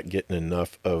because they're not getting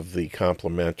enough of the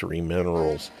complementary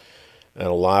minerals, and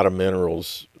a lot of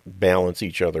minerals balance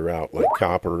each other out, like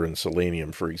copper and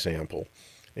selenium, for example.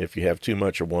 If you have too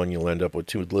much of one, you'll end up with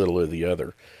too little of the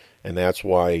other, and that's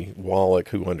why Wallach,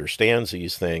 who understands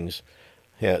these things,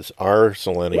 has our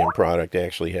selenium product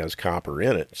actually has copper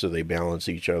in it, so they balance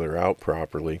each other out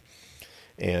properly.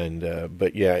 And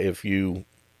but yeah, if you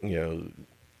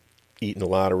eating a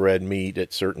lot of red meat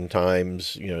at certain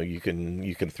times, you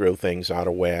can throw things out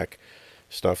of whack,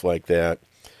 stuff like that.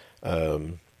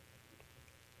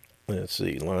 Let's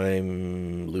see,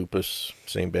 Lyme, lupus,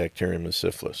 same bacterium as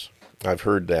syphilis. I've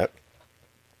heard that.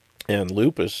 And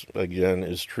lupus, again,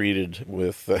 is treated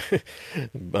with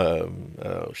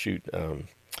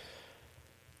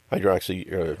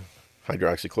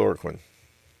hydroxychloroquine.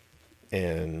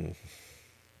 And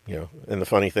and the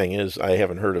funny thing is, I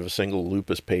haven't heard of a single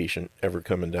lupus patient ever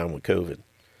coming down with COVID,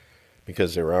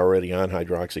 because they were already on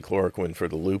hydroxychloroquine for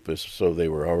the lupus, so they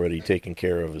were already taken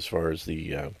care of as far as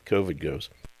the COVID goes.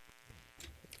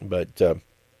 But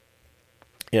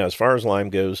as far as Lyme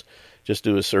goes, just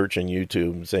do a search on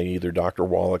YouTube and say either Dr.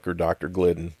 Wallach or Dr.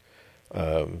 Glidden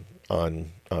on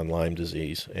Lyme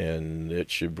disease, and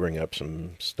it should bring up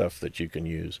some stuff that you can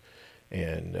use.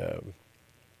 And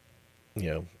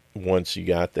once you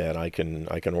got that, I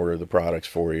can order the products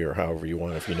for you, or however you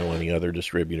want. If you know any other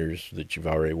distributors that you've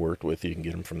already worked with, you can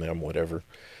get them from them, whatever.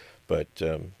 But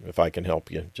if I can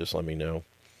help you, just let me know.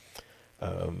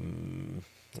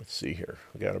 Let's see here.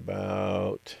 We got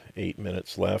about 8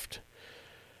 minutes left.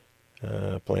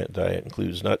 Plant diet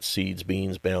includes nuts, seeds,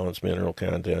 beans, balanced mineral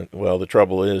content. Well, the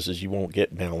trouble is you won't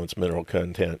get balanced mineral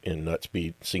content in nuts,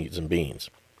 seeds, and beans.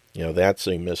 That's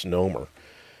a misnomer,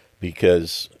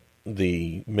 because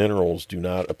the minerals do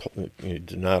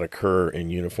not occur in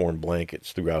uniform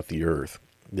blankets throughout the earth.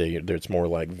 It's more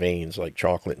like veins, like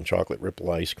chocolate and chocolate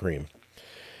ripple ice cream.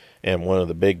 And one of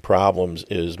the big problems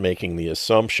is making the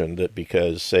assumption that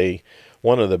because, say,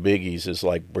 one of the biggies is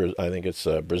like, I think it's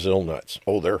Brazil nuts.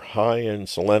 Oh, they're high in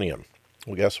selenium.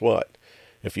 Well, guess what?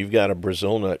 If you've got a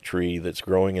Brazil nut tree that's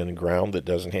growing in the ground that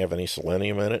doesn't have any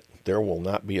selenium in it, there will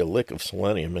not be a lick of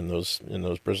selenium in those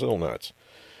Brazil nuts.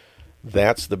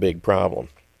 That's the big problem.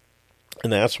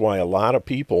 And that's why a lot of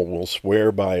people will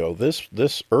swear by,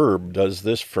 this herb does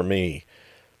this for me.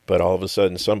 But all of a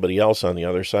sudden somebody else on the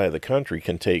other side of the country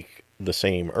can take the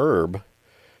same herb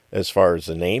as far as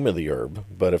the name of the herb,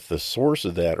 but if the source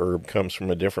of that herb comes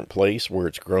from a different place where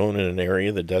it's grown in an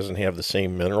area that doesn't have the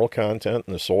same mineral content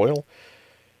in the soil,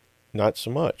 not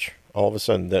so much. All of a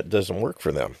sudden that doesn't work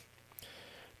for them,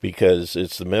 because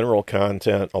it's the mineral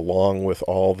content along with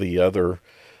all the other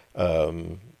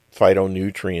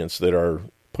phytonutrients that are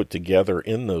put together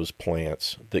in those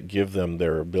plants that give them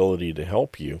their ability to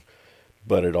help you.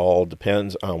 But it all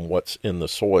depends on what's in the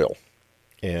soil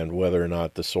and whether or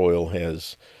not the soil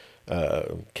has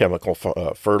chemical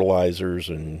fertilizers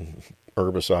and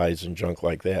herbicides and junk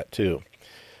like that too.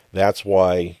 That's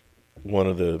why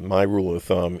my rule of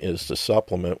thumb is to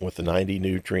supplement with the 90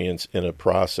 nutrients in a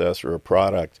process or a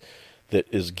product that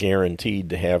is guaranteed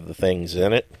to have the things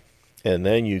in it And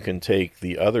then you can take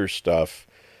the other stuff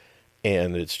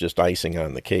and it's just icing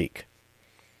on the cake.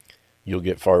 You'll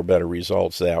get far better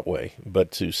results that way.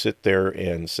 But to sit there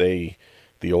and say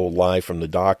the old lie from the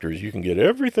doctors, you can get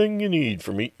everything you need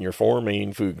from eating your 4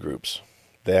 main food groups,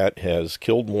 that has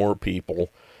killed more people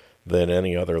than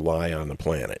any other lie on the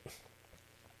planet.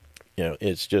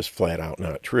 It's just flat out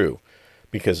not true,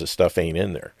 because the stuff ain't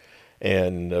in there.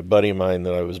 And a buddy of mine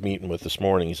that I was meeting with this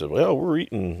morning, he said, well, we're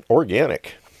eating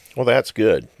organic. Well, that's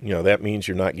good. That means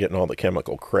you're not getting all the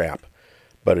chemical crap,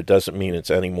 but it doesn't mean it's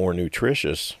any more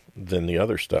nutritious than the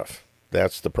other stuff.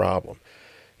 That's the problem.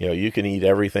 You can eat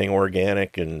everything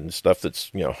organic and stuff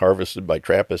that's, harvested by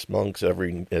Trappist monks at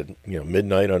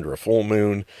midnight under a full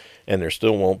moon, and there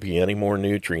still won't be any more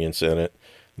nutrients in it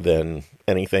than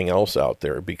anything else out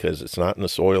there, because it's not in the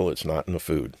soil, it's not in the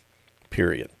food,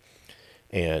 period.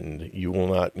 And you will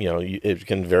not, it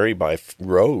can vary by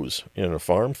rows in a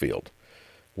farm field.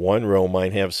 One row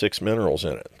might have 6 minerals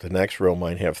in it. The next row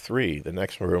might have 3. The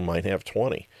next row might have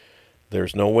 20.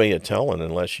 There's no way of telling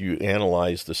unless you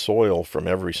analyze the soil from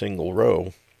every single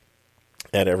row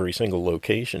at every single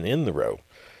location in the row.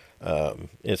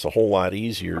 It's a whole lot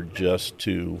easier just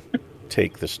to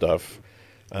take the stuff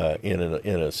in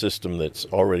a system that's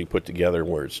already put together,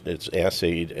 where it's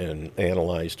assayed and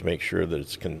analyzed to make sure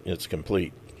that it's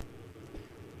complete.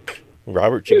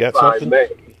 Robert, you got something?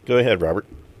 Go ahead, Robert.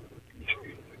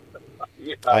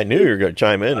 I knew you were going to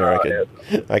chime in, or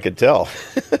I could tell.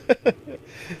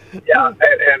 Yeah,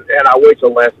 and I wait till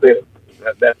the last minute.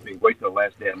 That's me. Wait till the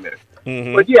last damn minute.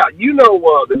 Mm-hmm. But yeah,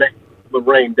 the name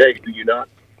Lorraine Day, do you not?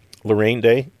 Lorraine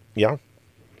Day? Yeah.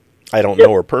 I don't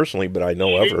know her personally, but I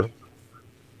know of her.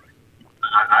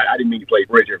 I didn't mean to play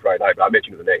bridge here Friday night, but I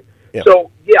mentioned the name. Yeah.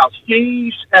 So, yeah,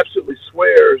 she absolutely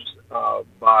swears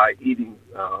by eating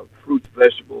fruits,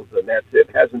 vegetables, and that's it.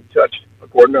 Hasn't touched,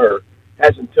 according to her,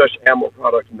 animal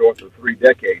products north of 3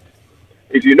 decades.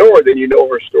 If you know her, then you know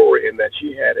her story in that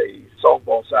she had a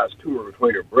softball-sized tumor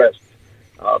between her breasts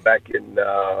back in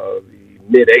the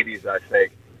mid-'80s, I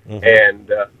think. Mm-hmm.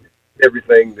 And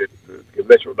everything that the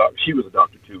conventional doctor, she was a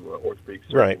doctor too, orthopedic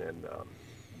surgeon, right, and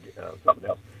something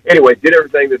else. Anyway, did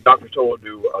everything that doctors told her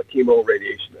to do, chemo,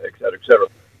 radiation, et cetera,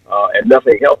 and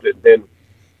nothing helped it. Then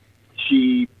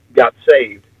she got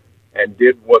saved and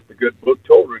did what the good book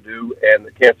told her to do, and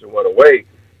the cancer went away.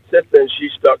 Since then, she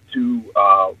stuck to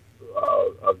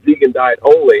a vegan diet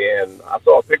only, and I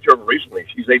saw a picture of her recently.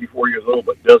 She's 84 years old,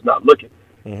 but does not look it.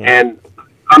 Mm-hmm. And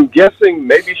I'm guessing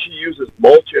maybe she uses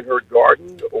mulch in her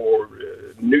garden or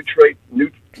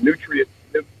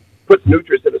puts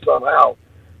nutrients in it somehow.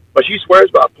 But she swears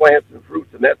by plants and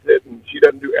fruits, and that's it, and she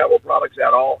doesn't do animal products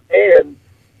at all. And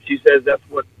she says that's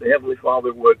what the Heavenly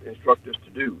Father would instruct us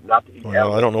to do, not to eat animals.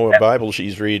 Well, I don't know what Bible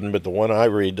she's reading, but the one I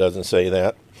read doesn't say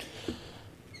that.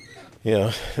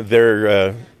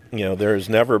 There's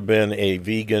never been a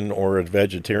vegan or a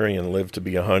vegetarian live to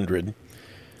be 100.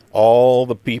 All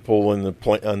the people on the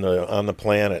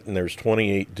planet, and there's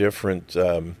 28 different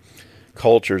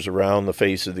cultures around the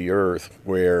face of the earth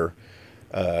where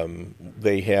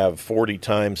they have 40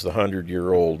 times the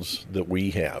 100-year-olds that we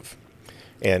have.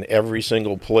 And every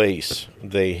single place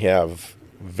they have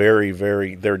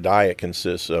their diet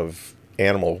consists of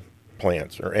animal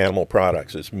plants or animal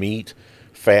products. It's meat,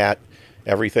 fat,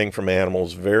 everything from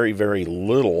animals, very, very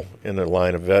little in the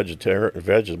line of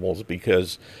vegetables,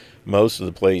 because most of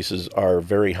the places are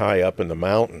very high up in the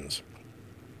mountains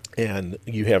and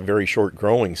you have very short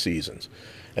growing seasons.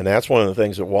 And that's one of the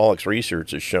things that Wallach's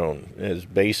research has shown is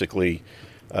basically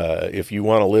if you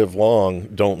want to live long,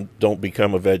 don't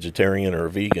become a vegetarian or a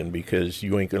vegan, because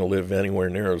you ain't going to live anywhere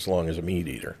near as long as a meat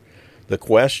eater. The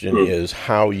question is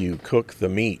how you cook the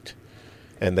meat,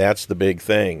 and that's the big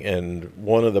thing. And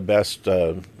one of the best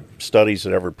studies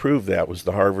that ever proved that was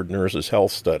the Harvard Nurses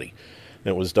Health Study.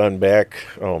 It was done back,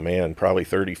 probably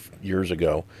 30 years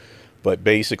ago. But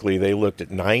basically, they looked at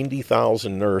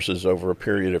 90,000 nurses over a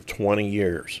period of 20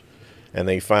 years. And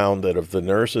they found that of the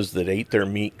nurses that ate their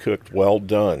meat cooked well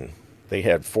done, they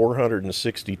had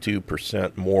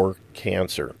 462% more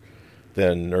cancer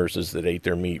than nurses that ate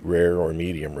their meat rare or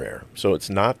medium rare. So it's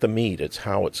not the meat, it's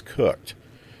how it's cooked.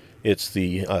 It's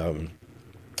the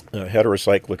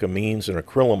heterocyclic amines and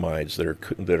acrylamides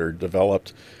that are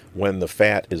developed when the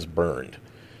fat is burned.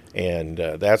 And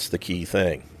that's the key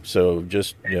thing. So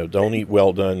just, don't eat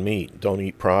well-done meat. Don't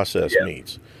eat processed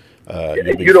meats.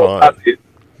 You'll be fine.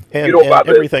 And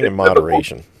everything in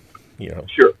moderation.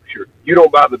 Sure. You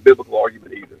don't buy the biblical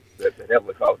argument either that the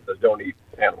Heavenly Father says don't eat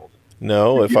animals.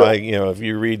 No, if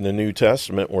you read in the New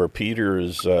Testament where Peter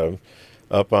is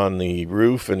up on the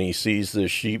roof, and he sees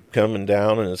this sheep coming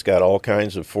down, and it's got all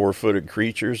kinds of 4-footed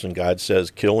creatures, and God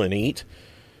says, kill and eat.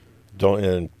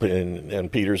 Don't,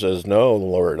 and Peter says, no,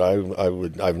 Lord,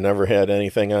 I've never had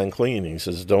anything unclean. He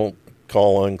says, don't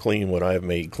call unclean what I have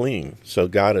made clean. So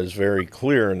God is very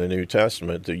clear in the New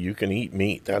Testament that you can eat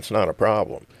meat. That's not a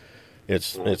problem.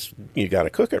 It's you got to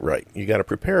cook it right. You got to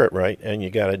prepare it right, and you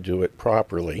got to do it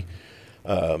properly.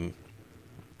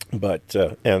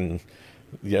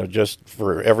 Just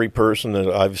for every person that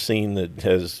I've seen that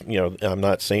has, I'm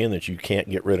not saying that you can't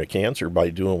get rid of cancer by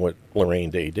doing what Lorraine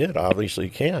Day did. Obviously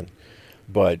you can.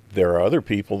 But there are other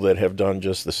people that have done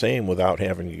just the same without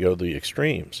having to go to the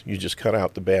extremes. You just cut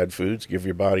out the bad foods, give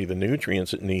your body the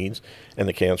nutrients it needs, and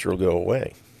the cancer will go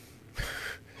away.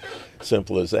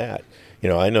 Simple as that.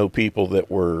 I know people that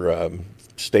were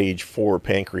stage 4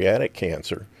 pancreatic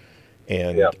cancer,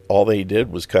 and all they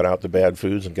did was cut out the bad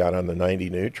foods and got on the 90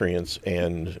 nutrients,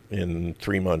 and in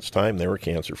 3 months' time, they were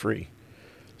cancer-free.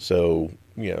 So,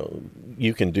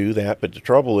 you can do that, but the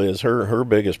trouble is her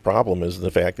biggest problem is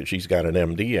the fact that she's got an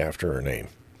MD after her name,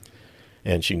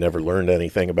 and she never learned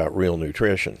anything about real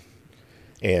nutrition,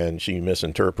 and she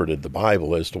misinterpreted the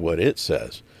Bible as to what it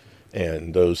says,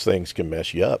 and those things can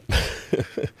mess you up.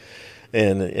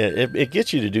 And it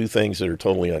gets you to do things that are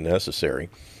totally unnecessary,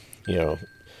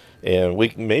 And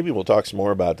we'll talk some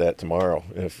more about that tomorrow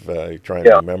if you're trying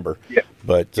to remember. Yeah.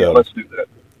 But let's do that.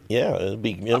 Yeah, it'll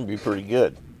be pretty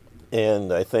good.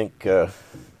 And I think I've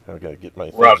got to get my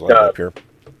things lined up here.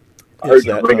 It's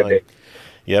that time.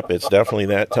 Yep, it's definitely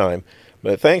that time.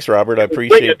 But thanks, Robert. I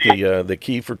appreciate the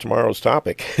key for tomorrow's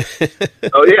topic.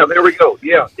 Oh yeah, there we go.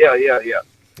 Yeah.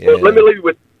 Well, let me leave you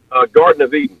with Garden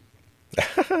of Eden.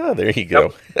 There you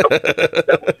go.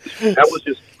 That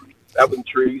was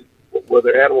trees. Were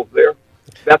there animals there?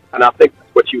 And I think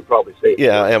that's what you probably say.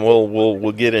 Yeah, and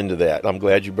we'll get into that. I'm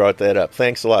glad you brought that up.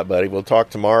 Thanks a lot, buddy. We'll talk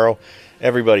tomorrow.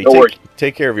 Everybody,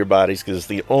 take care of your bodies, because it's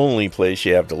the only place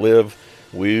you have to live.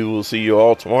 We will see you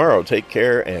all tomorrow. Take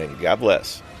care, and God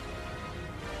bless.